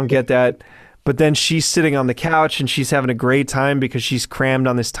don't get that. But then she's sitting on the couch and she's having a great time because she's crammed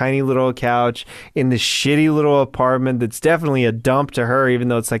on this tiny little couch in this shitty little apartment that's definitely a dump to her, even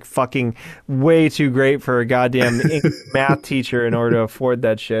though it's like fucking way too great for a goddamn math teacher in order to afford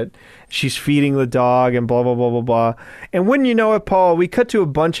that shit. She's feeding the dog and blah, blah, blah, blah, blah. And wouldn't you know it, Paul, we cut to a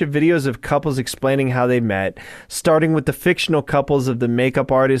bunch of videos of couples explaining how they met, starting with the fictional couples of the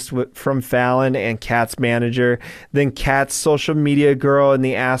makeup artist from Fallon and Kat's manager, then Kat's social media girl and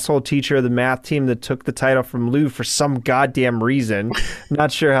the asshole teacher of the math team that took the title from Lou for some goddamn reason.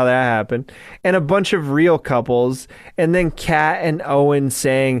 Not sure how that happened. And a bunch of real couples. And then Kat and Owen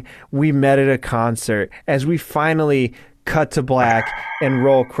saying, we met at a concert, as we finally cut to black and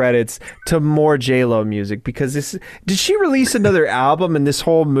roll credits to more J-Lo music, because did she release another album and this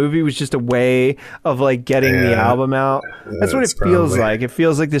whole movie was just a way of like getting the album out? That's what it feels like. It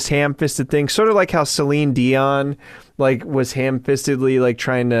feels like this ham-fisted thing, sort of like how Celine Dion like was ham-fistedly like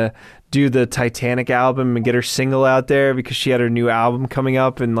trying to do the Titanic album and get her single out there because she had her new album coming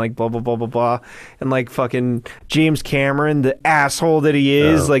up and like blah blah blah blah blah, and like fucking James Cameron, the asshole that he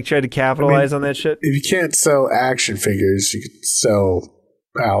is, like tried to capitalize on that shit. If you can't sell action figures, you could sell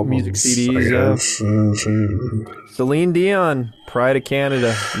albums, music CDs. Celine Dion, Pride of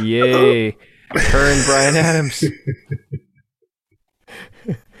Canada, yay! Her and Bryan Adams.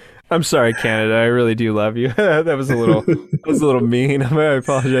 I'm sorry, Canada. I really do love you. that was a little mean. I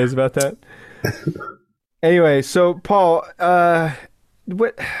apologize about that. Anyway, so Paul,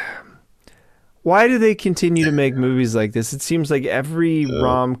 why do they continue to make movies like this? It seems like every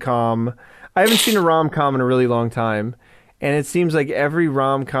rom-com. I haven't seen a rom-com in a really long time, and it seems like every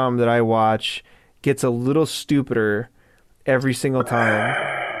rom-com that I watch gets a little stupider every single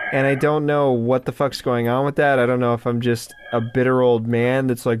time. And I don't know what the fuck's going on with that. I don't know if I'm just a bitter old man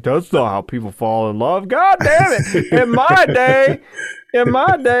that's like, that's not how people fall in love. God damn it. In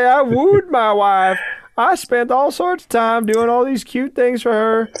my day, I wooed my wife. I spent all sorts of time doing all these cute things for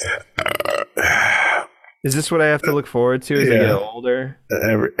her. Is this what I have to look forward to as I get older?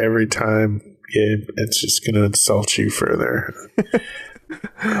 Every time, Gabe, it's just going to insult you further. The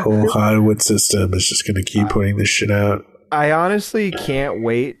whole Hollywood system is just going to keep putting this shit out. I honestly can't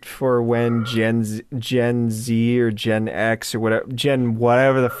wait for when Gen Z or Gen X or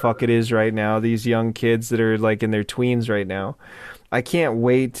whatever the fuck it is right now, these young kids that are like in their tweens right now. I can't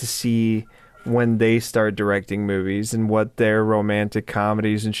wait to see when they start directing movies and what their romantic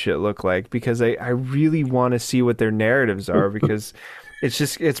comedies and shit look like, because I really want to see what their narratives are, because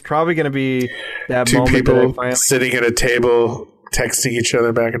it's probably going to be that two moment people that I finally sitting at a table texting each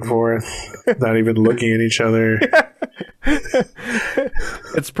other back and forth, not even looking at each other.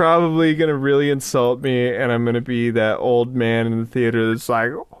 It's probably going to really insult me, and I'm going to be that old man in the theater that's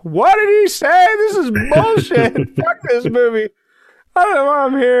like, what did he say? This is bullshit. Fuck this movie. I don't know why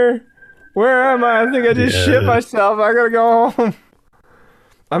I'm here. Where am I? I think I just shit myself. I got to go home.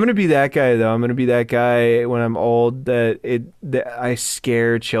 I'm going to be that guy, though. I'm going to be that guy when I'm old that I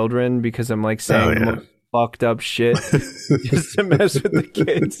scare children because I'm like saying the most fucked up shit just to mess with the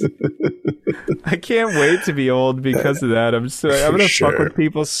kids. I can't wait to be old because of that. I'm gonna fuck with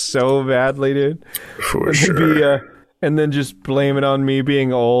people so badly, dude. For sure. And then just blame it on me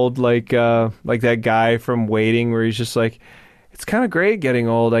being old, like that guy from Waiting, where he's just like, it's kind of great getting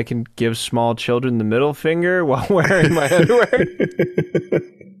old. I can give small children the middle finger while wearing my underwear.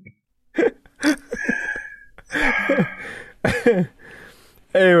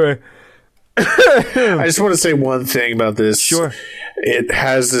 Anyway. I just want to say one thing about this. Sure. It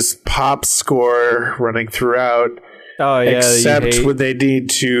has this pop score running throughout. Oh, yeah. Except when they need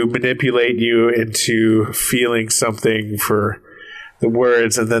to manipulate you into feeling something for the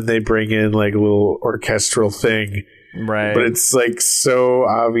words, and then they bring in like a little orchestral thing. Right. But it's like so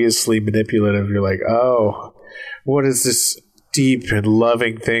obviously manipulative. You're like, oh, what is this deep and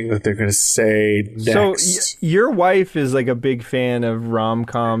loving thing that they're going to say next? So your wife is like a big fan of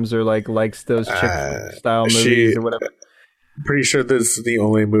rom-coms or like likes those chick style movies or whatever. I'm pretty sure this is the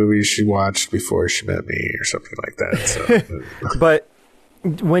only movie she watched before she met me or something like that. So. But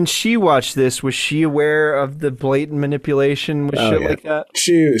when she watched this, was she aware of the blatant manipulation with shit like that?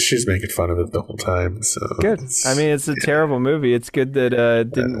 She's making fun of it the whole time. So good. I mean, it's a terrible movie. It's good that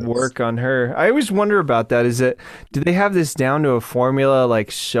it didn't work on her. I always wonder about that. Do they have this down to a formula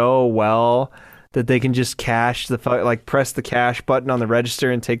like so well that they can just press the cash button on the register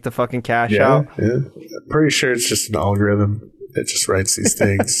and take the fucking cash out? Yeah. I'm pretty sure it's just an algorithm that just writes these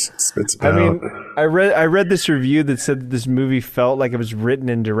things, spits them out. I mean, I read this review that said that this movie felt like it was written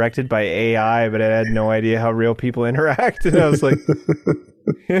and directed by AI, but I had no idea how real people interact. And I was like,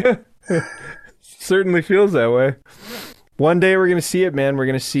 yeah, certainly feels that way. One day we're going to see it, man. We're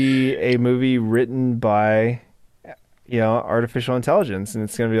going to see a movie written by, artificial intelligence. And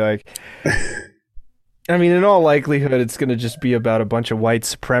it's going to be like... I mean, in all likelihood, it's going to just be about a bunch of white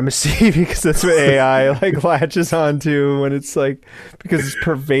supremacy because that's what AI latches onto when it's because it's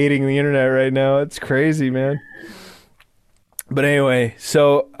pervading the internet right now. It's crazy, man. But anyway,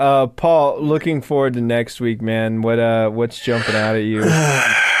 so Paul, looking forward to next week, man. What's jumping out at you?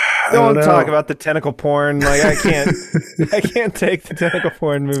 Don't talk about the tentacle porn. I can't take the tentacle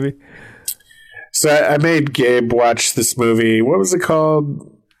porn movie. So I made Gabe watch this movie. What was it called?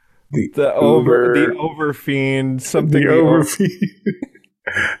 The Overfiend, something. The Overfiend.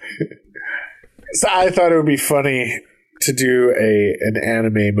 So I thought it would be funny to do an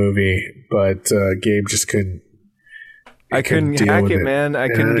anime movie, but Gabe just couldn't. I couldn't hack it, man. I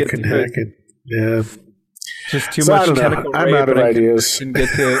couldn't get to it. Yeah. Just too much tentacle rape. I'm out of ideas. Couldn't get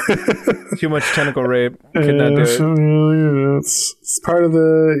to it. Too much tentacle rape. Could not do it. It's part of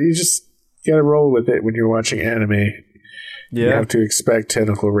you just gotta roll with it when you're watching anime. Yeah. You have to expect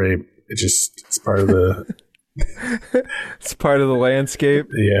tentacle rape. It's part of the... It's part of the landscape.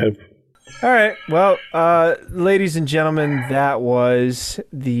 Yeah. All right. Well, ladies and gentlemen, that was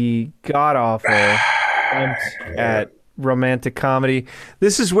the god-awful attempt at romantic comedy.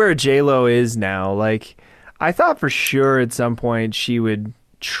 This is where J-Lo is now. I thought for sure at some point she would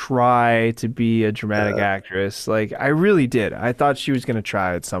try to be a dramatic actress. I really did. I thought she was going to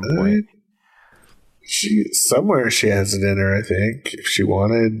try at some point. She has it in her, I think. If she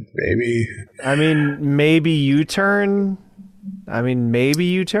wanted, maybe. I mean, maybe U-turn.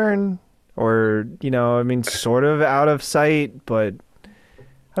 Or, sort of out of sight, but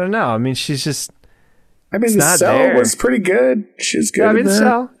I don't know. I mean, she's just... The Cell was pretty good. She's good. The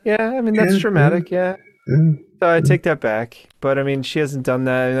Cell. Yeah, that's dramatic, yeah. So I take that back. But, she hasn't done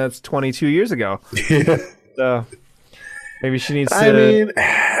that, and that's 22 years ago. Yeah. So, maybe she needs to...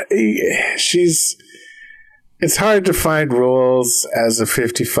 It's hard to find roles as a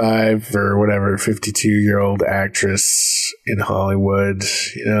 55 or whatever 52-year-old actress in Hollywood.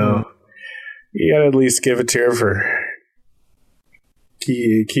 You gotta at least give it to her for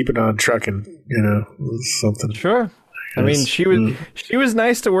keeping on trucking. Something. Sure. She was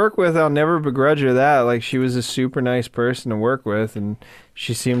nice to work with. I'll never begrudge her that. She was a super nice person to work with, and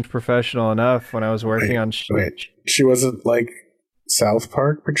she seemed professional enough when I was working on. She wasn't like South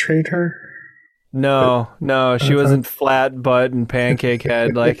Park portrayed her. No, she wasn't flat butt and pancake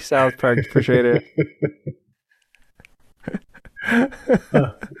head like South Park portrayed her.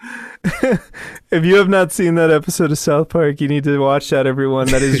 If you have not seen that episode of South Park, you need to watch that, everyone.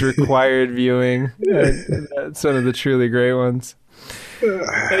 That is required viewing. That's one of the truly great ones.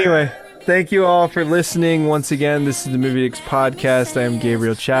 Anyway, thank you all for listening. Once again, this is the Movie Dicks Podcast. I am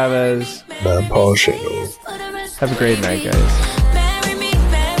Gabriel Chavez. I'm Paul Shingle. Have a great night, guys.